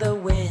in the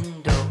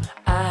window,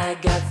 I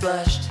got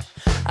flushed.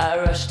 I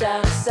rushed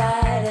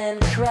outside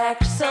and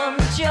cracked some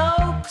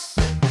jokes.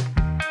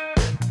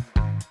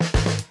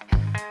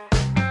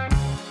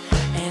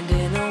 And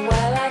in a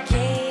while I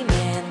came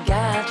and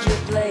got your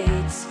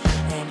plates,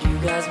 and you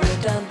guys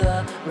went on the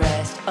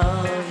rest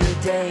of your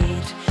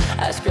date.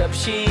 I scrubbed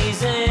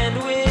cheese and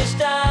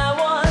wished I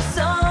was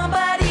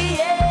somebody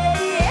else.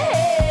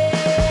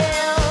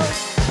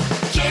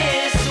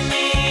 Kiss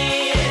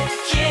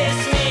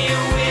me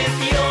with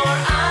your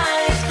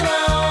eyes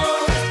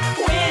closed.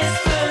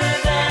 Whisper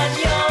that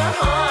your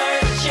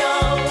heart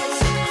shows.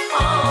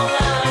 All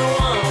I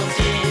want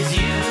is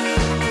you,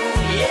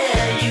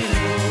 yeah, you.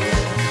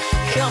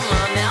 Come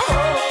on now,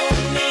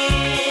 hold me,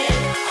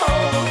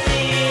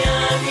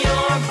 I'm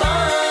your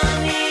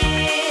bunny.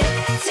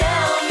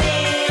 Tell me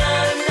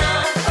I'm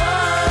not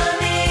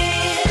funny.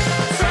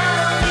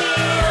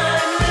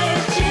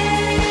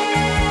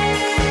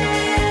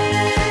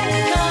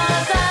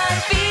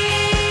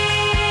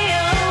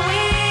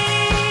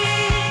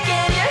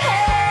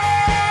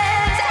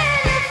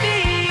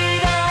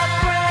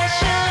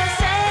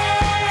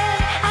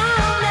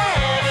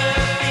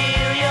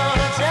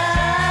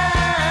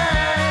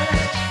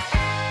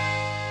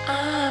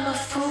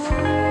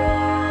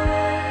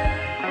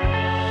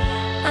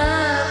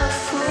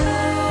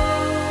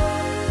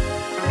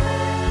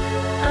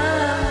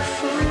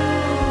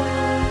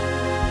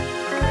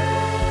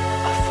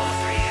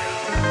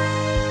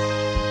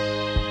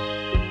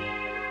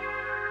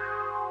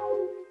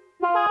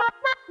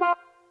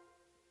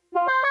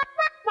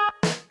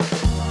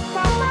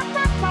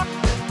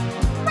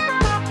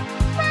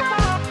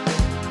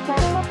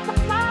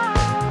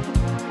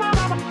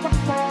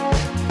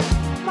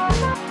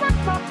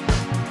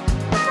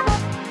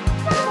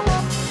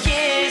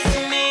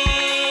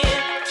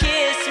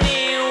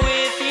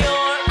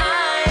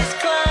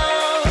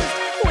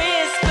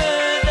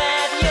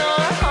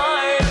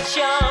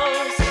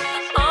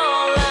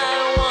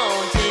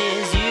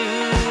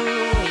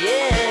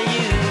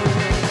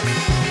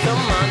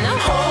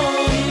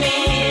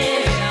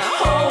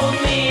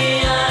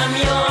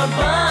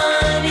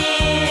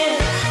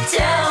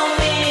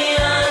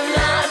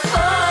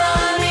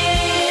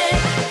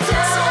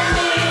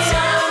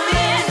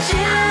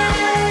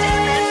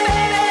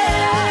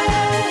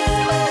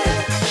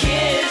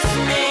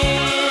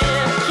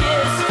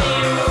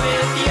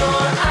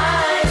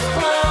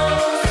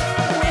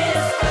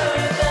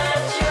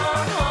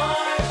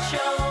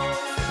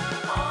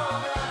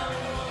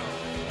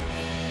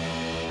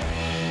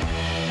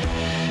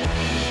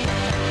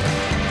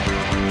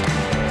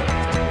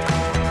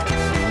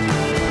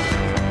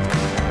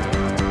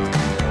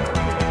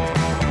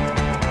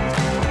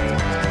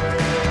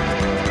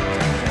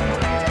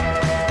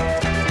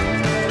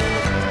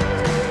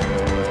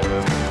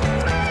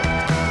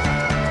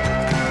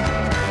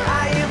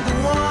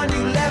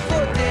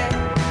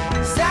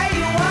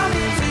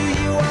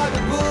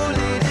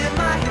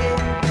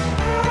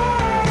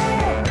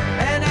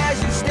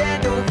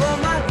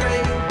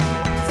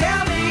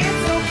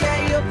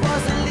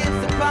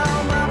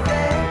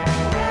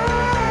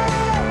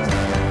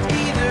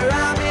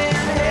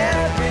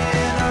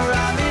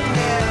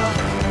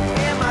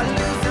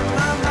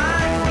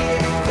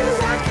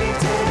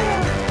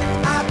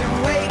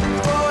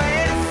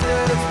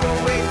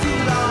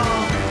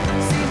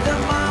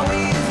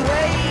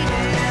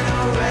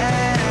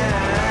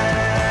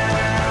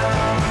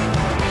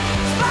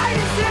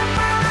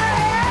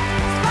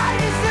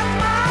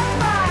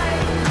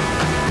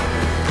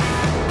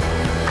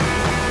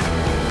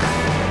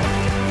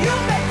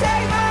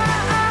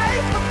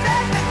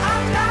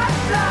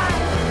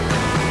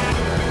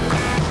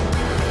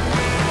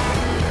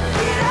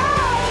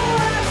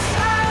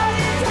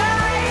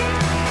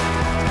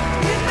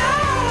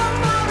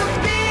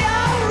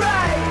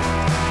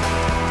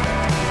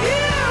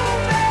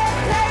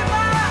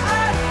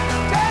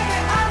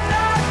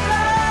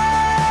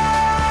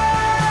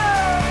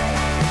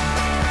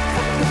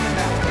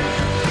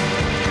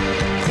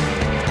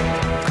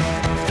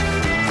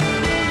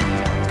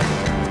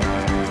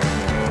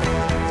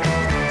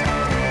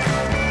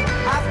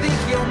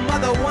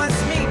 mother wants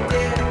me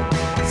dead.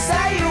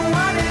 Say you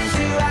wanted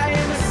to, I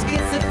am a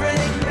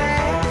schizophrenic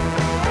man.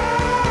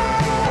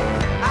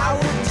 I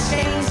would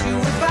change you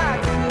if I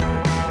could.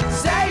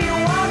 Say you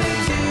wanted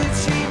to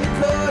treat me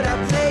cold, I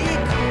play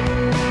it cool.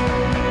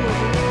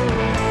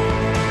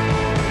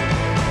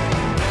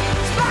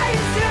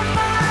 Spiders in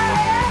my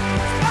head,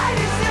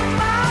 spiders in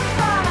my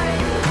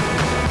mind.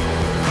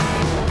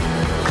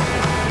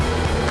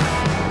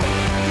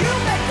 You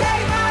may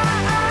take my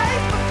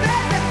eyes, but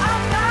bet that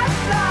I'm not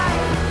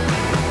blind.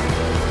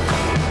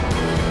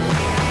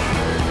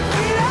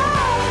 It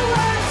all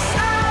works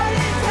out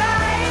in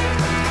time.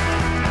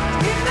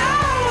 You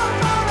know I'm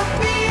gonna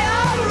be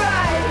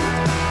alright.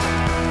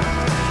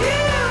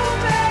 You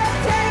may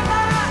take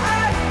my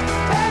eyes,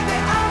 baby,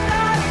 I'm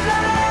not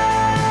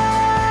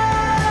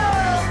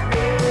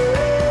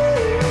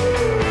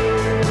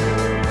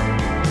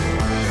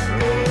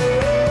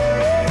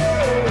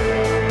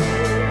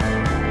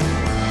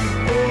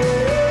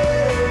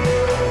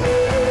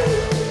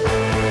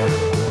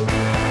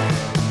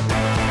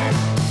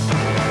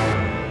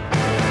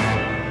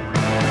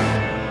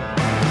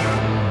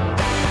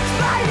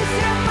Spiders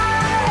in my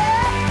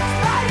head,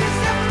 spiders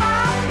in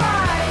my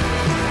mind.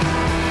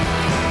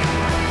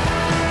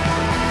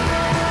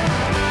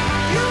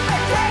 You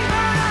may take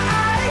my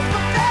eyes,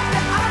 but baby,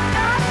 I'm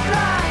not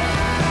blind.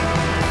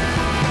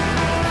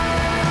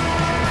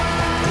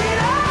 It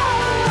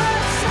all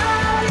works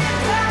out in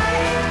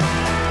time.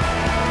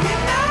 You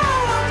know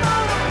I'm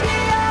gonna be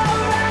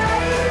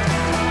alright.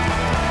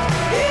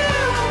 You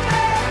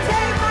may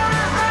take my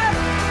eyes,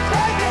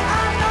 baby,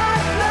 I'm not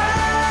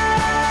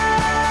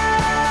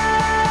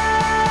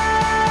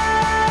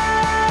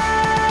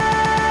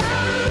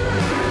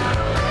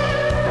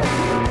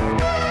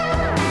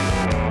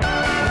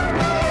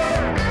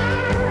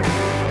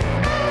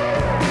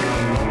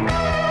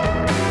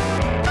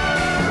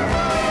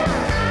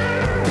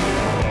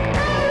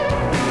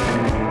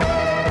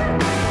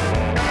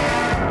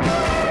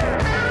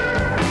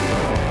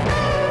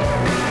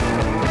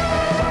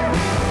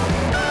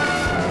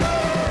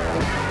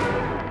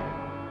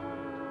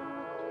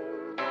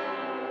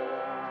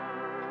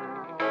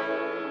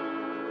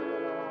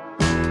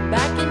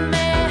Back in May,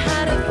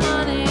 had a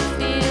funny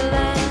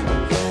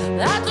feeling.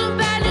 That's when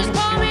Ben just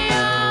called me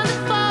on the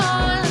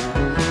phone.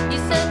 He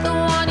said the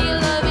one you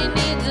love, he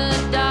needs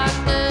a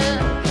doctor.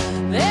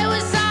 There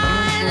were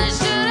signs I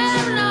should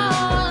have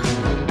known.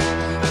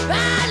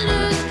 Bad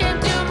news came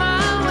to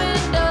my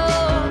window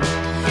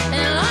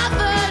and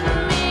offered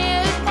me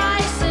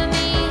advice, and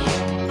he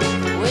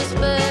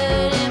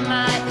whispered in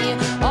my ear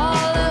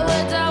all the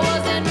words I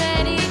wasn't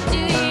ready to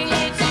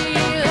hear. To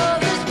you, oh,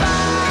 the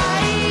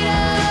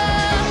spider.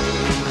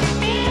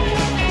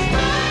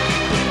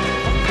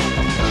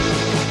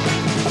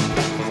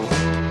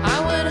 I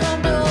went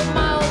home to hold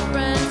my old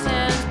friend's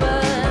hands,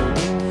 but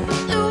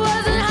there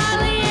wasn't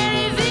hardly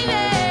anything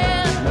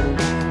there.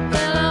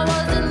 When I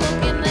wasn't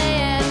looking, they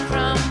had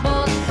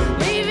crumbled,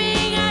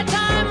 leaving our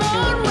time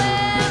on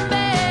wet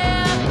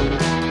bare.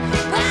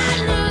 Bad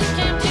news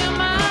came to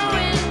my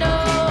window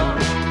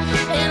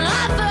and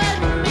offered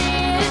me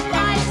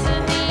advice,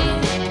 and he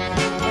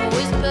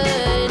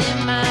whispered in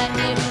my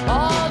ear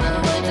all the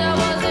words I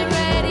wasn't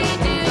ready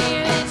to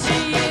hear. It's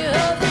you,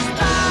 oh, the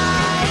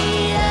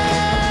spider.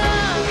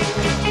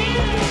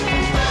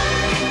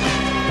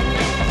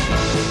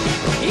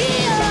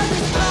 You're the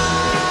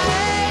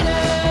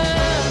spider.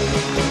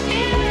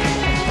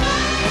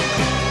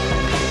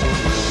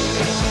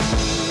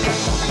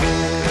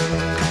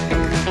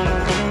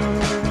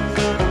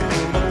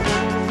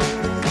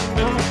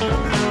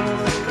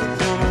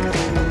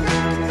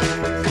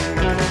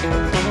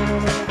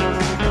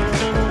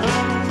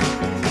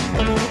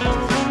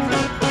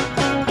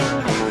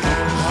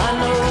 I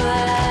know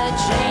that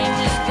change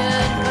is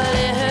good, but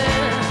it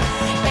hurts,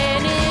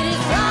 and it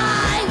is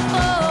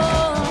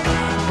frightful.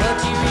 But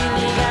you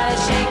really gotta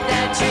shake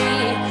that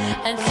tree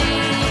and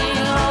see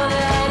all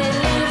that it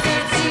leaves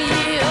it to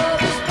you, oh,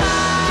 the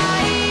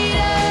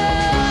spider.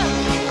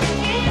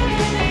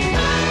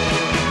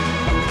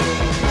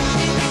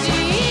 It's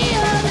you,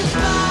 oh, the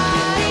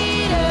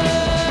spider.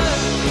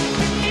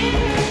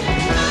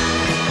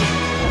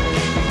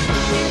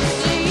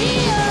 It's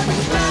you, oh,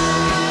 the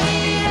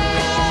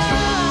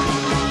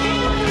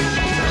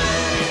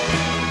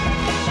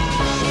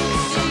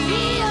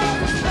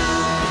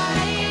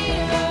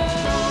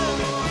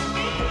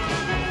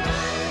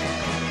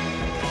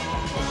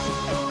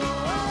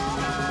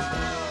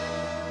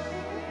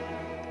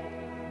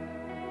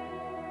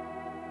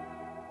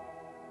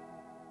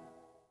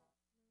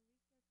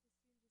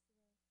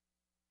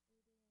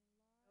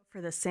For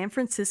the San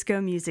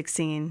Francisco music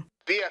scene.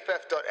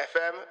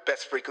 BFF.FM,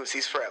 best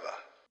frequencies forever.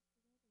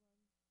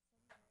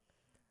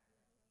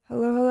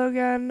 Hello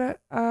again.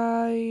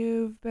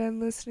 You've been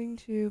listening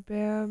to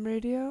BAM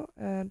Radio,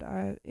 and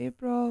I'm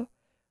April.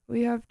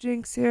 We have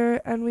Jinx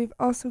here, and we've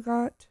also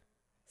got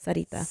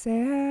Sarita.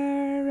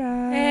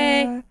 Sarah.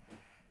 Hey.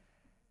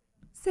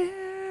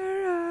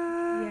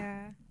 Sarah.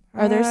 Yeah.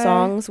 Are there Hi.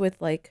 songs with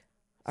like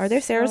Are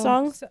there Sarah So-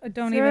 songs? so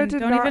don't Sarah even did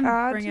don't not even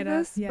add bring to it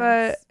this, up. Yes.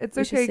 but it's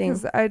We should okay sing.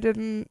 because I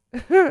didn't.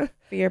 For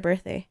your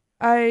birthday.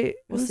 We'll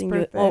We'll sing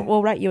birthday? you.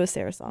 We'll write you a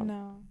Sarah song.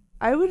 No.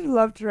 I would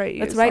love to write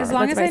you. Let's a write- song. As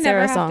long let's as I write never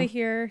Sarah have song. to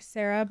hear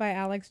Sarah by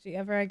Alex G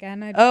ever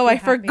again. I'd Oh, be I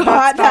happy.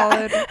 forgot. That's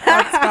valid.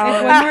 That's If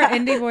valid. one more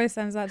indie voice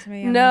sends that to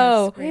me, I'm No,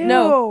 gonna scream.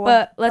 no. Ew.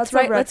 But That's a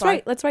red let's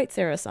flag. write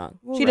Sarah's song.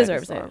 We'll She write a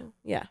deserves it. song.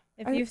 Yeah.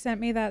 If I- you've sent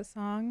me that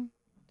song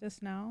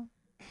just now,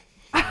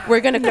 We're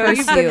gonna No, curse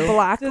you've been you. just know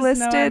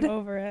blacklisted. I'm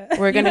over it.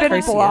 We're gonna You've been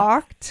curse you.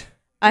 blocked.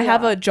 I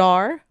have Yeah. a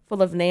jar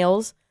full of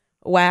nails,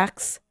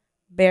 wax,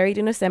 buried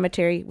in a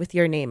cemetery with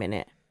your name in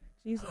it.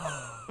 Jesus.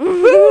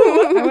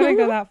 I wouldn't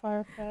go that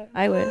far, but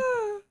I would.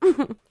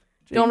 Jeez.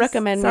 Don't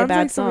recommend my Sounds bad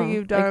like something song.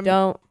 you've Like, done.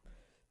 don't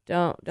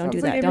Sounds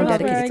do like that. Gabriel's Don't Gabriel's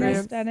dedicate it wearing to a me.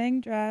 experience.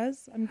 stunning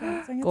dress. I'm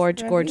guessing it's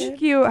Gorge, gorge. thrifted.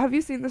 Cute. Have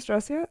you seen this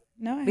dress yet?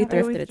 No, I We haven't.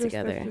 thrifted we it just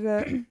together.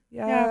 thrifted it.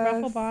 Yeah,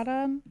 ruffle Yes.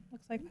 bottom.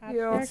 Looks like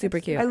patchwork. It's super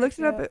cute. I looked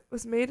it up. cute. It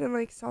was made in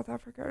like South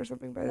Africa or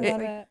something by I this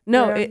love like it.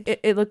 No, brand.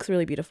 it looks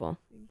really beautiful.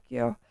 Thank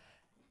you.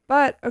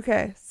 But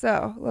okay,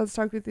 so let's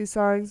talk with these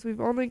songs.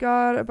 We've only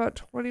got about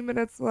 20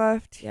 minutes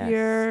left Yes.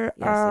 here.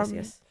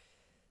 Yes.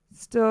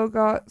 Still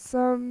got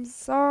some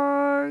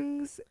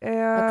songs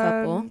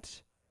and couple.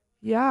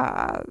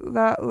 yeah,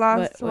 that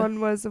last What- one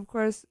was of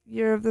course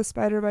Year of the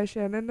Spider by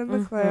Shannon and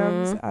the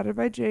Clams, Mhm. added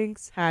by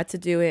Jinx. Had to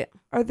do it.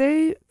 Are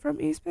they from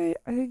East Bay?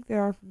 I think they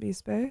are from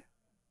East Bay.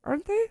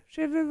 Aren't they?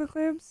 Shannon and the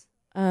Clams?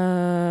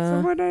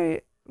 Someone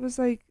I was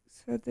like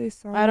said they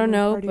saw I don't them at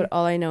a know, party. but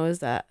all I know is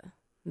that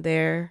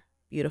they're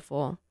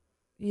beautiful,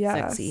 Yes,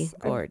 sexy,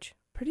 I'm gorge.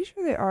 pretty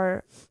sure they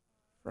are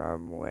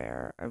from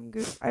where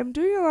I'm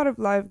doing a lot of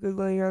live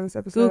googling on this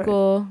episode.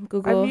 Google.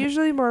 I'm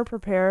usually more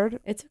prepared.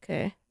 It's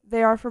okay.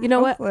 They are from You know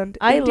what? Oakland.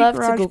 I Indie love to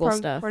garage Google punk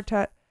stuff.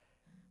 Quartet.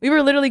 We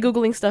were literally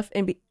Googling stuff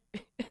and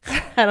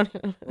I don't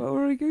know. What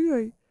were we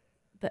googling?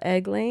 The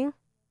egg laying.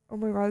 Oh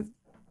my god.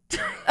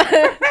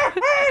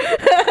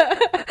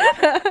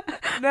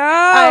 No,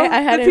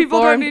 I had the people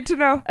don't informed- need to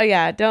know. Oh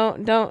yeah,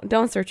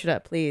 don't search it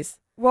up, please.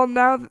 Well,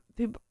 now the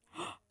people,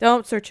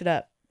 Don't search it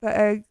up. the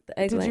egg. The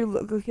egg Did laying. you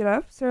look it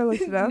up? Sarah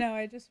looked it up. No,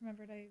 I just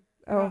remembered I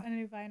Oh. got a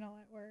new vinyl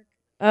at work.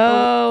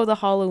 Oh, the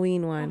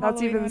Halloween one.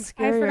 That's Halloween even one.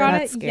 scarier. I forgot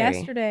That's it scary.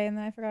 yesterday, and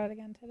then I forgot it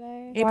again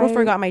today. April Why-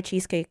 forgot my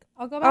cheesecake.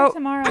 I'll go back Oh.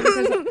 tomorrow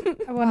because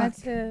I wanted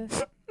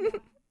to.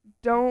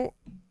 Don't.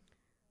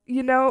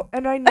 You know,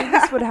 and I knew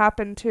this would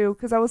happen too,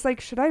 because I was like,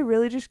 should I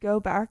really just go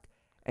back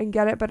and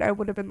get it? But I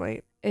would have been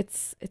late.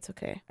 It's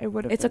okay. I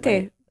would have. It's been okay.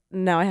 late.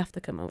 Now I have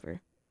to come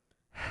over.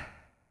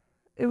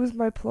 It was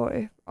my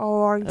ploy all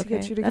along to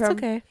get you to That's come.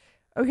 okay.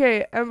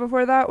 Okay, and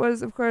before that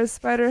was, of course,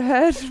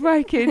 Spiderhead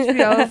by Cage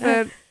the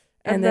Elephant.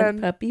 And then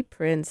Puppy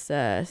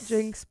Princess.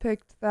 Jinx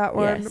picked that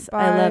one. Yes,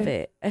 by I love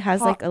it. It has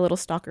Hot like a little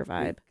stalker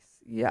vibe.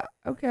 Yeah.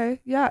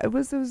 Okay. Yeah. It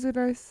was a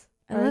nice.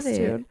 I love nice it.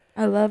 tune.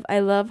 I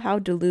love how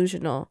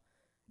delusional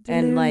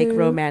and like Delulu.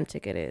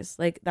 romantic it is.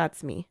 Like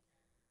that's me.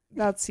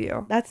 That's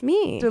you. That's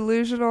me.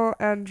 Delusional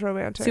and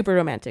romantic. Super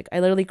romantic. I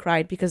literally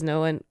cried because no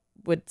one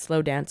would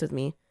slow dance with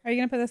me. Are you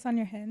gonna put this on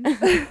your hinge?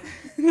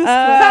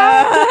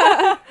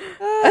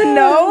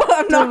 No,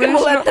 I'm not gonna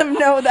Delusional. let them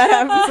know that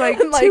I'm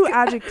It's like two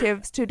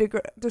adjectives to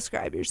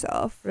describe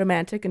yourself.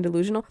 romantic and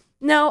delusional.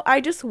 No,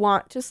 I just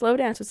want to slow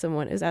dance with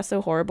someone. Is that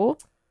so horrible?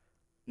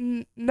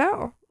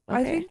 No,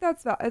 I Okay. think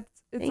that's it's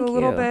Thank a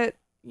little you. bit.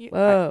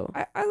 Whoa.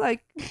 I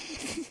like.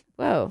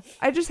 Whoa.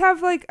 I just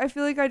have like I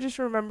feel like I just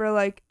remember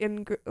like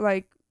in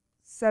like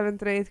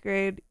 7th and 8th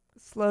grade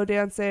slow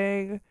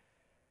dancing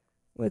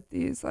with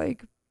these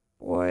like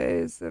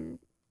boys and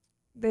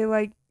they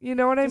like you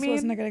know what I This mean?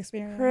 wasn't a good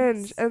experience.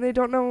 Cringe and they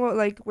don't know what,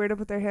 like where to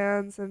put their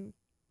hands and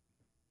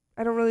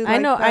I don't really. I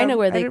like know them.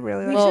 where I they. didn't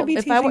really We like should be if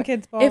teaching I were,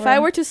 kids if I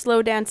ballroom. were to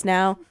slow dance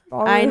now,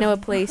 I know a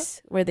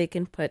place where they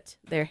can put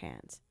their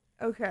hands.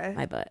 Okay.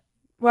 My butt.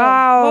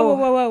 Wow. Whoa,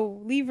 whoa, whoa,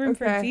 whoa! Leave room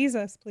for Okay.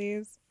 Jesus,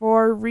 please.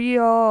 For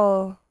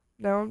real.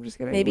 No, I'm just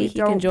kidding. Maybe We he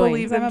don't can join.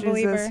 believe I'm in a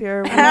believer. Jesus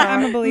here.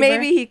 I'm a believer.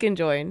 Maybe he can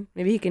join.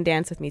 Maybe he can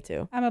dance with me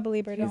too. I'm a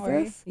believer. Don't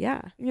worry. Jesus?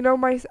 Yeah. You know,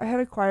 I had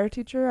a choir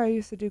teacher. I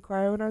used to do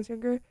choir when I was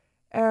younger,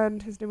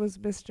 and his name was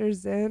Mr.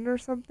 Zinn or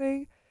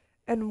something.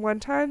 And one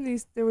time,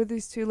 there were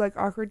these two like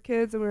awkward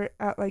kids, and we were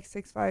at like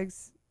Six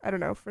Flags. I don't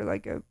know, for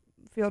like a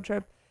field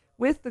trip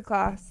with the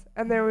class,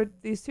 and there were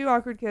these two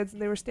awkward kids,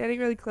 and they were standing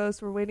really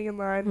close. We're waiting in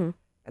line, Mhm.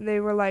 and they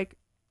were like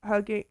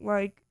hugging,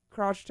 like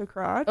crotch to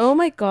crotch. Oh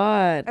my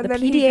god. And the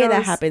then he PDA that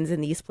goes- happens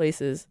in these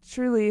places.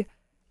 Truly.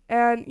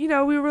 And, you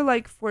know, we were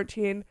like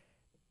 14.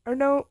 Or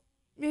no,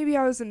 maybe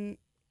I was in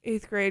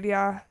 8th grade,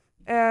 yeah.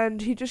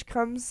 And he just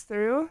comes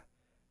through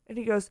and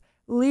he goes,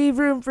 "Leave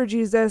room for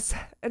Jesus."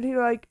 And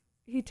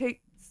he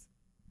takes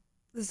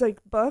this like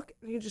book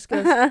and he just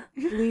goes,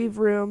 "Leave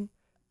room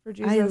for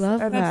Jesus." I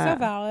love and That's that. so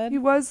valid. He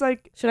was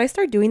like, Should I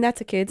start doing that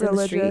to kids in the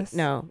Religious. street?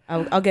 No,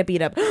 I'll get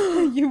beat up.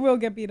 You will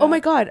get beat up. Oh my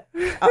god.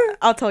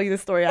 I'll tell you the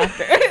story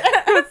after.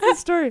 what's the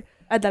story?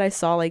 That I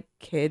saw like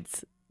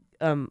kids,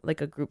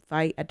 like a group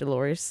fight at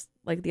Dolores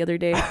like the other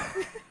day,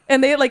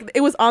 and they like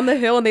it was on the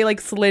hill and they like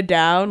slid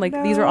down. Like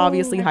these were No.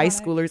 obviously high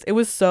Iconic. schoolers. It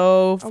was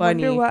so I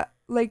funny. wonder what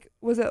Like,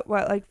 was it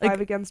what, like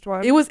 5 against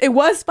 1? It was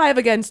 5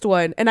 against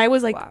 1, and I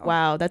was like, Wow.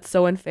 wow, that's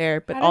so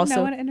unfair. But How did also,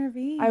 no one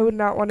intervene? I would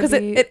not want to because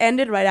be. it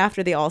ended right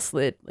after they all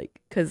slid, like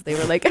because they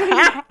were like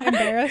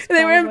Embarrassed.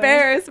 they were probably.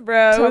 embarrassed,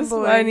 bro. It was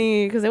Tumbling.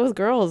 funny because it was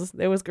girls.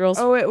 There was girls.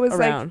 Oh, it was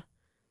around.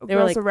 like They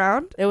were girls like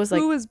around. It was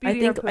like Who was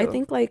beating up I who?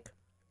 think like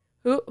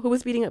who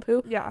was beating up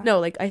who? Yeah. No,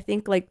 like I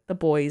think like the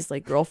boys,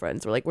 like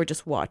girlfriends, were like we're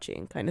just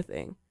watching kind of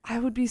thing. I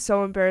would be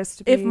so embarrassed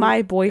to be If my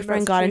in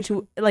boyfriend that got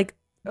situation. into like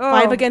Oh,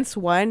 5 against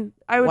 1,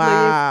 I would wow.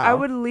 leave. I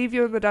would leave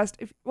you in the dust.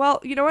 Well,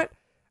 you know what?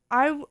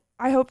 I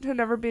hope to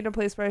never be in a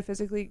place where I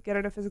physically get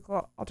in a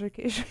physical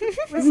altercation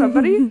with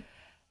somebody.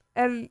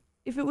 And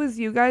if it was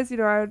you guys, you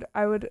know,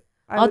 I would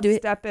do it.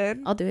 step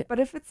in. I'll do it.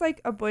 But if it's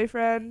like a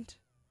boyfriend,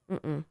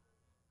 Mm-mm.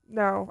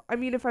 no. I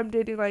mean, if I'm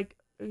dating like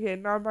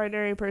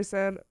non-binary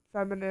person,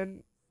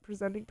 feminine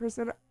presenting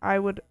person, I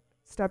would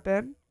step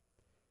in.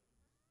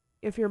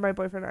 If you're my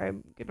boyfriend,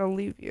 I'm gonna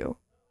leave you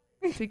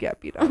to get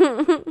beat up.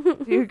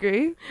 Do you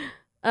agree?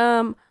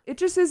 It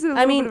just is a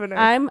little bit of a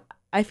knife.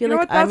 I feel You know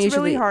like what? I'm That's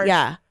usually really harsh.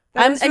 yeah.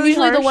 That is I'm really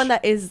usually the harsh. one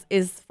that is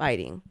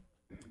fighting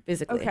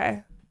physically.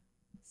 Okay.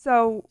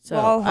 So So,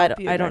 well, I'll I help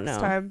don't- you I don't next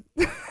know. time.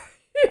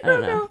 I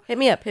don't know. Hit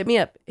me up if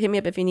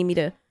you need me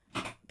to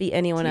beat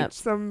anyone Teach up.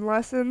 some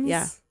lessons.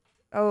 Yeah.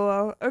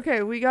 LOL.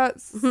 Okay, we got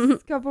a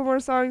couple more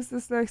songs.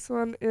 This next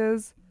one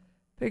is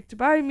picked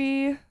by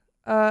me.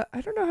 I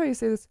don't know how you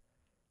say this.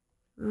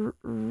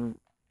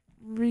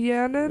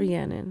 Rhiannon?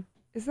 Rhiannon.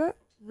 Is that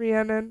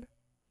Rhiannon?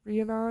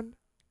 Rhiannon?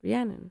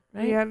 Rhiannon,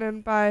 right?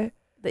 Rhiannon by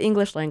The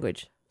English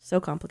language. So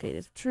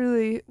complicated.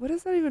 Truly. What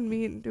does that even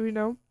mean? Do we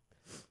know?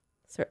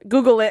 Sir,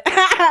 Google it.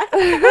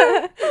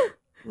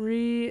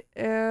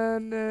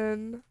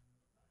 Rhiannon.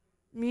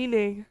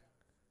 Meaning.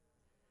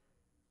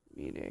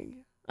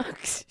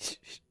 It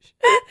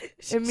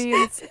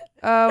means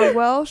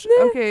Welsh.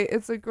 Okay,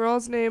 it's a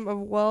girl's name of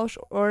Welsh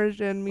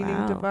origin, meaning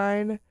Wow.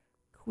 divine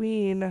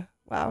queen.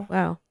 Wow.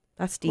 Wow.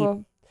 That's deep.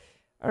 Cool.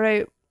 All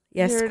right.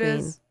 Yes, here queen. it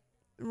is.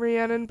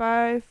 Rhiannon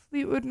by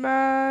Fleetwood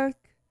Mac.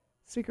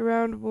 Stick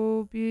around.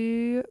 We'll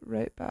be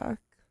right back.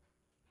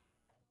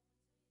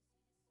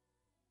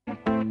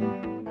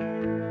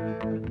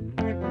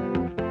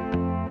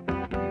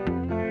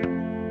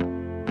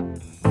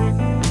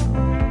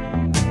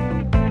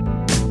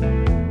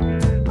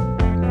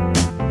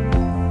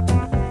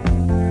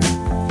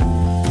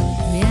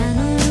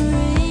 Rhiannon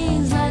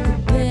rings like a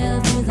bell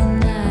through the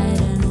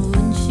night, and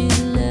wouldn't you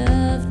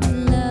love to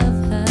love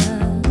her?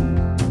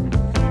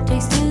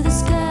 Takes to the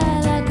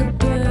sky like a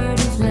bird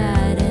in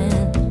flight,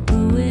 and who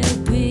will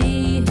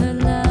be her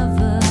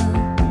lover?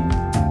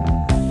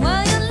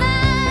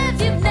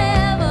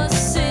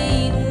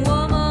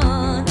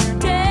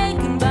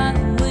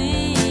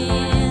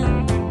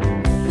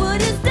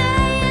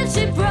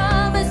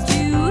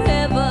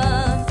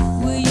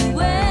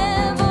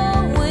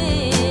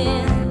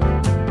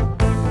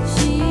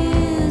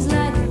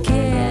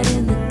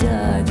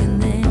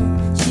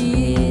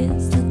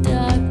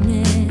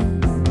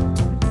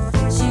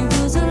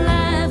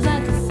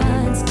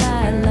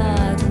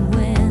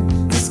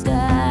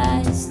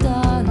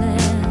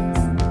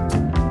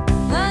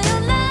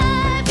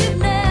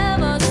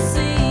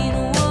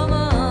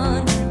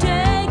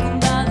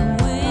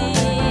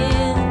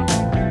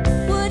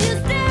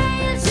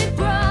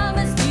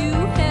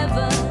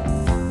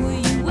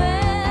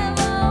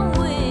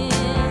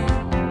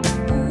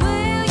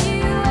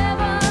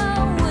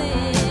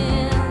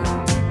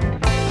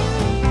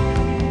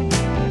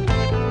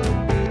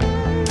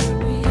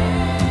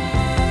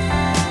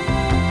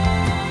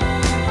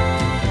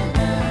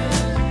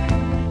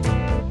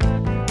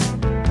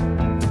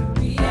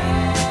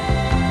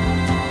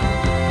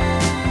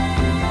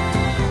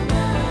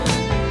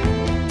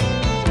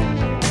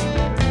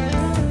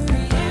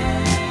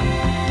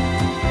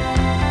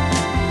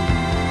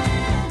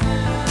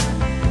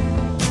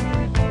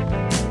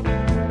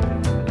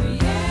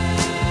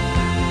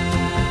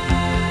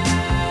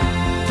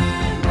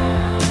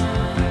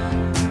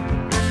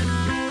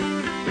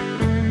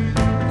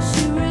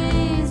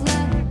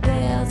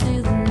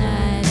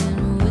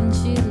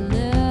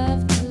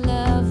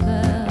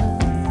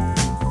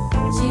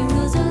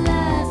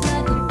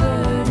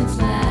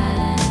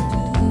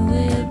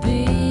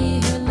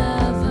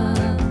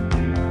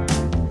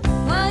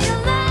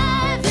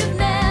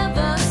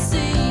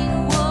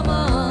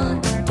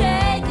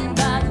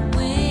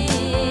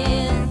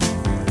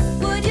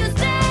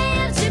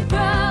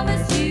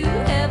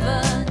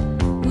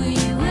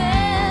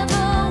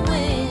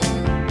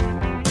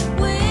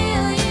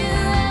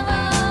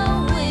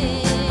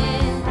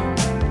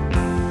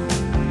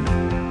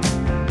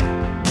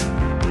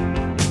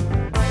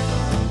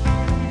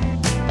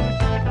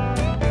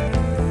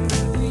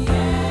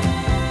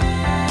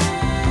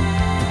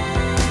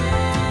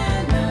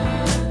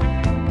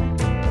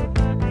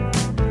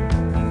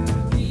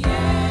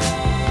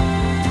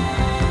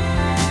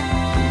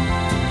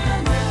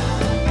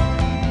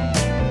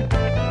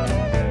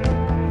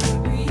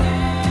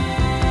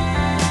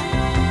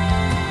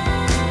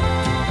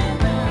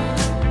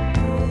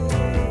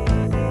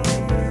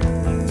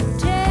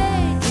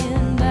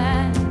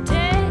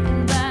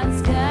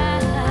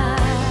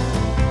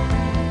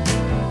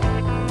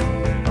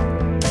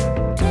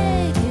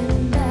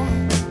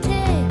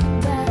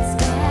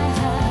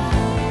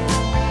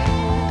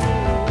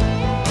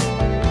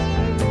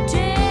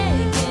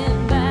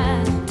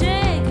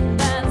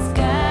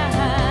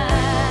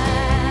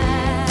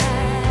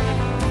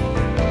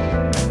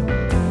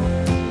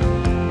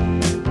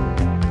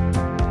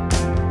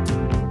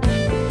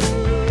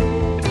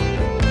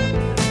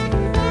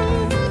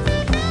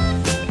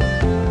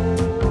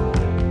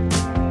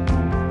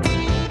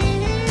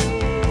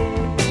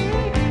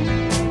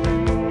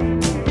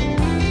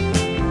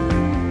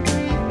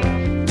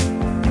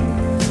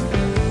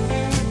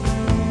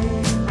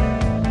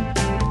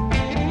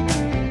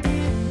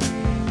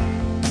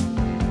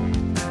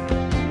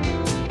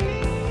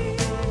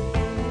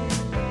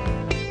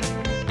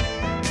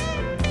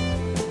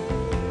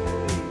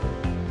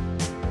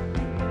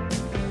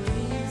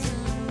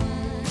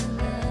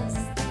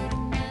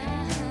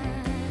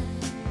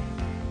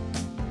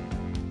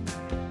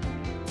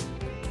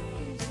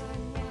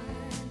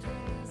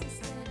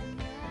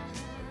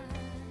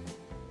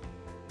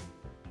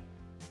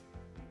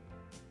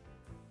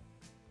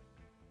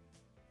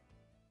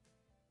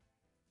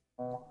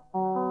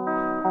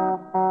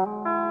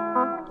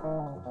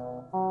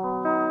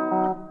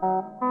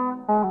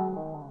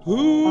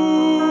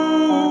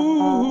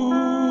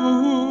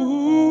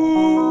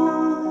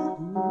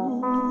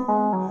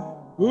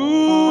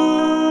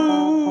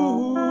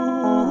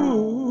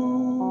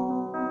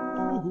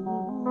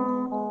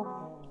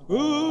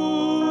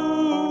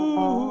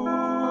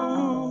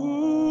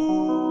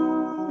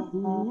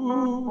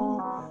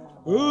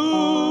 Man,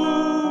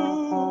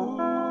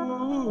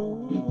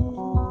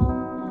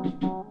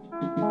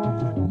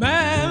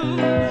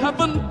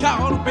 haven't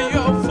gotta be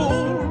a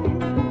fool.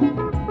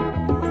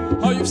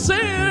 All you've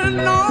seen,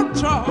 no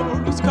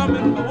trouble is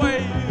coming my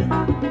way.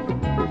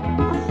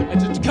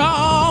 And it's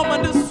come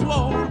in this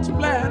world to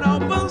plan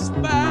up a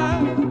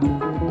spell.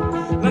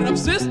 And I'm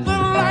sister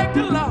like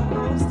a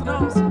lost and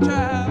lost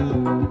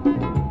child.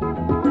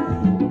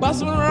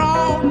 Bustling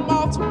around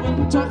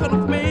multiple talking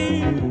of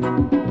me.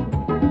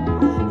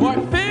 Oh, I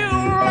feel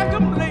like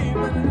I'm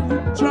living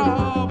in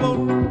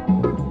trouble.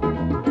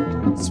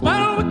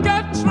 Smell we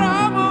got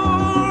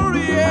trouble,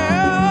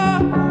 yeah.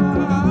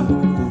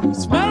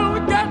 Smell we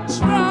got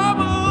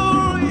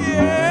trouble,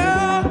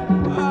 yeah.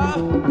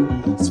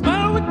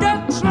 Smell we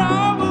got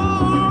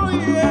trouble,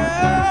 yeah.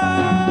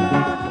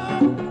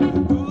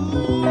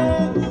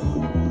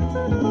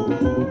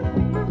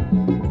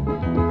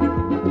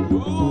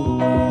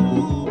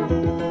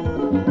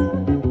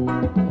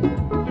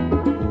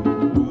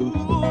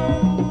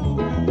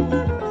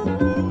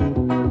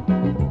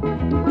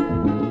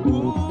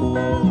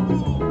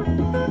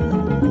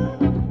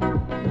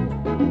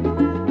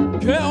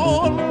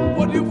 Girl,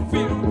 what do you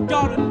feel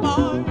got in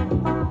mind?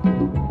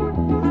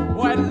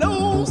 Why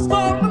lose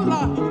all my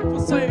life for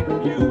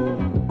saving you?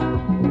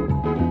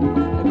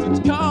 And it's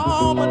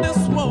come in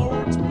this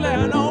world to play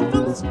an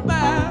orphan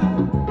spell.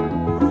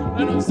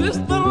 And I'm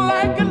sister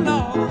like a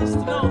lost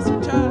and lost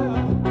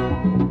child.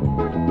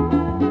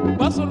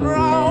 Busting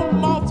around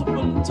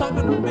multiple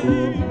talking to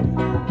me.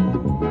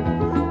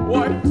 Oh,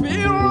 I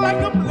feel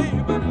like I'm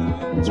living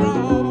in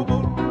trouble.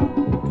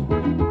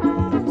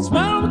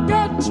 Smell we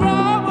got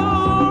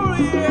trouble,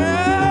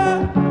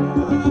 yeah.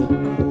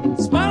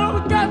 Smell we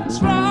got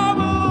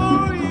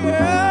trouble,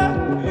 yeah,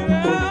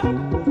 yeah.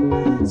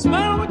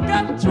 Smell we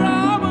got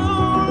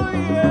trouble,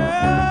 yeah.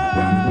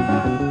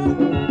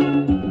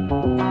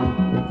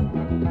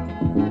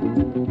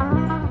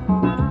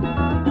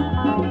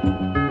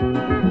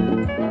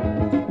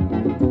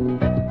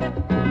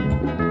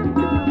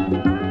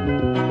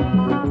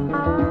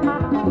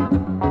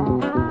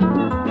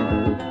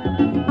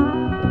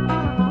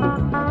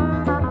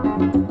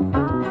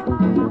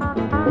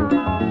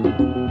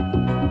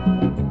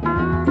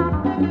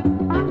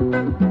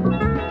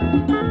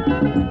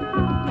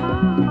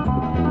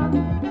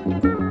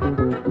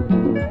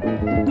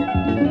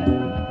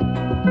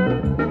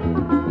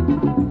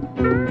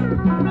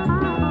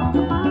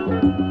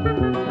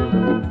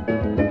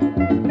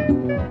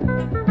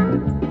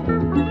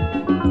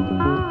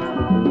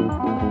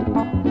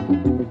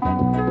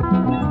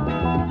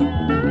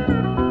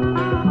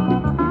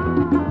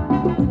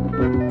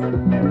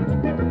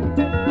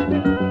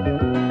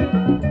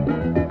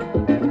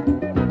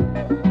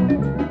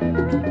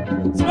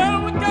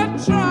 Smell we got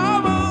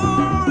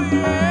trouble,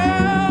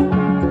 yeah.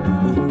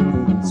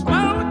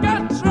 Smell we got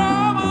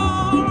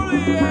trouble,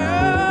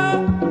 yeah.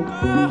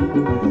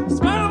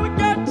 Smell we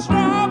got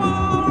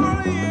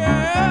trouble,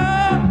 yeah.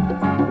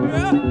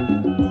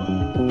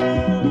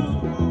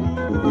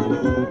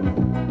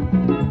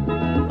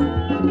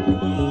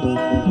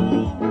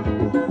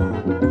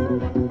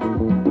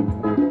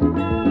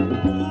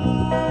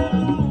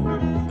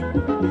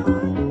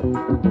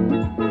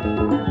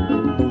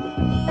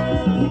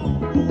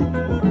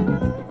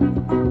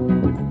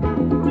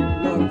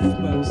 Lord of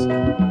mercy.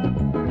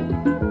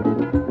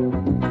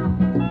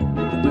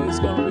 The day's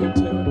gonna be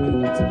telling me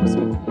that it's much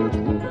more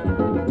better.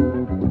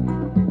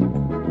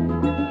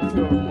 If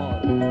you're a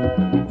martyr,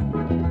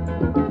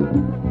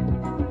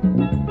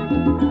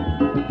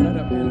 let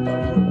him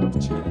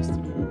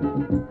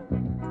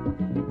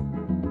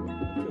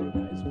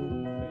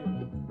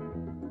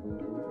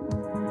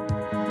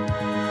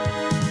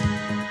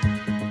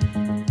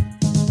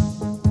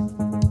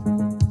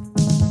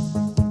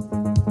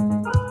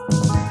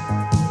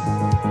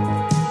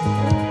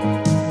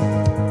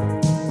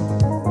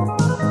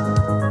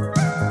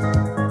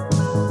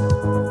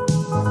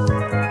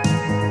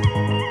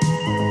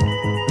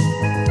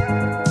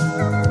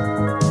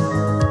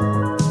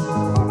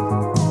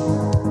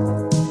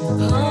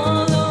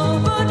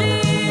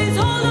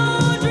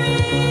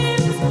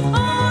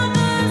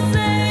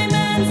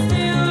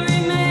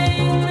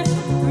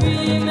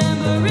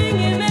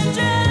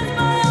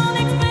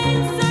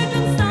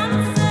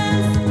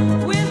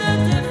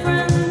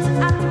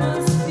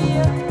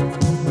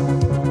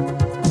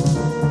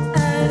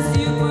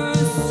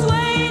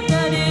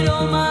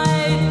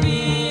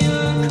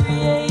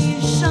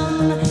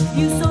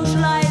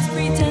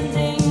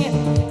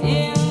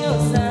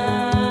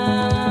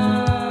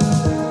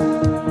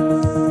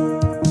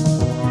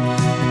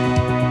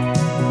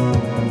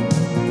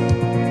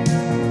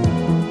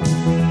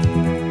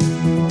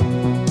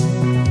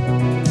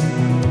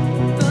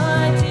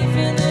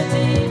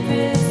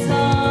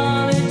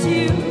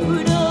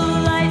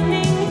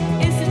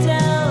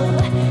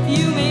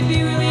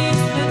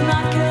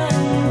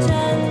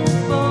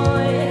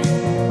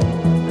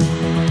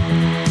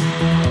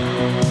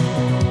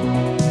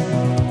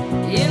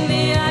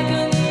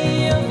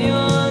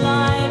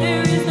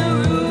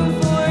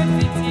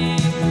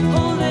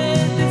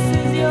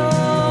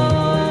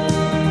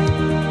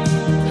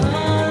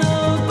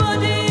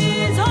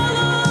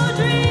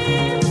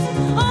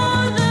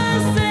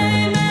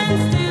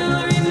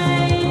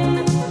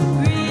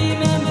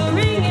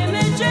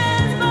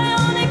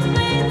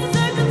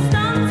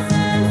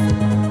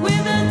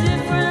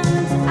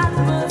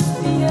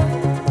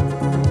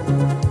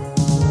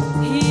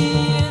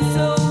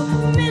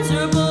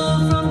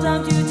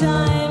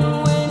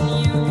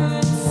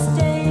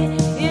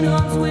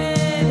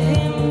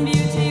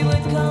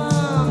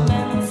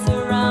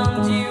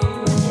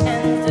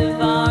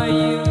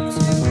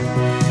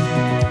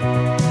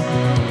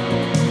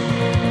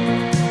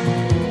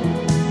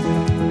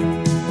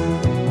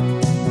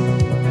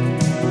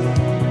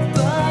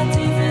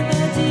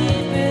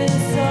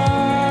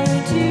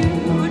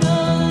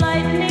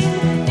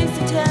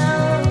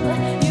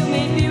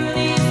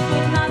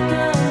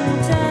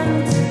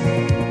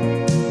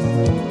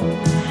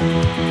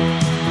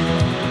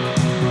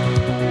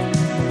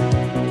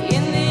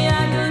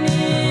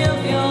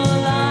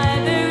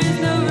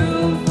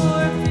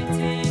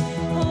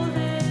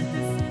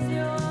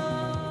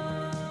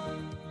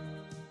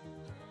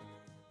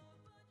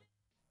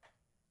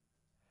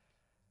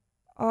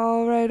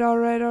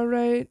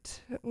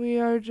tonight. We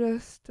are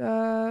just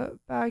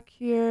back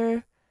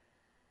here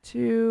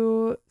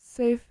to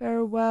say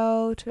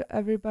farewell to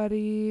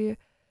everybody.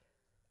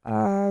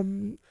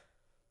 That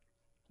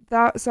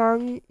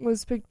song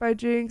was picked by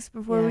Jinx.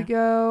 Before we Yeah.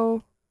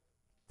 go,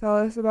 tell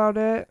us about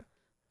it.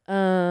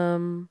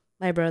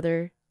 My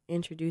brother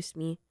introduced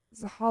me.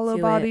 It's Hollow to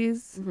it.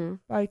 Bodies Mhm.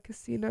 by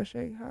Casino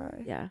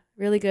Shanghai. Yeah,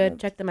 really good. Yep.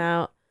 Check them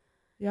out.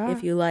 Yeah.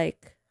 If you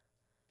like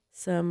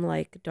some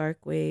like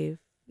dark wave,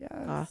 Yes.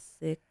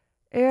 gothic,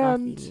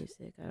 And gothy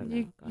music. I don't you know.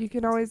 you gothic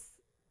can music. always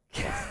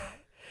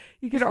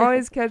you can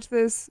always catch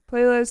this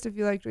playlist if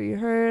you liked what you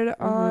heard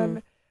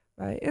on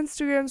my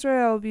Instagram story.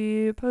 I'll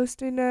be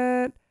posting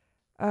it.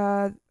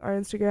 Our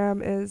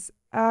Instagram is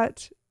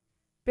at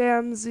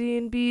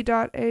bamzine,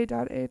 b.a.a.a.m.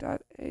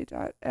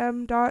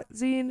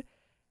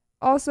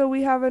 Also,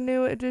 we have a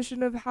new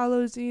edition of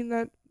Hallowzine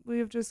that we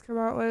have just come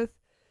out with.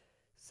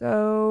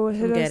 So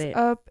hit Come get us it.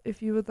 up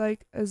if you would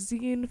like a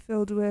zine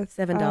filled with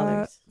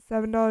 $7.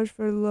 $7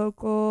 for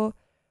local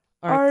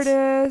Art.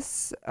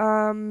 artists,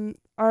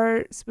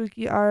 art,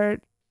 spooky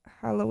art,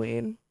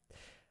 Halloween.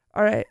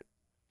 All right.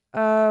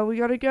 We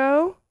gotta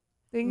go.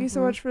 Thank you so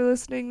Mhm. much for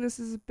listening. This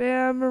is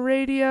BAM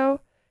Radio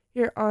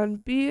here on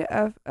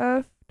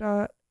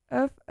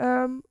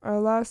BFF.FM. Our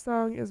last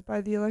song is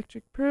by the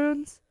Electric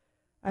Prunes.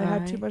 I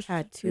had too much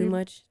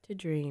to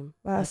dream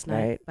last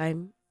night.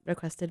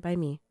 Requested by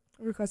me.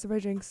 Requested by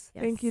Jinx.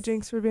 Yes. Thank you,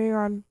 Jinx, for being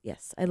on.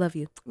 Yes, I love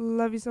you.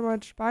 Love you so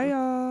much. Bye,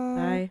 y'all.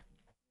 Bye.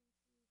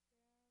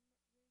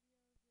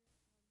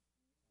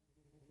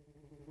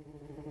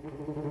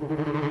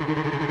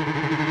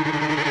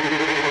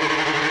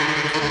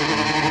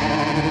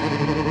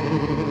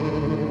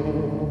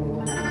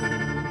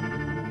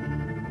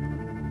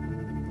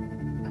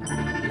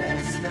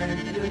 Last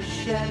night your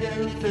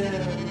shadow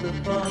fell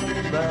upon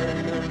my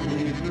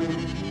lonely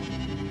room.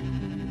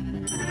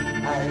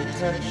 I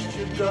touched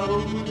your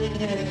golden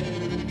hair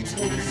and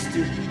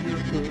tasted your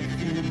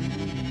perfume.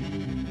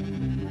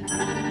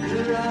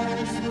 Your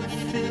eyes were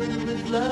filled